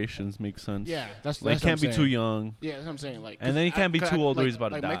generations make sense. Yeah, that's like can't be too young. Yeah, that's what I'm saying. Like, and then he can't be too old or he's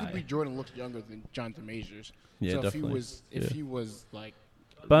about to die. Michael B. Jordan looks younger than Jonathan Majors. Yeah, so definitely. If he was like.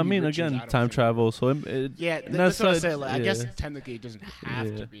 But I mean, again, time travel. So that's what I said. Like, I guess technically it doesn't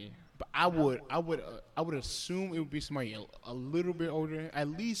have to be, but I would assume it would be somebody a little bit older, at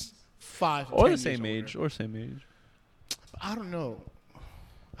least 5 or 10 the same years age, older. or same age. I don't know.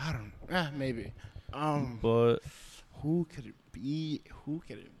 Maybe. But who could it be?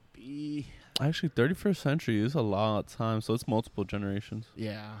 Actually, 31st century is a lot of time, so it's multiple generations.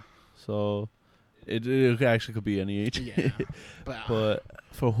 Yeah. So it actually could be any age. Yeah. But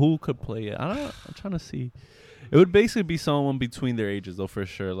for who could play it, I'm trying to see. It would basically be someone between their ages, though, for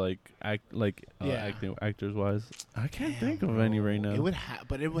sure. Acting actors wise, I can't think of any right now. It would have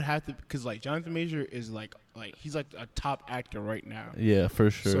to, because like Jonathan Major is like he's like a top actor right now. Yeah, for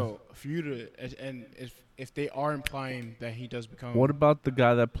sure. So for you to and if they are implying that he does become. What about the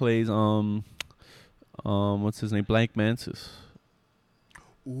guy that plays what's his name, Blank Mantis?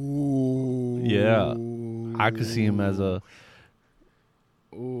 Ooh. Yeah, I could see him as a.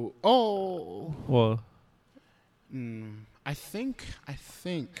 Ooh. Oh. Well. I think. I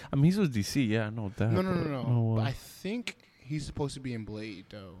mean, he's with DC. Yeah, I know that. No. But I think he's supposed to be in Blade,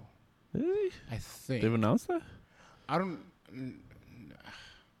 though. Is he? I think they've announced that. I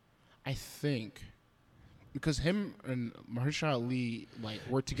think because him and Mahershala Ali like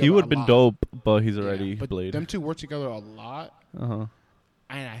work together. He would have been dope, but he's already but Blade. Them two work together a lot.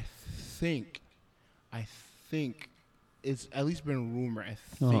 And I think it's at least been a rumor. I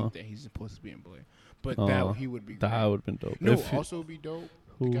think that he's supposed to be in Blade. But that he would be. That would have been dope. No, also would be dope.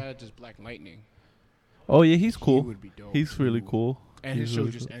 Who? The guy that does Black Lightning. Oh yeah, he's cool. He would be dope. He's really cool. And his show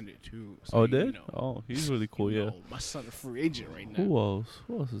just ended too. So oh, it did? Oh, he's really cool. Yeah. My son's a free agent right now. Who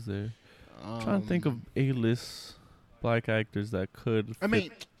else is there? I'm trying to think of A-list black actors that could. I mean,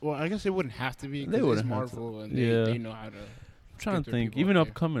 well, I guess it wouldn't have to be. They wouldn't Marvel, have and they know how to. I'm trying to think. Even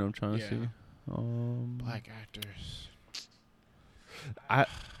upcoming, I'm trying to see. Black actors.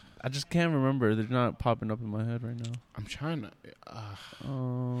 I just can't remember. They're not popping up in my head right now. I'm trying to.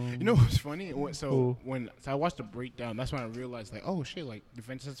 You know what's funny? So I watched the breakdown, that's when I realized, like, oh shit, like the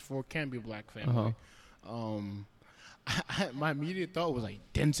Fantastic Four can be a black family. My immediate thought was like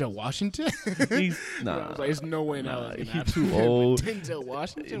Denzel Washington. He's I was like, there's no way now. He's too old. Denzel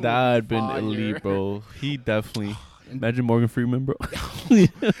Washington. That'd been elite, bro. He definitely. Imagine Morgan Freeman, bro.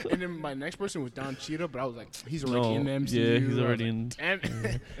 And then my next person was Don Cheadle, but I was like, he's already in the MCU. Yeah, he's already in.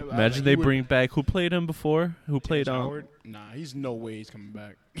 Imagine they bring back who played him before. Who played Howard? Nah, he's no way he's coming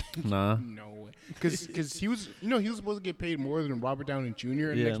back. Nah, no way. Because he was, he was supposed to get paid more than Robert Downey Jr.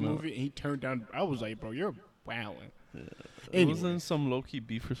 in the next movie, and he turned down. I was like, bro, you're wowing. Yeah. It was in some low key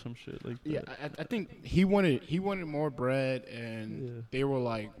beef or some shit like that. Yeah, I think he wanted more bread, and they were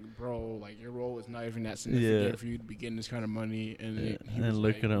like, "Bro, like your role is not even that significant for you to be getting this kind of money." And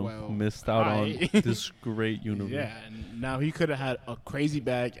look at him, missed out on this great universe. Yeah, and now he could have had a crazy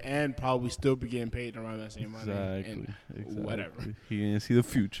bag and probably still be getting paid around that same money. Exactly. Whatever. He didn't see the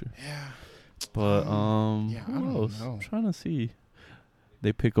future. Yeah. But who else? I'm trying to see.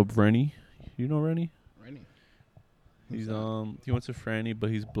 They pick up Rennie. You know Rennie? He's he went to Franny, but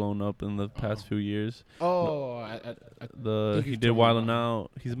he's blown up in the past few years. Oh, he did Wild 'N Out.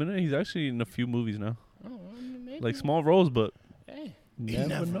 He's actually in a few movies now. Oh, maybe. Like small roles, but hey,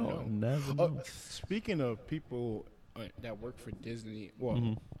 never know. Never know. Speaking of people that work for Disney, well,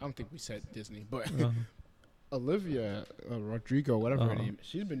 I don't think we said Disney, but Olivia Rodrigo, whatever her name is,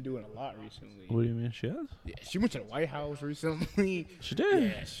 she's been doing a lot recently. What do you mean she has? Yeah, she went to the White House recently. She did?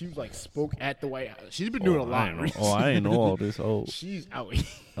 Yeah, she like spoke at the White House. She's been doing a lot recently. Oh, I ain't know all this. Oh. She's out here.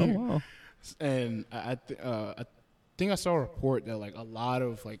 Oh, wow. And I think I saw a report that like a lot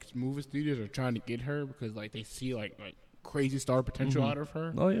of like movie studios are trying to get her because like they see like crazy star potential out of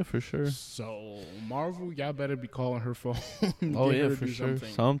her. Oh yeah, for sure. So Marvel, y'all better be calling her phone. Oh yeah, for sure.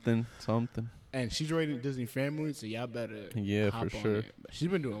 Something. And she's rated Disney Family, so y'all better. Yeah, hop for on sure. it. She's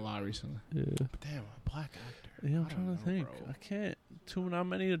been doing a lot recently. Yeah. But damn, a black actor. Yeah, I'm trying to think. Bro. I can't. Not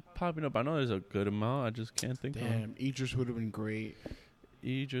many are popping up. I know there's a good amount. I just can't think of them. Damn, Idris would have been great.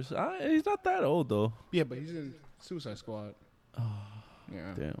 Idris, he's not that old though. Yeah, but he's in Suicide Squad. Oh,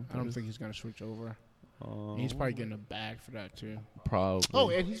 Yeah. damn. I don't think he's gonna switch over. He's probably getting a bag for that too. Probably. Oh,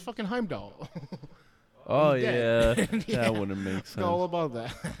 and he's fucking Heimdall. Oh he's yeah. dead. Yeah. That wouldn't make sense. All about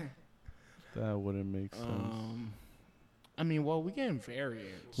that. That wouldn't make sense. I mean, well, we getting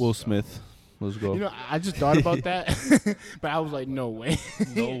variants. Will so. Smith. Let's go. You know, I just thought about that, but I was like, no way.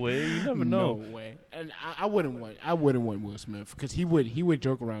 No way. You never know. No way. And I wouldn't want Will Smith because he would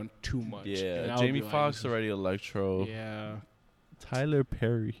joke around too much. Yeah. Jamie Foxx already Electro. Yeah. Tyler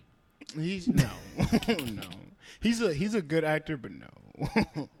Perry. He's no. No. He's a good actor, but no.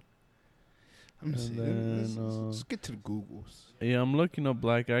 Let's get to the Googles. Yeah, I'm looking up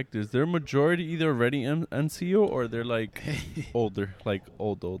black actors. They're majority either already MCU or they're like older, like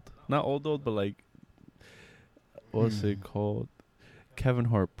old. Not old, but like what's it called? Kevin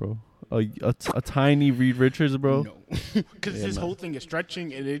Hart, bro. A tiny Reed Richards, bro. No, because his whole thing is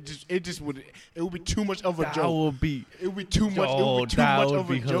stretching, and it would be too much of a joke. That would be. It would be too much. It would be too that much would of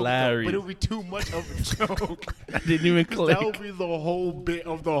be a joke. hilarious. But it would be too much of a joke. I didn't even click. That would be the whole bit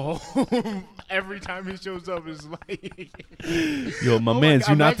of the whole. Every time he shows up, it's like, yo, my man's,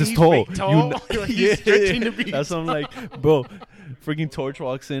 you're not this tall. He's stretching to be. That's what I'm like, bro. Freaking Torch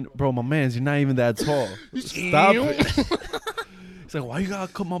walks in, bro. My man's, you're not even that tall. Stop it. He's like, why you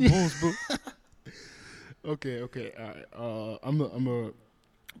gotta cut my balls, bro? Okay. All right. I'm gonna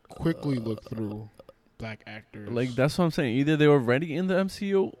quickly look through black actors. Like that's what I'm saying. Either they were already in the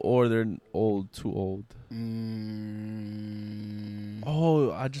MCU or they're too old.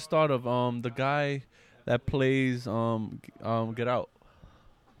 Oh, I just thought of the guy that plays Get Out.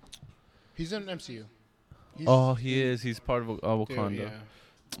 He's in MCU. He is. He's part of Wakanda. Yeah.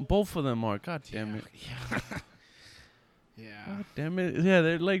 Both of them are. God damn it. Yeah. Yeah. God damn it. Yeah,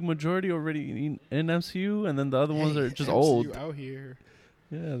 they're like majority already in MCU, and then the other ones are just MCU old. out here.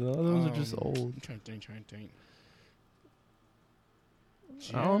 Yeah, the other ones are just old. I'm trying to think.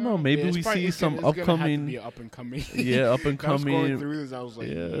 I don't know. Maybe we see some upcoming. Be up and coming. Yeah, up and coming. I was going through this. I was like,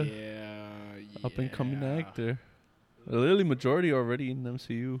 yeah. Up and coming actor. Literally, majority already in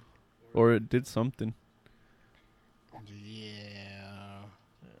MCU, or it did something. Yeah.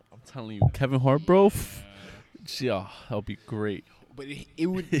 I'm telling you, Kevin Hart, bro. Yeah, that'll be great. But it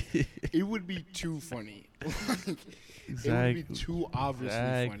would be too funny. Exactly. It would be too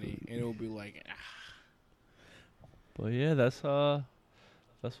obviously funny, and it would be like. But yeah, that's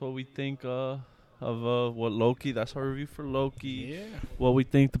what we think of what Loki. That's our review for Loki. Yeah. What we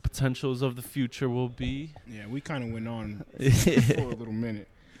think the potentials of the future will be. Yeah, we kind of went on for a little minute.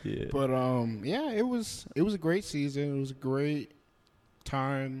 Yeah. But yeah, it was a great season. It was a great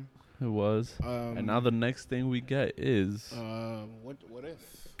time. It was. And now the next thing we get is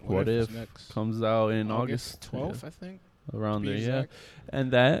What if next? Comes out in August 12th, I think. Around there, exact. Yeah.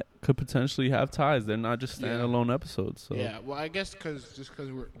 And that could potentially have ties. They're not just standalone episodes. So. Yeah, well, I guess because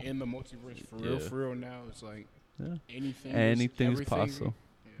we're in the multiverse for real now, it's like anything is possible.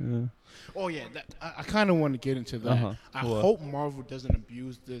 Yeah. Oh, yeah. I kind of want to get into that. I hope Marvel doesn't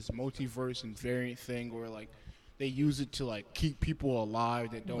abuse this multiverse and variant thing where, like, they use it to like keep people alive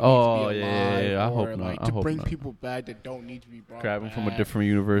that don't need to be alive, yeah. I or hope like not. to bring people back that don't need to be brought Grab them back. from a different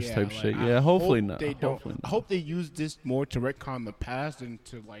universe type shit. Yeah, hopefully not. They don't. I hope they use this more to retcon the past and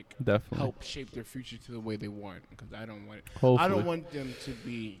to like help shape their future to the way they want. Because I don't want it. Hopefully. I don't want them to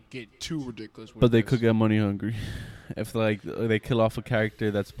get too ridiculous. With but they could get money hungry if like they kill off a character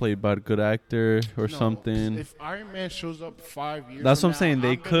that's played by a good actor or something. If Iron Man shows up 5 years, that's what I'm saying.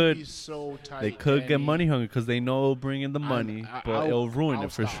 They could. Be so tight, they could get money hungry because they know it'll bring in the money, but it'll ruin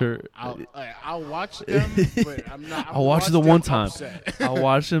it for sure. I'll watch them, but I'm not. I'll watch it the one time. I'll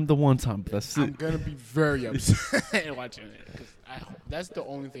watch them the one time, but that's it. I'm gonna be very upset watching it because that's the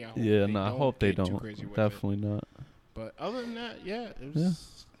only thing I hope. Yeah, I hope they don't. Definitely not. But other than that, it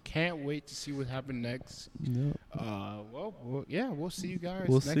was. Can't wait to see what happens next. Yeah. We'll see you guys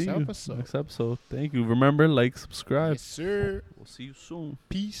next episode. Thank you. Remember, like, subscribe. Yes, sir. We'll see you soon.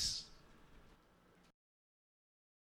 Peace.